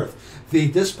on the earth.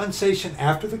 The dispensation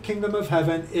after the kingdom of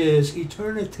heaven is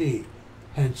eternity,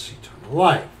 hence eternal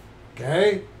life.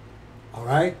 Okay? All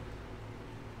right?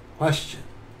 Question.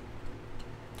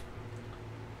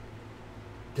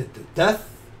 Did the death,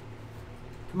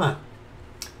 come on,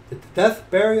 did the death,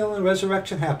 burial, and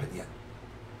resurrection happen yet?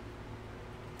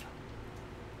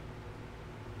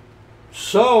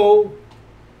 So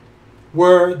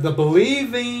were the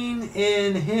believing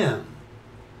in him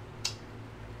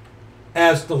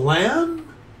as the Lamb,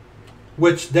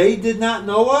 which they did not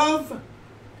know of,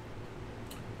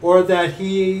 or that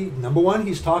he, number one,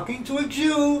 he's talking to a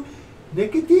Jew,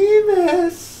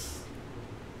 Nicodemus.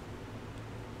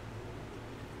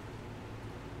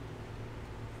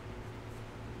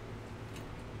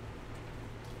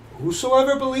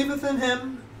 Whosoever believeth in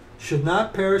him should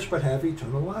not perish but have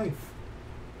eternal life.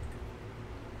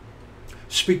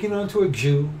 Speaking unto a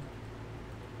Jew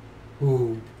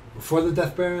who, before the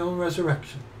death, burial, and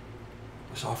resurrection,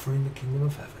 was offering the kingdom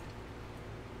of heaven.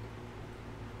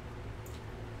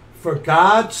 For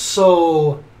God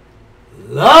so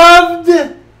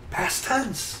loved, past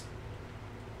tense.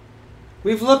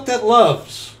 We've looked at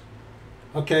loves.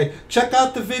 Okay, check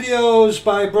out the videos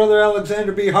by Brother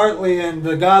Alexander B Hartley and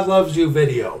the God Loves You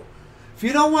video. If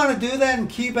you don't want to do that and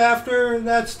keep after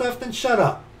that stuff, then shut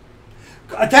up.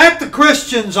 Attack the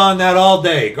Christians on that all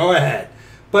day. Go ahead.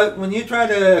 But when you try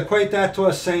to equate that to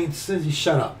us saints, you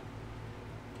shut up.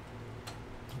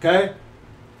 Okay?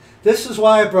 This is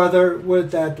why, brother,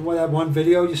 with that one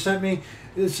video you sent me,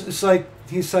 it's like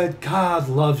he said, God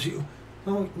loves you.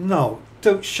 Oh, no.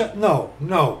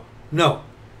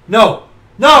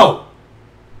 No.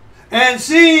 And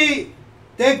see,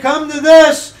 they come to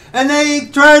this, And they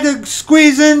try to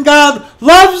squeeze in God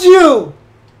loves you.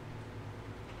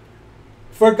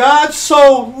 For God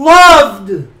so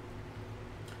loved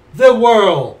the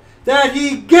world that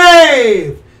he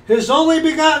gave his only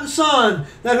begotten Son,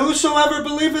 that whosoever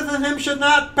believeth in him should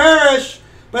not perish,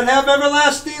 but have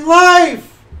everlasting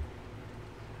life.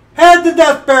 Had the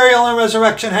death, burial, and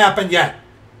resurrection happened yet?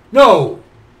 No.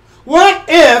 What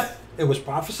if, it was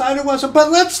prophesied it wasn't, but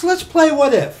let's play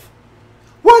what if.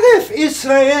 What if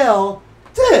Israel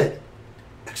did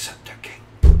accept their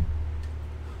king?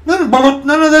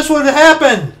 None of this would have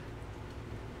happened.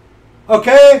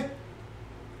 Okay?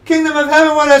 Kingdom of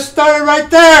heaven would have started right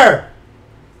there.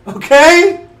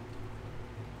 Okay?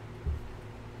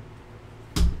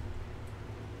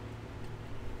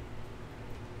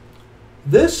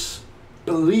 This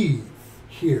believe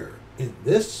here in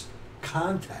this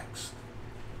context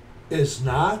is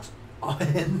not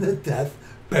in the death,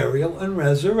 burial, and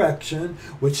resurrection,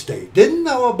 which they didn't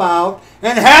know about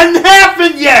and hadn't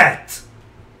happened yet.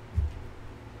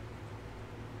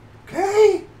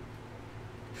 Okay?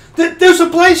 There's a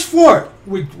place for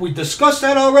it. We discussed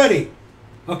that already.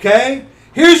 Okay?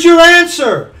 Here's your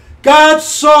answer. God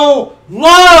so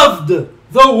loved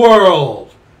the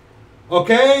world,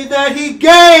 okay, that he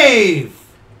gave.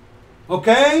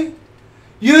 Okay?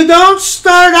 You don't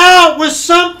start out with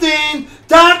something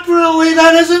doctrinally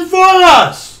that isn't for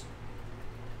us.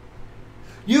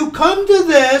 You come to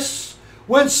this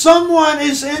when someone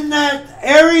is in that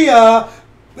area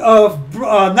of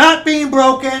not being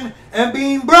broken and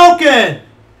being broken.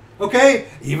 Okay?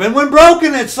 Even when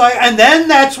broken, it's like, and then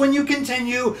that's when you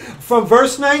continue from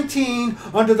verse 19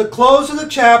 under the close of the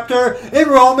chapter in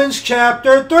Romans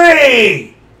chapter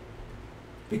 3.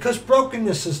 Because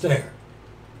brokenness is there.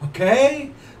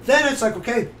 Okay? Then it's like,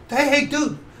 okay, hey,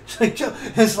 dude.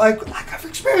 It's like I've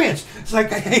experienced. It's like,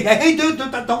 hey, dude,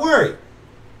 don't worry.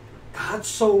 God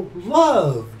so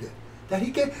loved that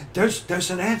he gave. There's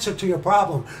an answer to your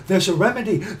problem. There's a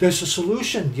remedy. There's a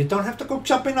solution. You don't have to go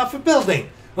jumping off a building.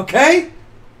 Okay?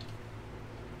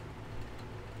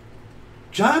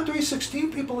 John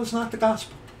 3:16, people, is not the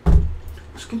gospel.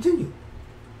 Let's continue.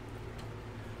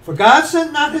 For God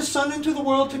sent not his Son into the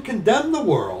world to condemn the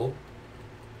world,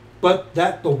 but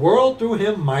that the world through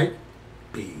him might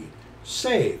be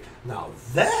saved. Now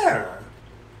there,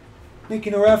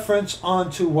 making a reference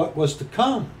onto what was to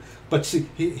come. But see,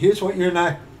 here's what you're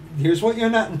not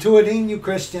intuiting, you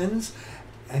Christians,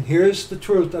 and here's the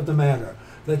truth of the matter.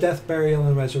 The death, burial,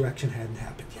 and resurrection hadn't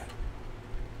happened yet.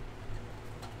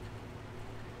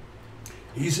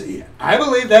 I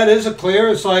believe that is a clear,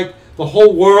 it's like the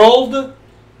whole world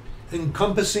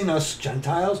encompassing us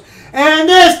Gentiles. And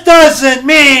this doesn't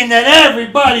mean that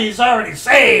everybody's already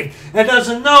saved and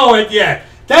doesn't know it yet.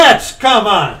 Come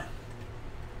on.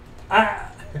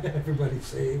 Everybody's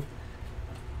saved.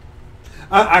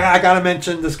 I got to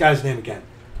mention this guy's name again.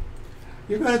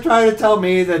 You're going to try to tell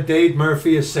me that Dave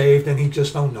Murphy is saved and he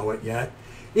just don't know it yet.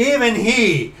 Even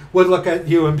he would look at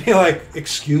you and be like,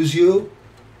 excuse you?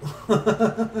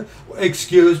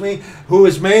 Excuse me? Who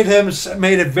has made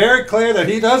it very clear that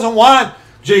he doesn't want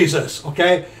Jesus,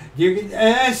 okay?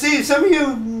 And see, some of you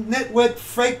nitwit,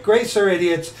 fake gracer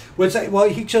idiots would say, well,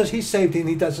 he's saved and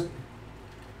he doesn't.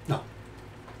 No.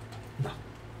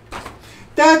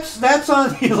 That's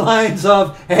on the lines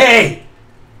of, hey,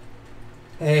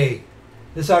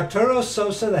 is Arturo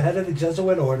Sosa, the head of the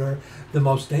Jesuit order, the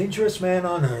most dangerous man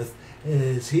on earth?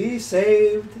 Is he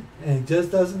saved and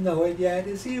just doesn't know it yet?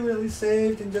 Is he really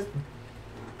saved and just...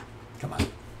 Come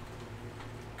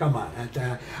on.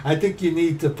 I think you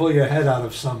need to pull your head out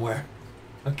of somewhere.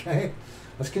 Okay?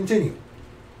 Let's continue.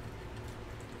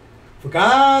 For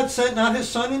God sent not his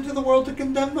Son into the world to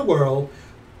condemn the world,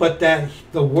 but that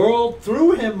the world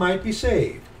through him might be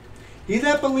saved. He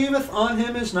that believeth on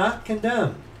him is not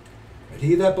condemned, but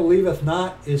he that believeth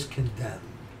not is condemned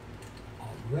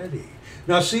already.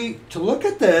 Now see, to look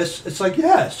at this, it's like,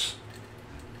 yes,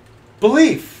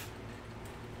 belief,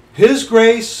 his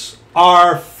grace,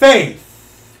 our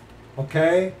faith.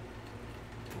 Okay?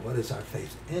 But what is our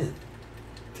faith in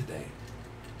today?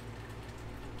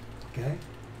 Okay?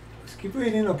 Let's keep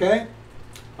reading, okay?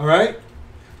 All right?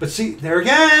 But see, there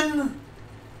again,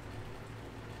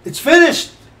 it's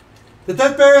finished. The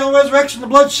death, burial, and resurrection, the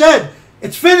blood shed.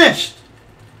 It's finished.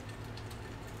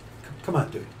 Come on,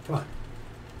 dude. Come on.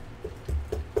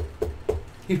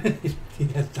 He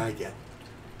hasn't died yet.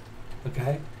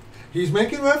 Okay? He's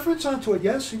making reference onto it.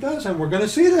 Yes, he does. And we're going to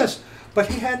see this. But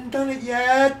he hadn't done it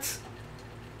yet.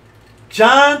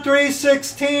 John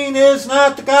 3:16 is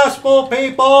not the gospel,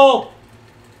 people.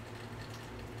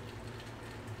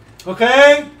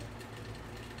 Okay?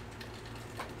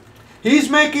 He's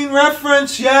making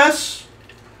reference, yes,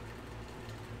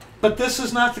 but this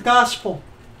is not the gospel.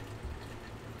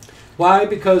 Why?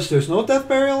 Because there's no death,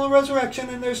 burial, and resurrection,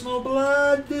 and there's no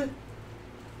blood.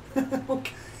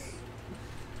 Okay.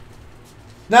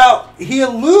 Now, he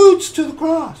alludes to the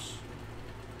cross.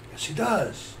 Yes, he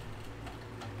does.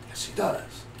 Yes, he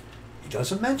does. He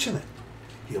doesn't mention it.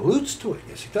 He alludes to it.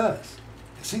 Yes, he does.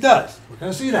 Yes, he does. We're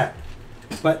going to see that.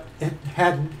 But it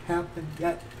hadn't happened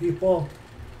yet, people.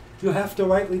 You have to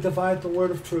rightly divide the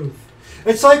word of truth.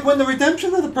 It's like when the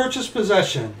redemption of the purchased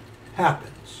possession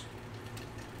happens.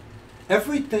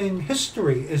 Everything,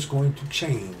 history is going to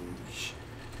change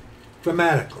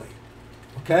dramatically.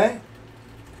 Okay?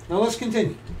 Now let's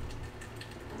continue.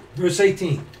 Verse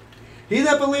 18. He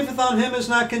that believeth on him is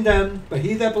not condemned, but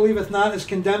he that believeth not is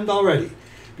condemned already,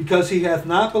 because he hath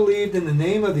not believed in the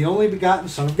name of the only begotten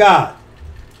Son of God.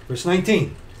 Verse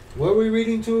 19. What are we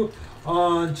reading to?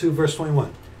 On to verse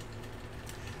 21.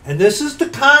 And this is the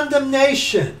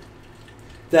condemnation,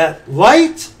 that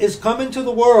light is come into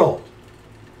the world,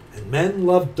 and men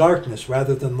love darkness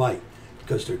rather than light,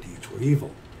 because their deeds were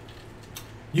evil.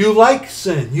 You like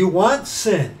sin. You want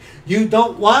sin. You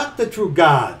don't want the true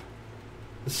God,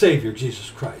 the Savior, Jesus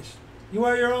Christ. You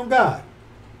are your own God.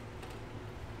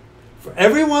 For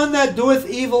everyone that doeth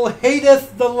evil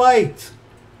hateth the light.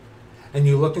 And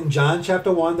you look in John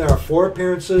chapter 1, there are 4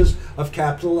 appearances of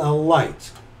capital L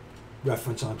light.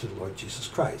 Reference unto the Lord Jesus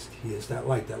Christ. He is that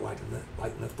light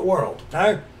lighteneth the world.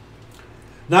 Okay?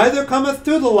 Neither cometh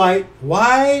to the light.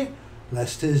 Why?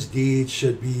 Lest his deeds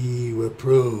should be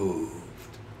reproved.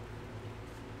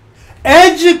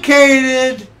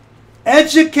 Educated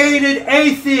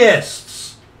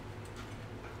atheists.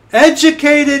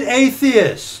 Educated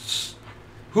atheists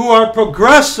who are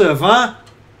progressive, huh?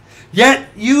 Yet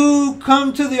you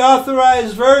come to the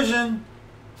Authorized Version.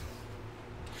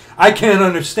 I can't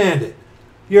understand it.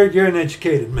 You're an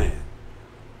educated man.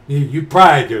 You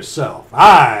pride yourself.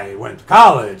 I went to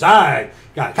college. I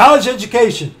got a college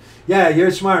education. Yeah,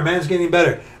 you're smart. Man's getting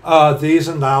better. These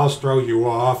and thous throw you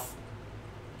off.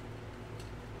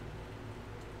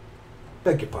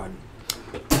 Beg your pardon.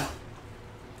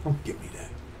 Don't give me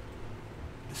that.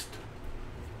 Mr.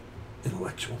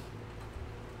 Intellectual.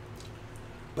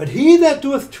 But he that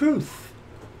doeth truth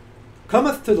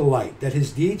cometh to the light, that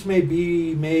his deeds may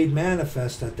be made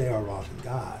manifest that they are wrought in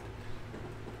God.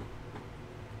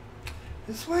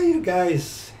 That's why you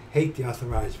guys hate the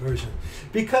Authorized Version.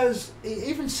 Because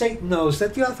even Satan knows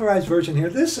that the Authorized Version here,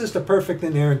 this is the perfect,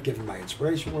 inerrant, given by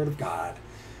inspiration Word of God.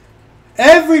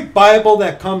 Every Bible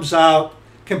that comes out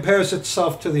compares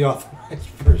itself to the Authorized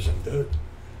Version, dude.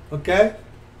 Okay?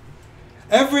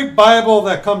 Every Bible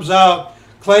that comes out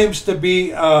claims to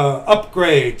be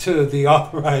upgrade to the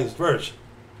Authorized Version.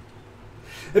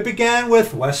 It began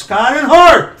with Westcott and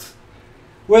Hart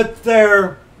with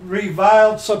their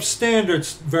reviled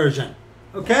substandard version.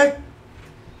 Okay?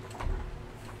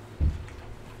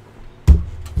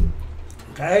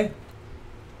 Okay?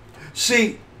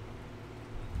 See,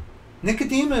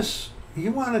 Nicodemus, he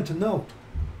wanted to know.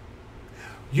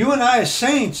 You and I as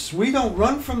saints, we don't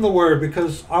run from the Word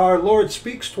because our Lord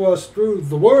speaks to us through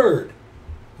the Word.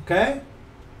 Okay?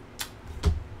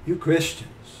 You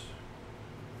Christians,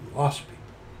 you lost people.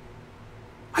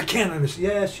 I can't understand.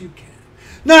 Yes, you can.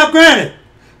 Now, granted,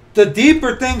 the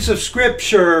deeper things of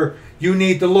Scripture, you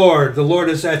need the Lord. The Lord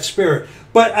is that Spirit.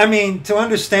 But, I mean, to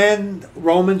understand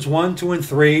Romans 1, 2, and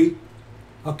 3,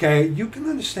 okay, you can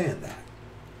understand that.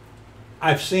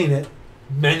 I've seen it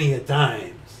many a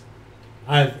times.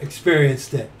 I've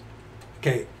experienced it.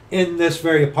 Okay, in this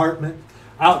very apartment,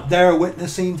 out there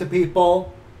witnessing to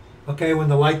people. Okay, when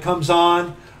the light comes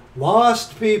on,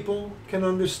 lost people can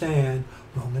understand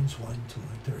Romans 1, 2,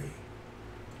 and 3.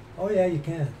 Oh, yeah, you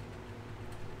can.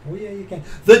 Oh, yeah, you can.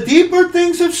 The deeper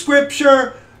things of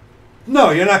Scripture, no,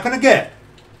 you're not going to get.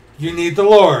 You need the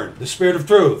Lord, the Spirit of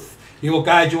truth. He will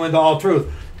guide you into all truth.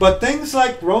 But things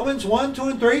like Romans 1, 2,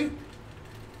 and 3,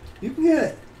 you can get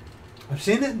it. I've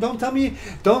seen it. Don't tell me,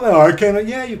 I can't.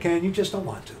 Yeah, you can. You just don't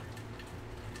want to.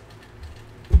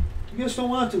 You just don't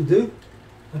want to, dude.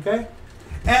 Okay?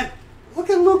 And look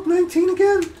at Luke 19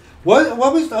 again. What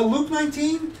was Luke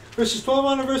 19, verses 12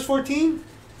 on to verse 14?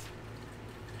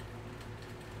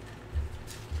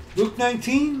 Luke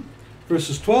 19,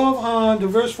 verses 12 on to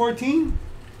verse 14.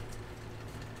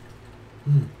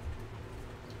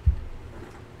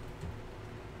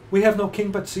 We have no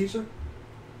king but Caesar.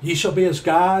 Ye shall be as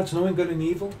gods, knowing good and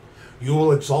evil. You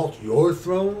will exalt your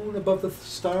throne above the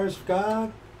stars of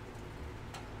God.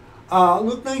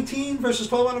 Luke 19, verses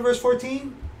 12 on to verse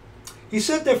 14. He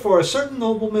said, therefore, a certain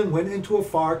nobleman went into a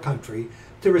far country,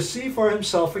 to receive for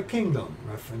himself a kingdom.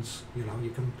 Reference, you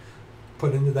can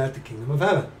put into that the kingdom of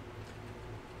heaven.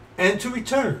 And to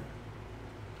return.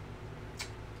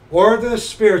 Or the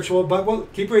spiritual, but we'll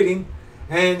keep reading.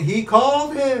 And he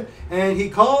called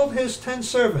his 10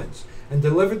 servants, and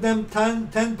delivered them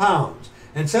 10 pounds,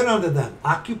 and said unto them,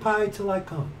 Occupy till I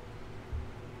come.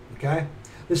 Okay?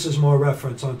 This is more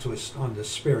reference on the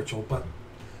spiritual, but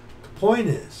the point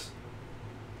is,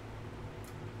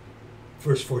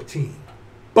 verse 14,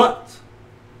 but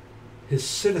his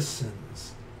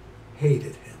citizens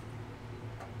hated him.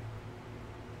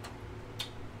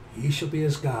 Ye shall be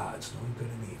as gods, knowing good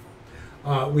and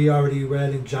evil. We already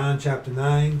read in John chapter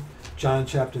 9.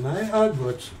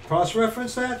 Let's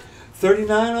cross-reference that.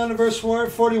 39 on to verse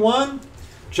 41.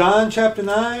 John chapter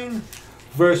 9,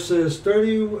 verses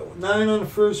 39 on to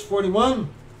verse 41.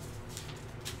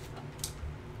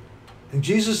 And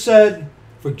Jesus said,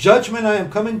 For judgment I am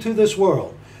come into this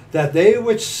world, that they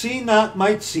which see not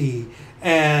might see,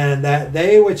 and that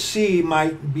they which see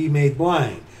might be made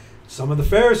blind. Some of the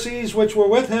Pharisees which were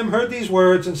with him heard these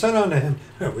words, and said unto him,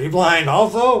 Are we blind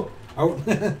also?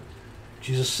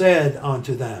 Jesus said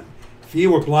unto them, If ye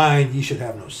were blind, ye should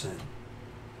have no sin.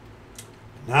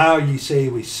 Now ye say,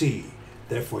 We see,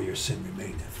 therefore your sin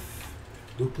remaineth.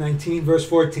 Luke 19, verse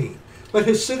 14. But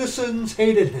his citizens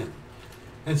hated him,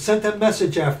 and sent a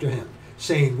message after him,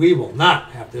 saying, We will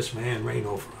not have this man reign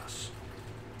over us.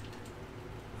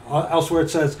 Elsewhere it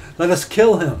says, Let us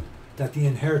kill him, that the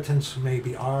inheritance may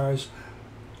be ours.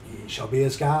 Ye shall be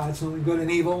as gods, knowing good and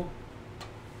evil.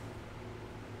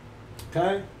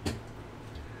 Okay?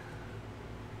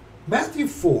 Matthew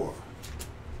 4.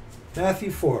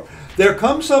 There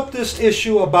comes up this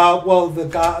issue about,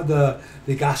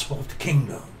 the gospel of the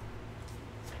kingdom.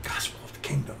 Gospel of the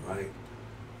kingdom, right?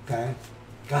 Okay?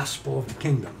 Gospel of the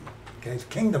kingdom. Okay? It's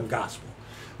kingdom gospel.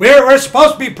 We're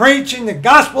supposed to be preaching the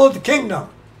gospel of the kingdom.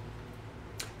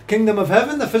 The kingdom of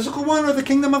heaven, the physical one, or the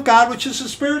kingdom of God, which is the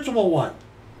spiritual one.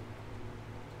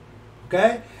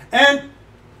 Okay? And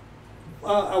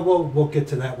we'll get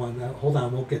to that one. Hold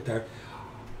on, we'll get there.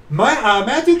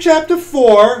 Matthew chapter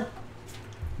 4,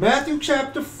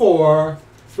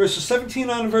 verses 17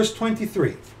 on to verse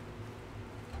 23.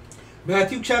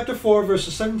 Matthew chapter 4,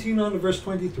 verses 17 on to verse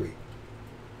 23.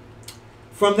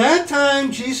 From that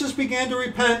time, Jesus began to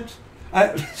repent.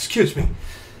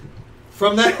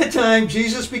 From that time,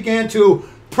 Jesus began to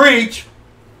preach.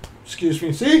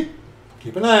 See?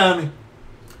 Keep an eye on me.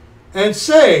 And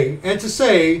to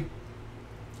say,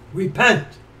 Repent,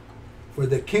 for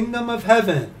the kingdom of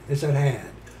heaven is at hand.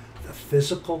 The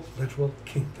physical, literal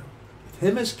kingdom. With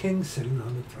him as king sitting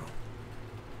on the throne.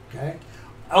 Okay?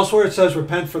 Elsewhere it says,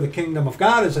 Repent, for the kingdom of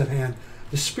God is at hand.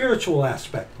 The spiritual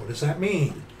aspect. What does that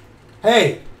mean?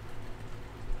 Hey,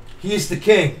 he's the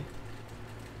king.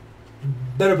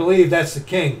 Better believe that's the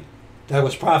king that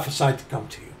was prophesied to come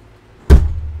to you.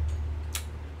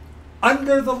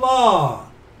 Under the law.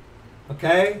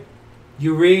 Okay?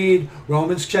 You read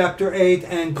Romans chapter 8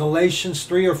 and Galatians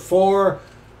 3 or 4,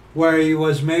 where he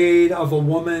was made of a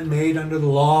woman, made under the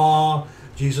law.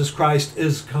 Jesus Christ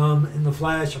is come in the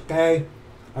flesh, okay?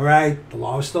 All right, the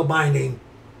law is still binding.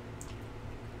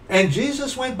 And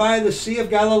Jesus went by the Sea of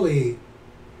Galilee,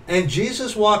 and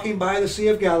Jesus walking by the Sea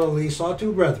of Galilee saw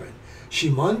 2 brethren,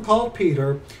 Shimon called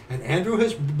Peter, and Andrew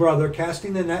his brother,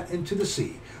 casting the net into the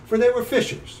sea, for they were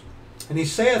fishers. And he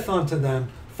saith unto them,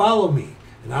 Follow me,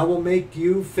 and I will make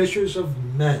you fishers of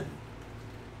men.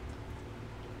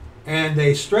 And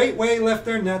they straightway left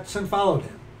their nets and followed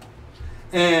him.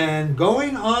 And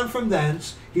going on from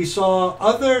thence, he saw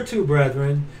other 2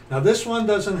 brethren. Now this one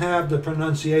doesn't have the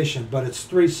pronunciation, but it's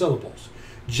 3 syllables.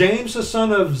 James the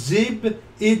son of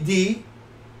Zebedee,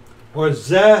 or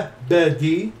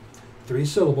Zebedee, 3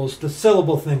 syllables, the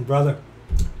syllable thing, brother.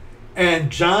 And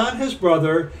John his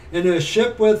brother, in a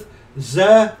ship with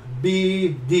Zebedee,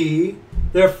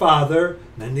 their father,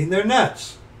 mending their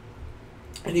nets.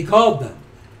 And he called them.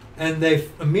 And they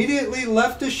immediately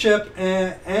left the ship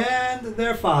and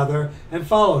their father and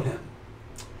followed him.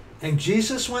 And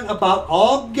Jesus went about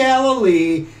all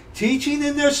Galilee, teaching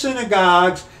in their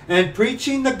synagogues and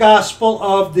preaching the gospel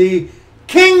of the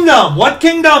kingdom. What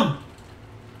kingdom?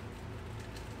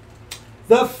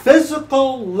 The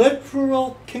physical,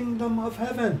 literal kingdom of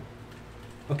heaven.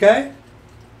 Okay?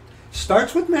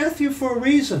 Starts with Matthew for a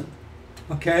reason.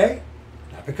 Okay?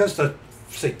 Not because the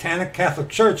Satanic Catholic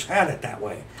Church had it that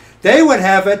way. They would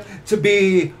have it to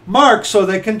be marked so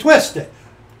they can twist it.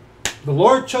 The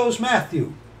Lord chose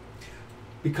Matthew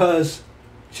because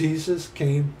Jesus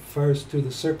came first to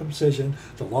the circumcision,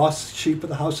 the lost sheep of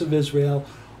the house of Israel,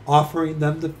 offering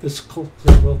them the physical,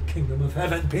 literal kingdom of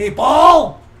heaven.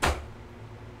 People!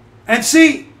 And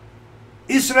see,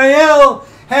 Israel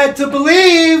had to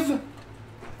believe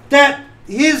that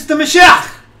he is the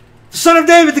Mashiach, the son of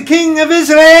David, the king of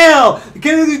Israel, the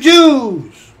king of the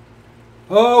Jews.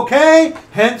 Okay?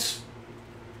 Hence,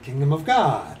 kingdom of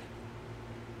God.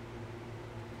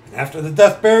 And after the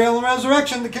death, burial, and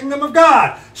resurrection, the kingdom of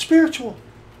God. Spiritual.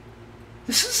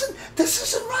 This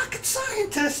isn't rocket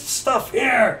scientist stuff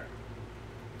here.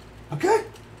 Okay?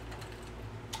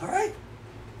 All right?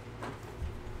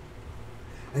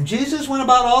 And Jesus went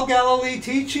about all Galilee,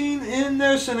 teaching in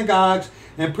their synagogues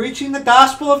and preaching the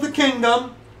gospel of the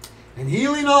kingdom and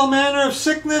healing all manner of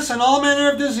sickness and all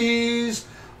manner of disease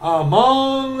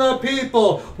among the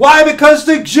people. Why? Because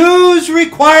the Jews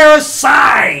require a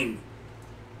sign.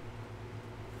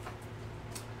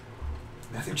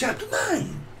 Matthew chapter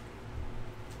 9.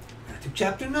 Matthew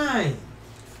chapter 9,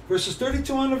 verses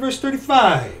 32 on to verse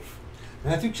 35.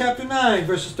 Matthew chapter 9,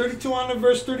 verses 32 on to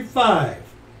verse 35.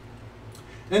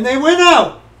 And they went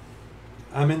out.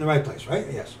 I'm in the right place, right?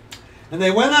 Yes. And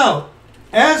they went out.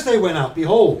 As they went out,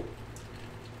 behold,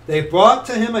 they brought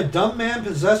to him a dumb man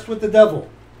possessed with the devil.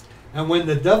 And when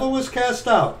the devil was cast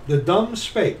out, the dumb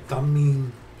spake. Dumb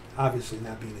mean obviously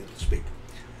not being able to speak.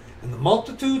 And the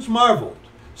multitudes marveled,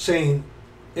 saying,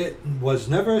 it was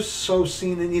never so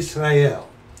seen in Israel.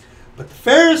 But the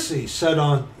Pharisees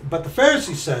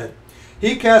said,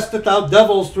 he casteth out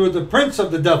devils through the prince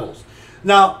of the devils.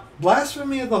 Now,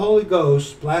 blasphemy of the Holy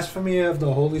Ghost, blasphemy of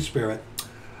the Holy Spirit,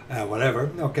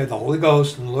 whatever. Okay, the Holy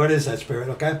Ghost, and the Lord is that Spirit,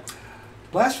 okay?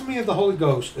 Blasphemy of the Holy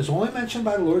Ghost is only mentioned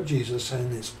by the Lord Jesus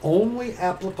and is only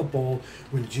applicable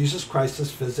when Jesus Christ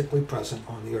is physically present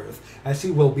on the earth, as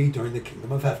he will be during the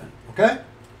kingdom of heaven, okay?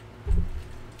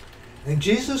 And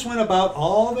Jesus went about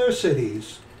all their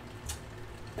cities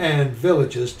and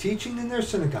villages, teaching in their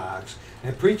synagogues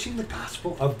and preaching the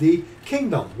gospel of the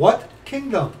kingdom. What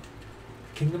kingdom?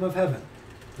 Kingdom of heaven.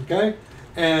 Okay?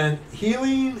 And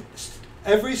healing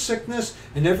every sickness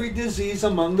and every disease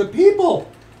among the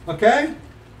people. Okay?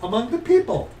 Among the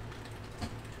people.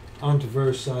 On to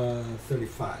verse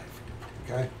 35.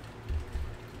 Okay?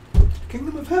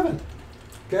 Kingdom of heaven.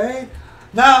 Okay?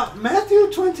 Now,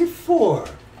 Matthew 24.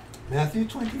 Matthew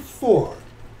 24.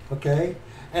 Okay?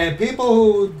 And people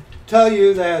who tell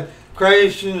you that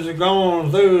Christians are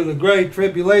going through the great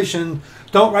tribulation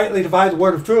don't rightly divide the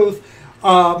word of truth.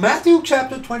 Matthew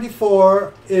chapter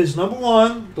 24 is, number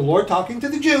one, the Lord talking to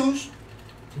the Jews.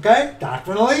 Okay?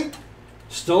 Doctrinally.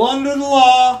 Still under the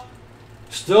law.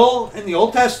 Still in the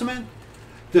Old Testament.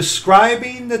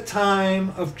 Describing the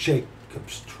time of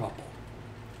Jacob's trouble.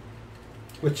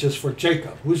 Which is for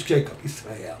Jacob. Who's Jacob?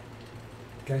 Israel.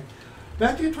 Okay?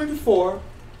 Matthew 24,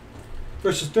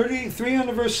 verses 33 on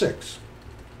to verse 6.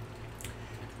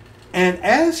 And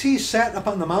as he sat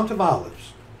upon the Mount of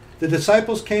Olives, the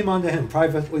disciples came unto him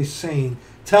privately, saying,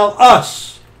 tell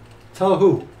us. Tell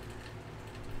who?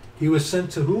 He was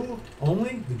sent to who?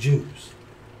 Only the Jews.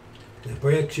 The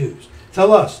Hebraic Jews.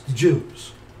 Tell us, the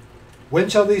Jews. When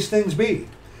shall these things be?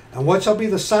 And what shall be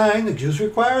the sign? The Jews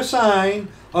require a sign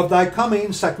of thy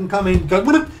coming, second coming.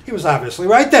 He was obviously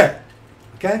right there.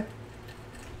 Okay?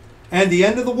 And the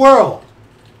end of the world.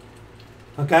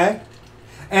 Okay?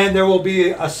 And there will be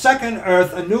a second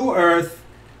earth, a new earth.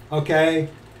 Okay?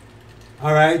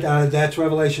 All right? That's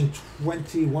Revelation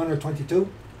 21 or 22.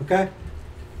 Okay?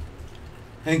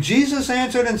 And Jesus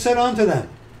answered and said unto them,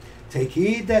 take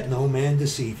heed that no man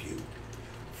deceive you.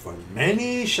 For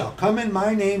many shall come in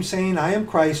my name, saying, I am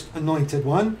Christ, anointed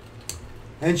one,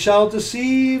 and shall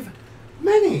deceive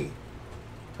many.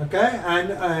 Okay?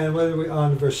 And whether we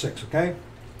on verse 6, okay?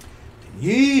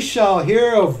 Ye shall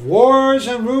hear of wars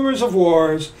and rumors of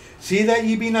wars. See that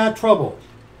ye be not troubled.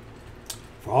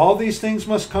 For all these things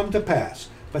must come to pass,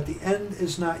 but the end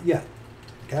is not yet.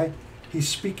 Okay? He's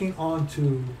speaking on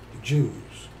to the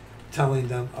Jews, telling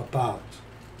them about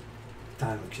the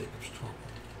time of Jacob's trouble.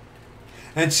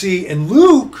 And see, in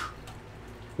Luke,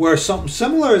 where something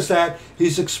similar is that,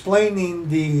 he's explaining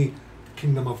the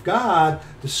kingdom of God,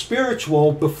 the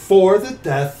spiritual, before the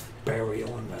death,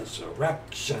 burial, and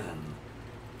resurrection.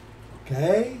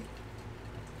 Okay?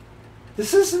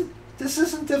 This isn't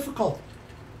difficult.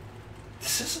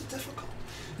 This isn't difficult.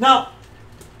 Now,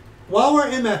 while we're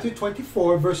in Matthew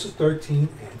 24, verses 13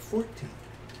 and 14,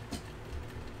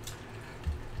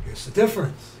 here's the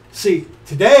difference. See,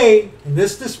 today, in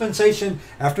this dispensation,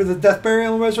 after the death,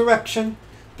 burial, and resurrection,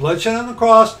 bloodshed on the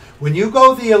cross, when you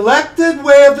go the elected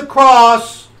way of the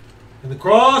cross, and the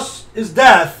cross is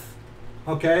death,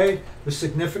 okay, the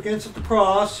significance of the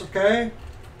cross, okay,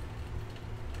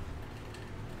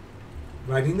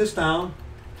 writing this down,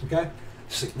 okay,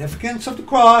 significance of the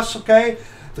cross, okay,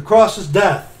 the cross is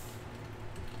death,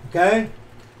 Okay?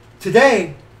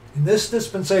 Today, in this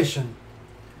dispensation,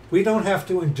 we don't have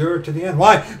to endure to the end.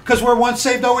 Why? Because we're once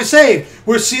saved, always saved.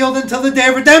 We're sealed until the day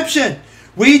of redemption.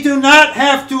 We do not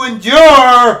have to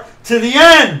endure to the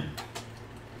end.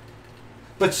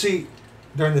 But see,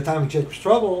 during the time of Jacob's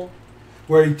trouble,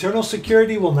 where eternal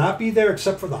security will not be there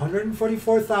except for the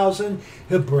 144,000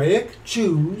 Hebraic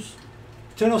Jews,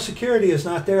 eternal security is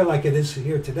not there like it is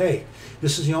here today.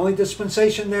 This is the only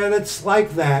dispensation there that's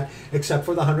like that, except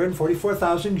for the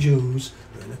 144,000 Jews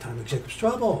during the time of Jacob's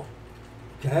trouble.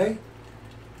 Okay?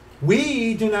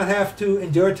 We do not have to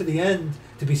endure to the end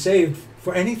to be saved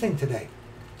for anything today.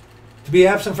 To be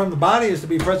absent from the body is to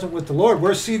be present with the Lord.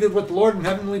 We're seated with the Lord in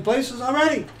heavenly places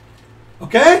already.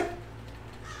 Okay?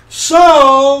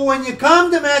 So, when you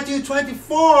come to Matthew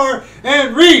 24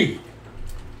 and read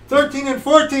 13 and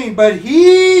 14, but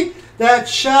he that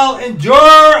shall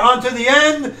endure unto the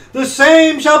end, the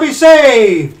same shall be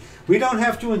saved. We don't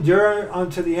have to endure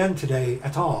unto the end today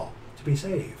at all to be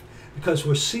saved, because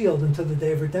we're sealed until the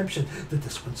day of redemption. The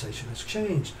dispensation has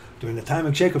changed. During the time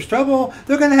of Jacob's trouble,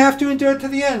 they're going to have to endure to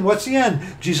the end. What's the end?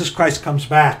 Jesus Christ comes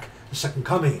back, the second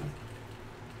coming.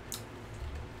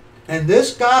 And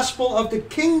this gospel of the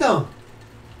kingdom.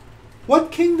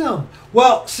 What kingdom?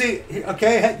 Well, see,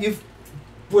 okay,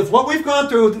 with what we've gone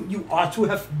through, you ought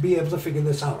to be able to figure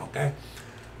this out, okay?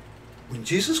 When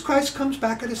Jesus Christ comes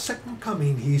back at his second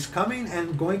coming, he's coming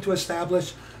and going to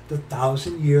establish the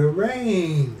 1,000-year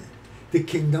reign, the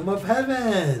kingdom of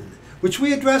heaven, which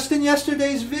we addressed in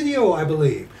yesterday's video, I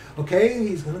believe. Okay,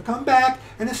 he's going to come back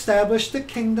and establish the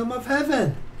kingdom of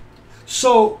heaven.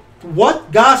 So,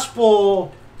 what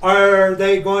gospel are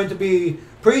they going to be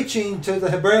preaching to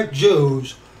the Hebraic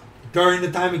Jews during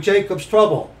the time of Jacob's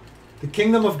trouble? The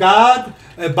kingdom of God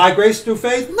by grace through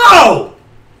faith? No!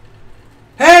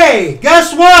 Hey,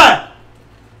 guess what?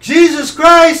 Jesus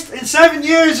Christ in 7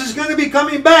 years is going to be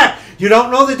coming back. You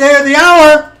don't know the day or the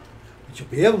hour, but you'll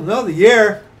be able to know the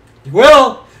year. You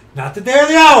will, not the day or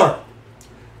the hour.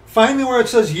 Find me where it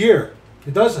says year.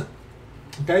 It doesn't.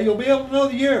 Okay, you'll be able to know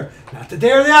the year, not the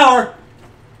day or the hour.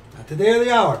 Not the day or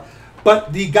the hour.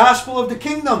 But the gospel of the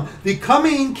kingdom, the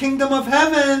coming kingdom of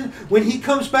heaven, when he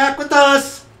comes back with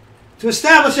us to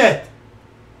establish it.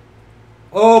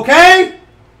 Okay?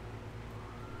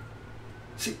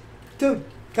 See, dude,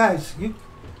 guys,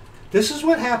 this is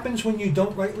what happens when you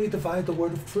don't rightly divide the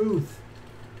word of truth.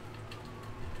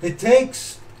 It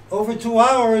takes over 2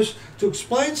 hours to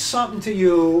explain something to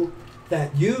you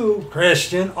that you,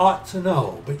 Christian, ought to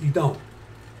know, but you don't.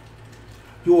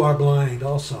 You are blind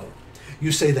also.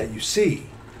 You say that you see,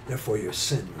 therefore your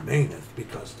sin remaineth,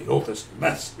 because the Old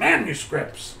Testament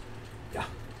manuscripts. Yeah.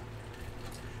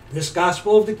 This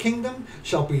gospel of the kingdom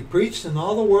shall be preached in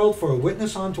all the world for a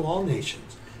witness unto all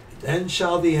nations. Then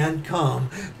shall the end come.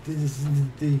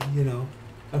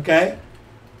 Okay?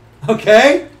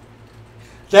 Okay?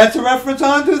 That's a reference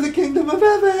onto the kingdom of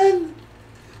heaven,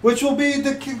 which will be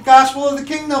the gospel of the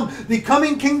kingdom, the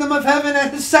coming kingdom of heaven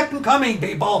at his second coming,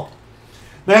 people.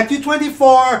 Matthew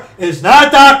 24 is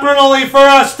not doctrinally for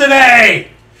us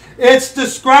today. It's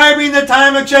describing the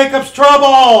time of Jacob's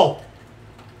trouble.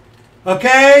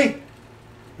 Okay?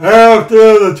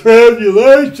 After the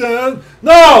tribulation.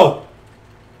 No!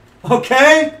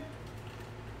 Okay?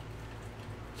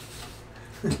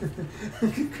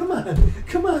 Come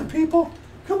on, people.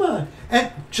 Come on.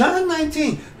 And John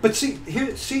 19. But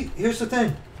here's the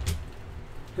thing.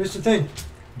 Here's the thing.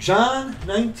 John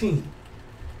 19.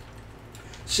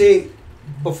 See,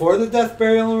 before the death,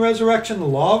 burial, and resurrection, the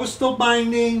law was still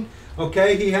binding.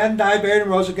 Okay, he hadn't died, buried, and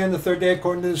rose again the third day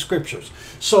according to the scriptures.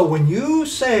 So when you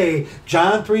say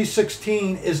John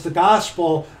 3:16 is the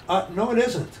gospel, no, it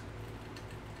isn't.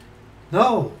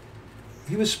 No.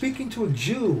 He was speaking to a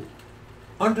Jew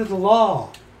under the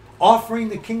law, offering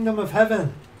the kingdom of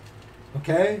heaven.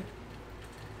 Okay?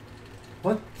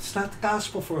 It's not the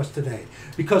gospel for us today.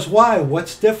 Because why?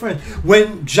 What's different?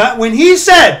 When he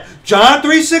said, John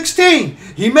 3:16,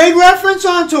 he made reference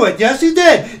onto it. Yes, he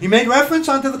did. He made reference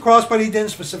onto the cross, but he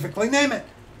didn't specifically name it.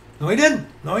 No, he didn't.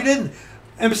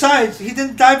 And besides, he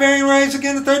didn't die, bury, and rise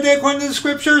again the third day according to the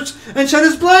scriptures and shed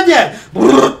his blood yet.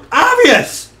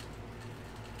 Obvious.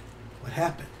 What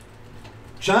happened?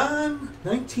 John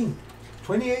 19,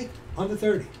 28 on to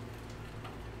 30.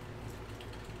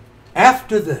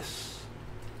 After this,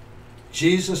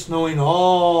 Jesus, knowing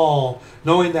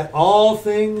that all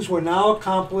things were now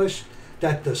accomplished,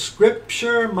 that the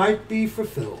scripture might be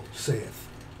fulfilled, saith,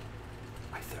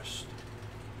 I thirst.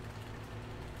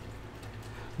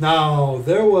 Now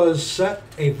there was set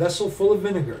a vessel full of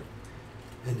vinegar,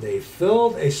 and they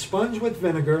filled a sponge with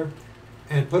vinegar,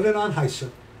 and put it on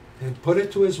hyssop, and put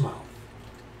it to his mouth.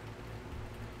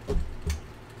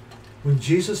 When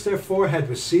Jesus therefore had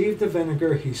received the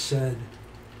vinegar, he said,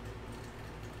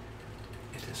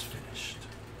 "It is finished."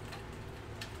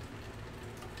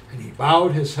 And he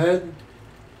bowed his head,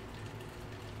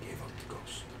 gave up the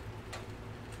ghost.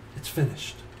 It's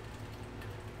finished.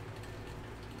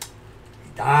 He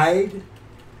died,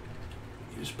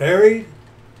 he was buried,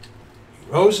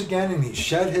 he rose again, and he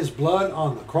shed his blood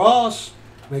on the cross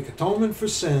to make atonement for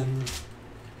sin.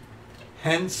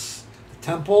 Hence, the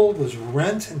temple was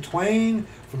rent in twain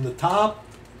from the top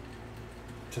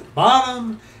to the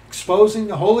bottom, exposing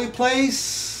the holy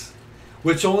place,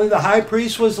 which only the high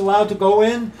priest was allowed to go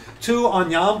in to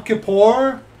on Yom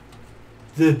Kippur.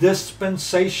 The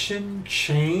dispensation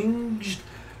changed.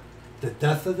 The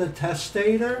death of the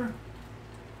testator.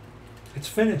 It's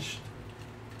finished.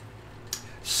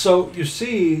 So you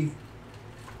see,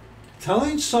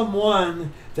 telling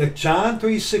someone that John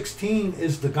 3:16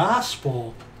 is the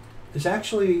gospel is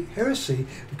actually heresy,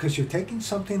 because you're taking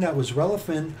something that was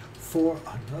relevant for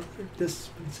another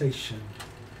dispensation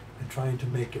and trying to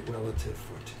make it relative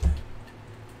for today.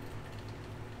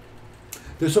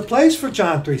 There's a place for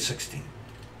John 3:16,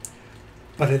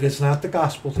 but it is not the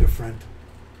gospel, dear friend.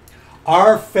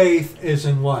 Our faith is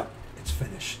in what? It's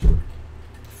finished.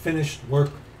 Finished work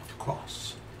of the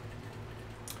cross.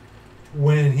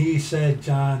 When he said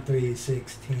John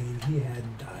 3:16, he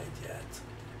hadn't died yet.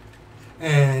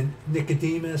 And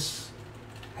Nicodemus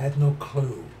had no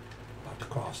clue about the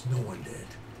cross. No one did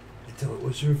until it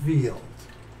was revealed.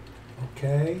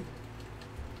 Okay?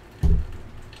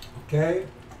 Okay?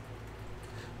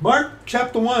 Mark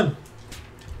chapter 1.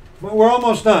 We're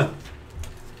almost done.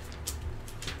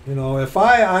 You know, if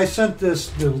I sent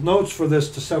the notes for this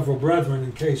to several brethren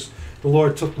in case the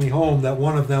Lord took me home, that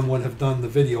one of them would have done the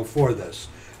video for this.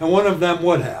 And one of them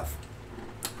would have.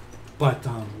 But,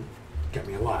 get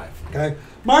me alive. Okay?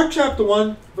 Mark chapter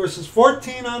 1, verses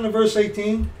 14 on to verse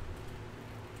 18.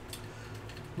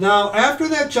 Now, after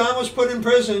that John was put in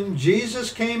prison,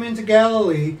 Jesus came into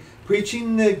Galilee,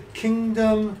 preaching the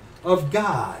kingdom of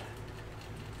God,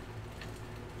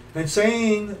 and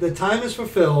saying, the time is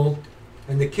fulfilled,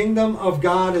 and the kingdom of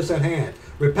God is at hand.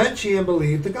 Repent ye and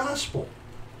believe the gospel.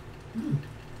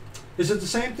 Is it the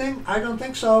same thing? I don't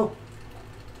think so.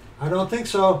 I don't think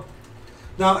so.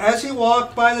 Now, as he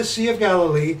walked by the Sea of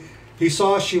Galilee, he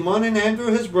saw Shimon and Andrew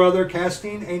his brother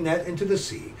casting a net into the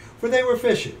sea, for they were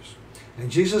fishers. And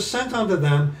Jesus sent unto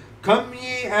them, Come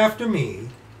ye after me,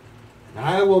 and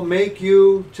I will make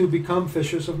you to become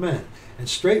fishers of men. And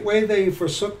straightway they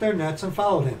forsook their nets and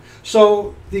followed him.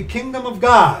 So, the kingdom of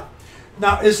God.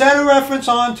 Now, is that a reference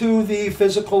on to the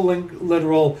physical,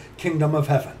 literal kingdom of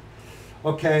heaven?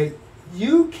 Okay,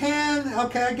 you can,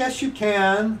 okay, I guess you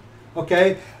can,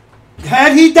 okay.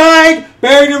 Had he died,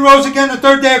 buried, and rose again the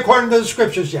third day according to the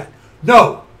scriptures yet?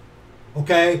 No.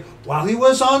 Okay, while he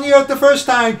was on the earth the first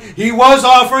time, he was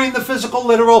offering the physical,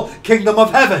 literal kingdom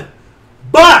of heaven.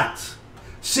 But,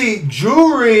 see,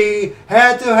 Jewry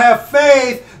had to have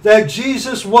faith that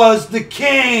Jesus was the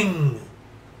king.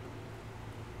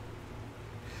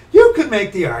 You could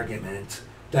make the argument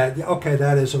that, okay,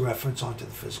 that is a reference onto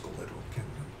the physical, literal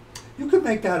kingdom. You could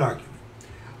make that argument.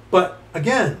 But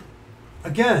again,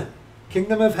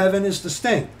 kingdom of heaven is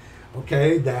distinct.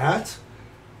 Okay,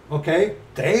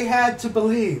 they had to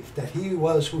believe that he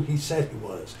was who he said he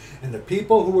was. And the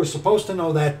people who were supposed to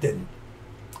know that didn't.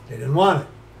 They didn't want it.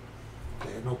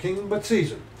 They had no king but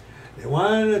Caesar. They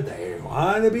wanted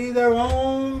to be their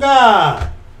own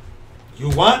God. You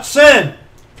want sin?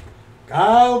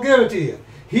 God will give it to you.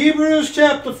 Hebrews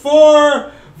chapter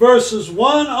 4, verses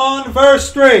 1 on to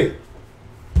verse 3.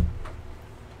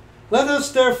 Let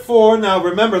us therefore, now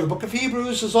remember, the book of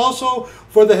Hebrews is also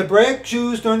for the Hebraic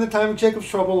Jews during the time of Jacob's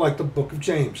trouble, like the book of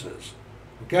James is.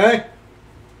 Okay?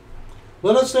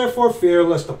 Let us therefore fear,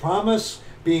 lest the promise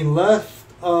being left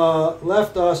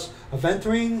us of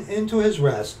entering into his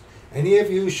rest, any of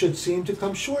you should seem to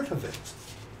come short of it.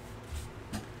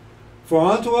 For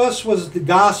unto us was the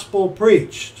gospel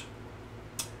preached,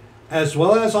 as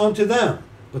well as unto them.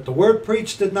 But the word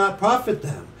preached did not profit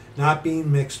them, not being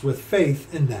mixed with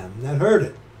faith in them that heard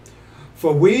it.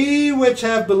 For we which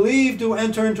have believed do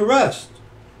enter into rest,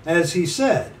 as he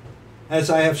said, as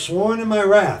I have sworn in my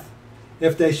wrath,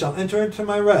 if they shall enter into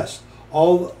my rest,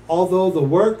 although the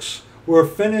works were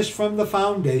finished from the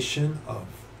foundation of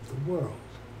the world.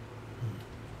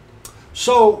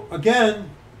 So,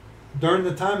 again, during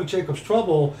the time of Jacob's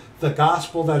trouble, the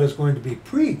gospel that is going to be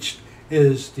preached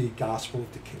is the gospel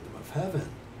of the kingdom of heaven.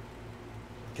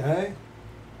 Okay?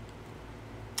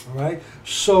 All right?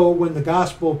 So when the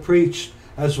gospel preached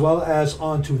as well as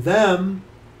unto them,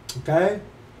 okay?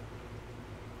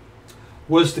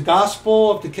 Was the gospel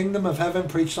of the kingdom of heaven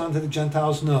preached unto the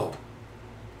Gentiles? No.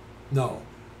 No.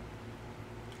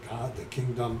 God, the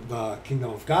kingdom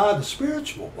of God, the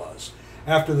spiritual was.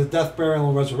 After the death, burial,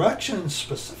 and resurrection,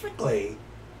 specifically,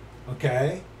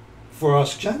 okay, for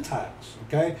us Gentiles,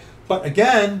 okay? But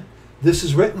again, this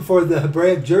is written for the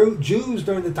Hebraic Jews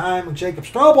during the time of Jacob's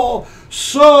trouble.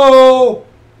 So,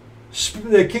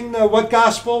 the kingdom, what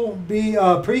gospel be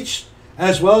preached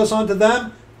as well as unto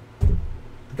them?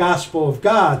 The gospel of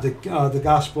God, the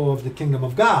gospel of the kingdom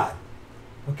of God,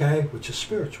 okay, which is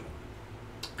spiritual,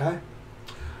 okay?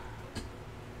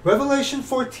 Revelation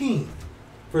 14,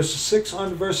 verses 6 on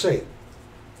to verse 8.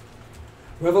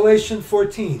 Revelation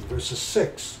 14, verses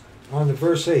 6 on to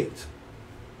verse 8.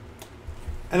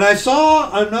 And I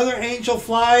saw another angel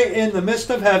fly in the midst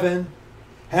of heaven,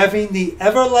 having the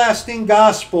everlasting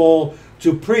gospel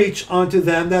to preach unto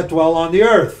them that dwell on the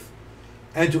earth,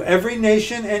 and to every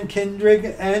nation and kindred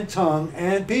and tongue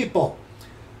and people.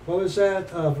 What was that?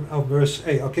 Verse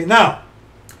 8. Okay, now,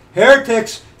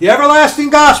 heretics, the everlasting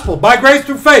gospel, by grace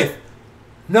through faith.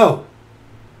 No.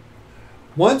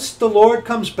 Once the Lord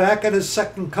comes back at his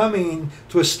second coming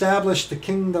to establish the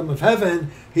kingdom of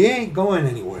heaven, he ain't going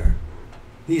anywhere.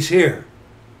 He's here.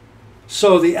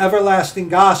 So the everlasting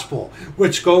gospel,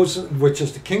 which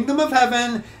is the kingdom of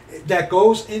heaven that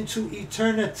goes into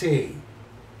eternity.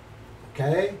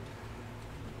 Okay?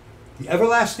 The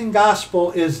everlasting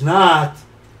gospel is not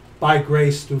by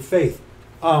grace through faith.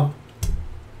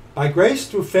 By grace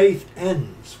through faith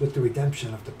ends with the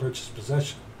redemption of the purchased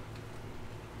possession.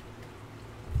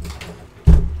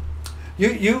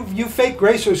 You fake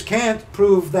gracers can't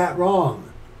prove that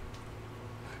wrong.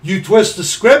 You twist the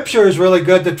scriptures really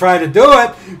good to try to do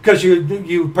it because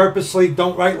you purposely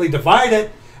don't rightly divide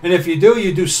it. And if you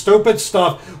do stupid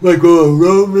stuff like, oh,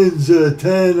 Romans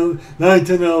 10, 9,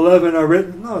 10, and 11 are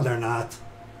written. No, they're not.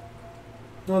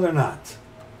 No, they're not.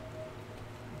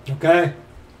 Okay?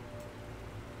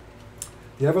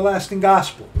 The everlasting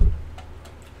gospel.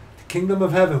 The kingdom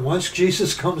of heaven. Once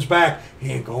Jesus comes back, he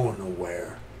ain't going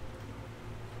nowhere.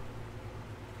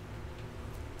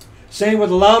 Saying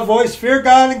with a loud voice, fear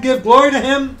God and give glory to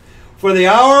him, for the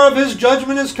hour of his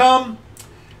judgment is come.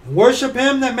 And worship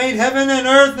him that made heaven and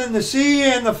earth and the sea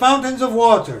and the fountains of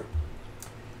water.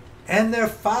 And there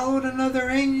followed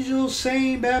another angel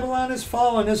saying, Babylon is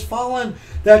fallen,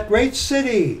 that great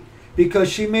city, because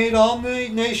she made all the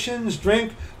nations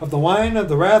drink of the wine of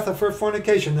the wrath of her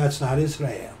fornication. That's not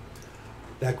Israel.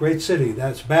 That great city,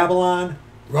 that's Babylon,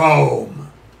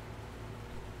 Rome.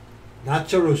 Not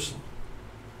Jerusalem.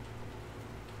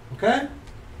 Okay?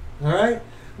 All right?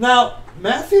 Now,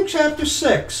 Matthew chapter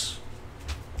 6.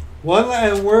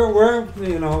 And we're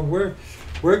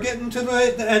getting to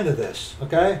the end of this,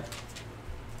 okay?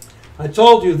 I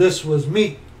told you this was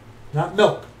meat, not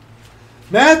milk.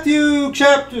 Matthew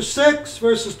chapter 6,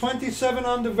 verses 27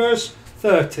 on to verse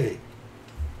 30.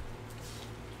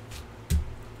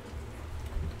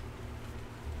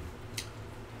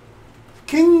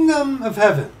 Kingdom of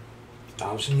heaven,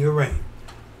 1,000-year reign.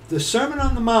 The Sermon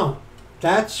on the Mount,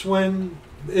 that's when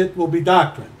it will be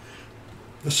doctrine.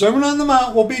 The Sermon on the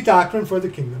Mount will be doctrine for the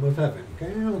kingdom of heaven.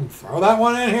 Okay, I'll throw that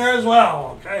one in here as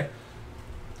well. Okay.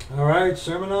 All right,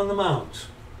 Sermon on the Mount.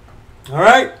 All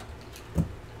right.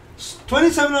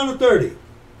 27 on to 30.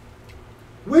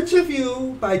 Which of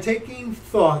you, by taking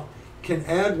thought, can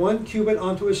add 1 cubit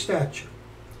unto his stature?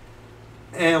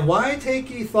 And why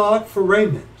take ye thought for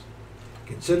raiment?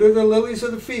 Consider the lilies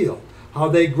of the field, how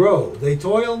they grow. They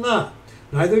toil not,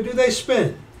 neither do they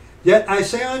spin. Yet I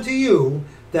say unto you,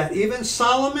 that even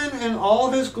Solomon in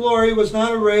all his glory was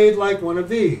not arrayed like one of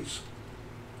these.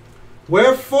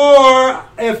 Wherefore,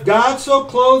 if God so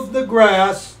clothed the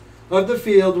grass of the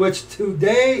field, which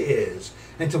today is,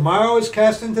 and tomorrow is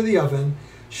cast into the oven,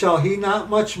 shall he not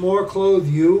much more clothe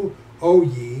you, O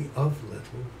ye of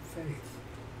little faith?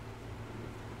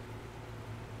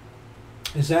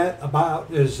 Is that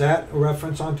a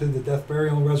reference onto the death,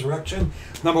 burial, and resurrection?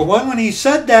 Number one, when he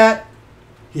said that,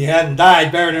 he hadn't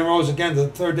died, buried, and rose again the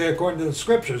third day according to the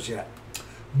scriptures yet.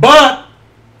 But,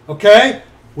 okay,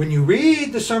 when you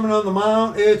read the Sermon on the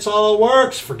Mount, it's all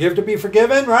works. Forgive to be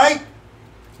forgiven, right?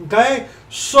 Okay?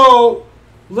 So,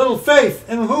 little faith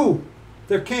in who?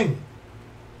 Their king.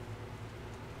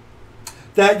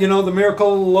 That, the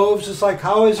miracle loaves is like,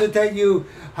 how is it that you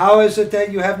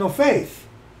have no faith?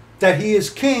 That he is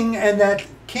king, and that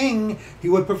king he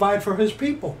would provide for his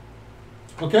people.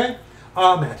 Okay?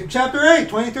 Matthew chapter 8,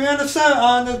 23 on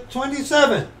the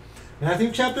 27. Matthew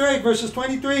chapter 8, verses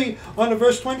 23 on to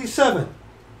verse 27.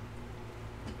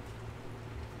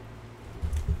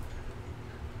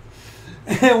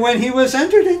 And when he was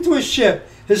entered into a ship,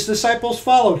 his disciples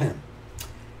followed him.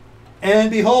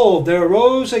 And behold, there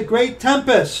arose a great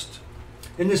tempest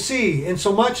in the sea,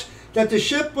 insomuch that the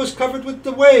ship was covered with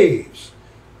the waves,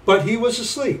 but he was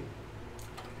asleep.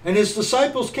 And his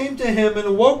disciples came to him and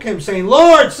awoke him, saying,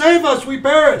 Lord, save us, we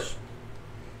perish.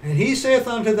 And he saith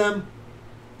unto them,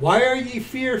 Why are ye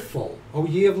fearful, O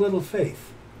ye of little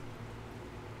faith?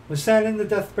 Was that in the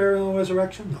death, burial, and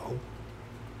resurrection? No.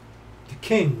 The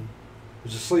king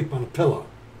was asleep on a pillow.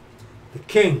 The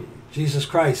king, Jesus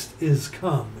Christ, is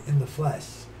come in the flesh.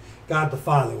 God the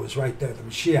Father was right there, the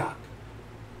Mashiach.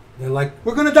 They're like,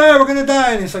 we're going to die, we're going to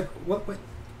die. And he's like, what?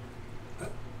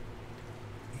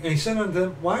 And he said unto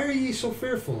them, Why are ye so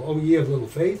fearful, O ye of little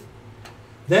faith?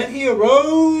 Then he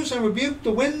arose and rebuked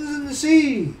the winds and the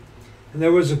sea, and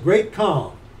there was a great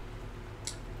calm.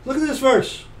 Look at this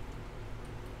verse.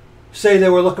 Say they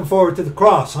were looking forward to the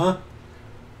cross, huh?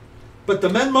 But the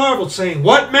men marveled, saying,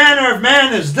 What manner of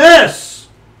man is this,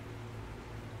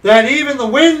 that even the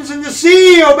winds and the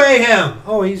sea obey him?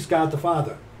 Oh, he's God the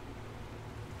Father.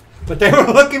 But they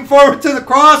were looking forward to the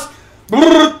cross.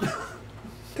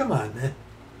 Come on, man.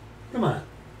 Come on.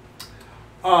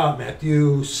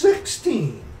 Matthew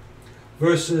 16,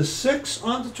 verses 6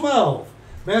 on to 12.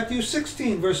 Matthew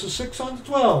 16, verses 6 on to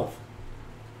 12.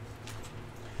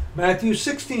 Matthew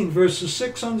 16, verses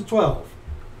 6 on to 12.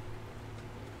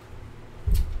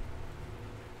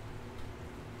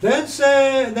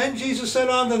 Then Jesus said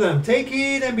unto them, Take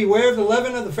heed and beware of the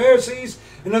leaven of the Pharisees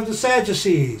and of the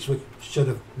Sadducees, which should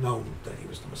have known that he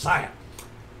was the Messiah.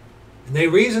 And they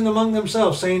reasoned among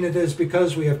themselves, saying, It is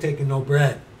because we have taken no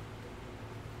bread.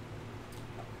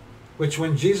 Which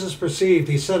when Jesus perceived,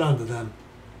 he said unto them,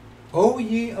 O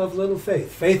ye of little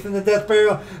faith. Faith in the death,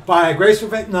 burial, by grace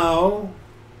of faith? No.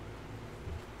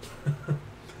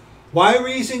 Why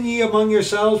reason ye among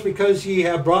yourselves, because ye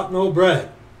have brought no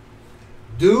bread?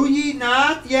 Do ye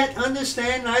not yet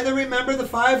understand, neither remember the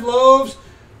 5 loaves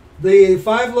of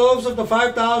the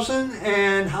 5,000,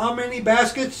 and how many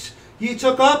baskets ye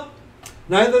took up?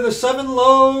 Neither the 7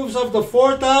 loaves of the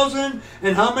 4,000,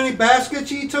 and how many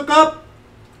baskets ye took up?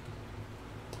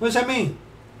 What does that mean?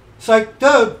 It's like,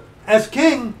 dude, as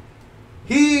king,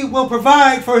 he will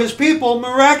provide for his people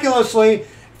miraculously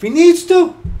if he needs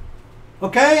to.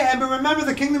 Okay? And remember,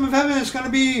 the kingdom of heaven is going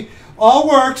to be all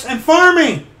works and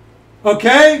farming.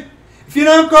 Okay? If you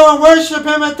don't go and worship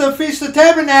him at the Feast of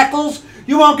Tabernacles,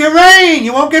 you won't get rain,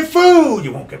 you won't get food,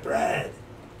 you won't get bread.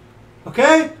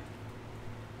 Okay?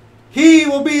 He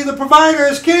will be the provider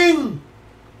as king.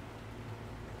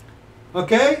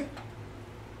 Okay?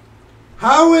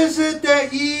 How is it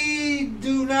that ye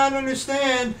do not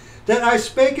understand that I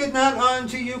spake it not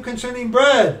unto you concerning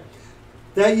bread,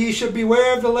 that ye should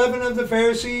beware of the leaven of the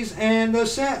Pharisees and of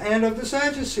the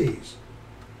Sadducees?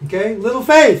 Okay? Little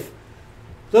faith.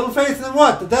 Little faith in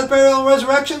what? The death, burial, and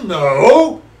resurrection?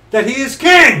 No. That he is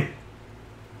king.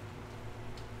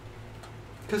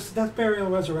 Because the death, burial,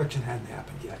 and resurrection hadn't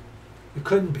happened yet. It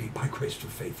couldn't be by grace through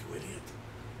faith, you idiot.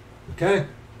 Okay?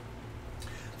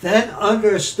 Then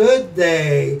understood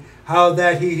they how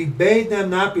that he bade them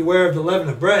not beware of the leaven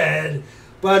of bread,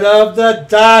 but of the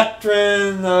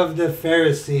doctrine of the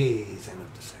Pharisees and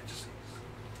of the Sadducees.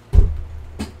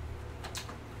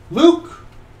 Luke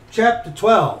chapter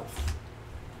 12.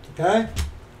 Okay?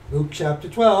 Luke chapter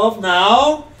 12.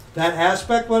 Now, that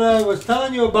aspect what I was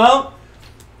telling you about,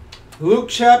 Luke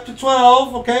chapter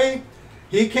 12, okay?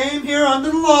 He came here under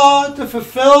the law to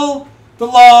fulfill the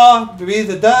law, to be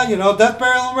the death,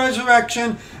 burial, and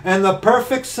resurrection, and the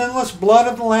perfect sinless blood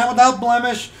of the Lamb without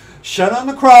blemish, shed on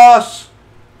the cross.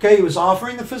 Okay, he was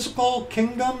offering the physical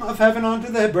kingdom of heaven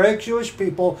unto the Hebraic Jewish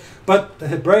people, but the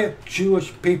Hebraic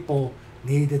Jewish people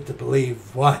needed to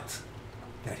believe what?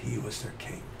 That he was their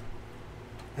king.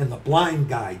 And the blind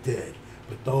guy did.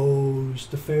 But those,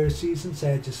 the Pharisees and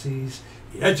Sadducees,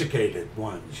 the educated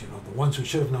ones, the ones who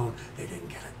should have known, they didn't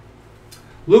get it.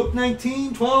 Luke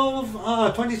 19,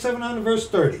 27 on to verse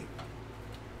 30.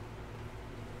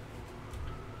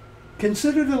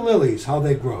 Consider the lilies, how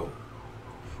they grow.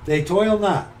 They toil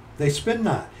not, they spin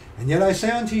not. And yet I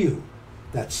say unto you,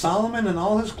 that Solomon in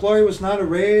all his glory was not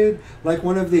arrayed like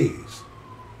one of these.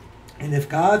 And if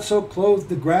God so clothed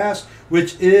the grass,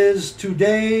 which is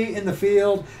today in the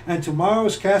field, and tomorrow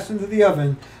is cast into the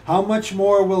oven, how much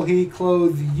more will he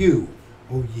clothe you,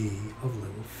 O ye of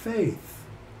little faith?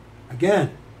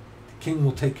 Again, the king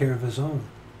will take care of his own.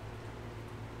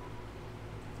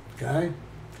 Okay?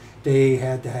 They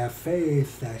had to have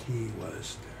faith that he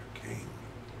was their king.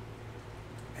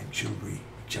 And Jewry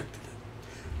rejected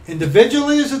it.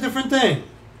 Individually is a different thing.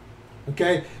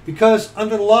 Okay? Because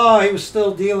under the law, he was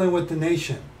still dealing with the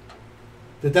nation.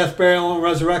 The death, burial, and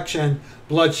resurrection,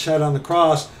 blood shed on the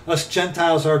cross. Us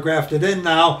Gentiles are grafted in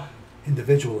now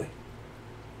individually.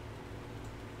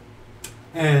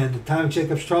 And the time of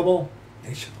Jacob's trouble,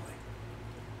 nationally,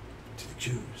 to the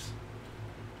Jews.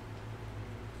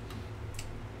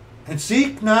 And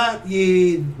seek not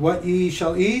ye what ye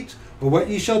shall eat, or what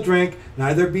ye shall drink,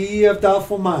 neither be ye of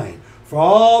doubtful mind. For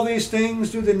all these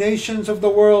things do the nations of the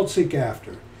world seek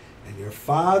after. And your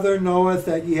Father knoweth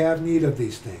that ye have need of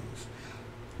these things.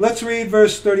 Let's read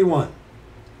verse 31.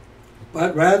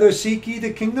 But rather seek ye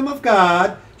the kingdom of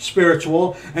God,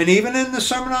 spiritual, and even in the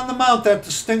Sermon on the Mount that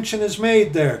distinction is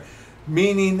made there,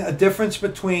 meaning a difference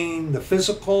between the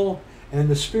physical and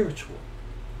the spiritual.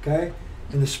 Okay?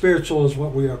 And the spiritual is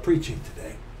what we are preaching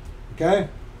today. Okay?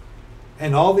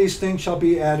 And all these things shall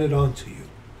be added unto you.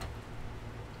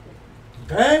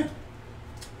 Okay?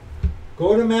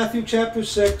 Go to Matthew chapter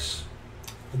 6,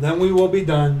 and then we will be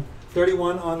done.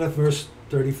 31 on to verse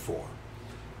 34.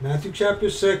 Matthew chapter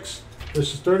 6,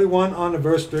 verses 31 on to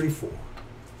verse 34.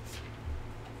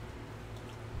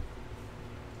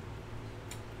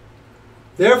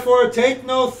 Therefore take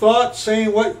no thought,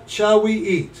 saying, what shall we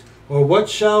eat? Or what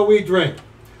shall we drink?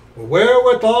 Or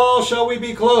wherewithal shall we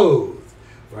be clothed?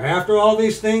 For after all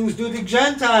these things do the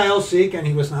Gentiles seek. And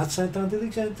he was not sent unto the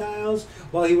Gentiles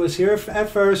while he was here at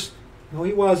first. No,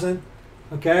 he wasn't.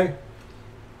 Okay?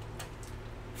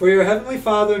 For your heavenly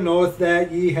Father knoweth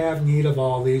that ye have need of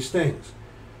all these things.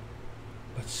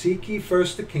 But seek ye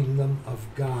first the kingdom of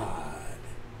God.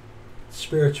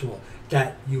 Spiritual.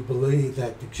 That you believe,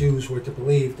 that the Jews were to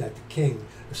believe that the King,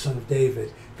 the Son of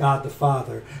David, God the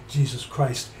Father, Jesus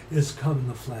Christ, is come in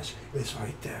the flesh, is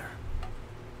right there.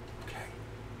 Okay?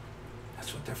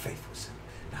 That's what their faith was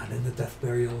in. Not in the death,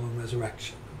 burial, and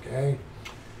resurrection. Okay?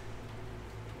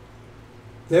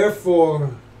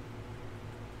 Therefore,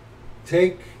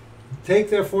 take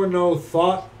therefore no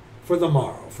thought for the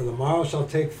morrow. For the morrow shall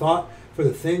take thought for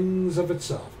the things of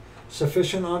itself.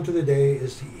 Sufficient unto the day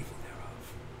is the evil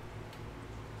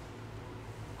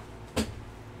thereof.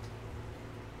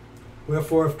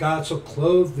 Wherefore, if God so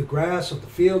clothe the grass of the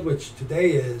field, which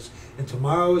today is, and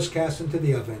tomorrow is cast into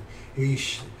the oven,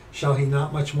 shall he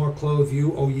not much more clothe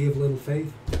you, O ye of little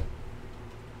faith?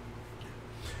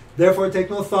 Therefore take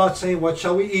no thought, saying, what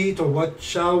shall we eat, or what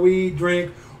shall we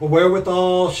drink, or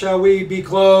wherewithal shall we be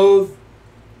clothed?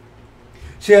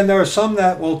 See, and there are some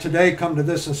that will today come to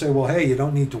this and say, well, hey, you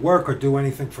don't need to work or do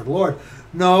anything for the Lord.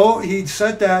 No, he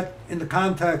said that in the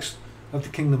context of the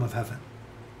kingdom of heaven.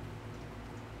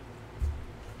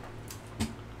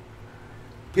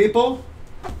 People,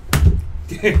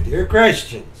 dear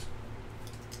Christians,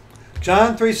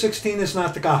 John 3:16 is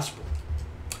not the gospel.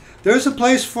 There's a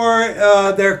place for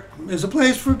John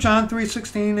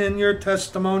 3:16 in your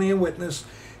testimony and witness.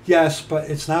 Yes, but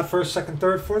it's not first, second,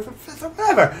 third, fourth, or fifth, or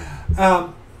whatever.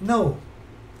 No,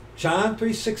 John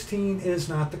 3:16 is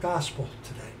not the gospel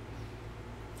today.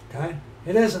 Okay,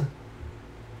 it isn't.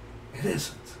 It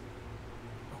isn't.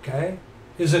 Okay,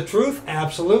 is it truth?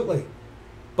 Absolutely,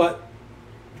 but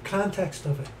the context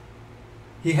of it.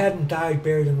 He hadn't died,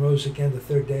 buried, and rose again the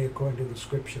third day according to the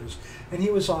scriptures, and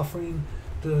he was offering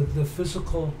the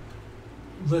physical,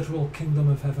 literal kingdom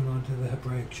of heaven unto the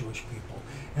Hebraic Jewish people.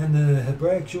 And the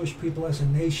Hebraic Jewish people as a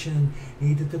nation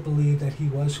needed to believe that he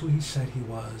was who he said he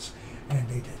was, and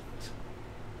they didn't.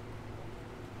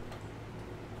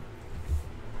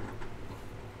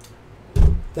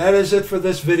 That is it for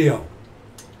this video.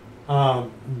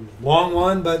 Long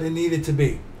one, but it needed to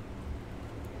be.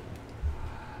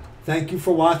 Thank you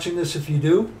for watching this if you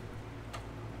do.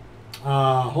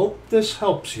 Hope this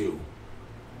helps you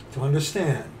to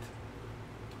understand.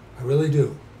 I really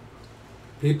do.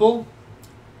 People,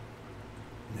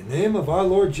 in the name of our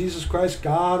Lord Jesus Christ,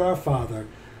 God our Father,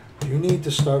 you need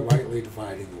to start rightly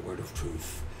dividing the word of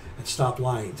truth and stop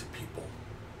lying to people.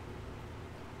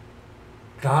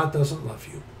 God doesn't love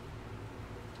you.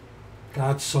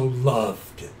 God so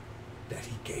loved that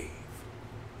he gave.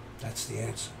 That's the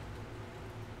answer.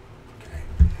 Okay.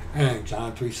 And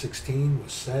John 3:16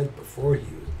 was said before he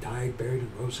died, buried,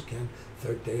 and rose again,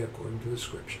 third day according to the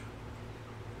scripture.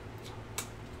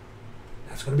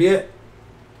 That's going to be it.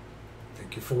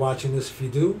 Thank you for watching this. If you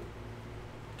do,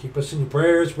 keep us in your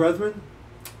prayers, brethren.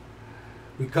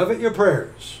 We covet your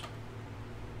prayers.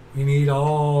 We need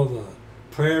all the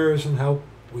prayers and help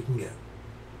we can get.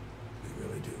 We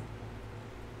really do.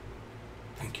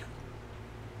 Thank you.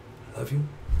 I love you.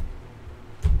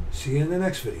 See you in the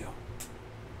next video.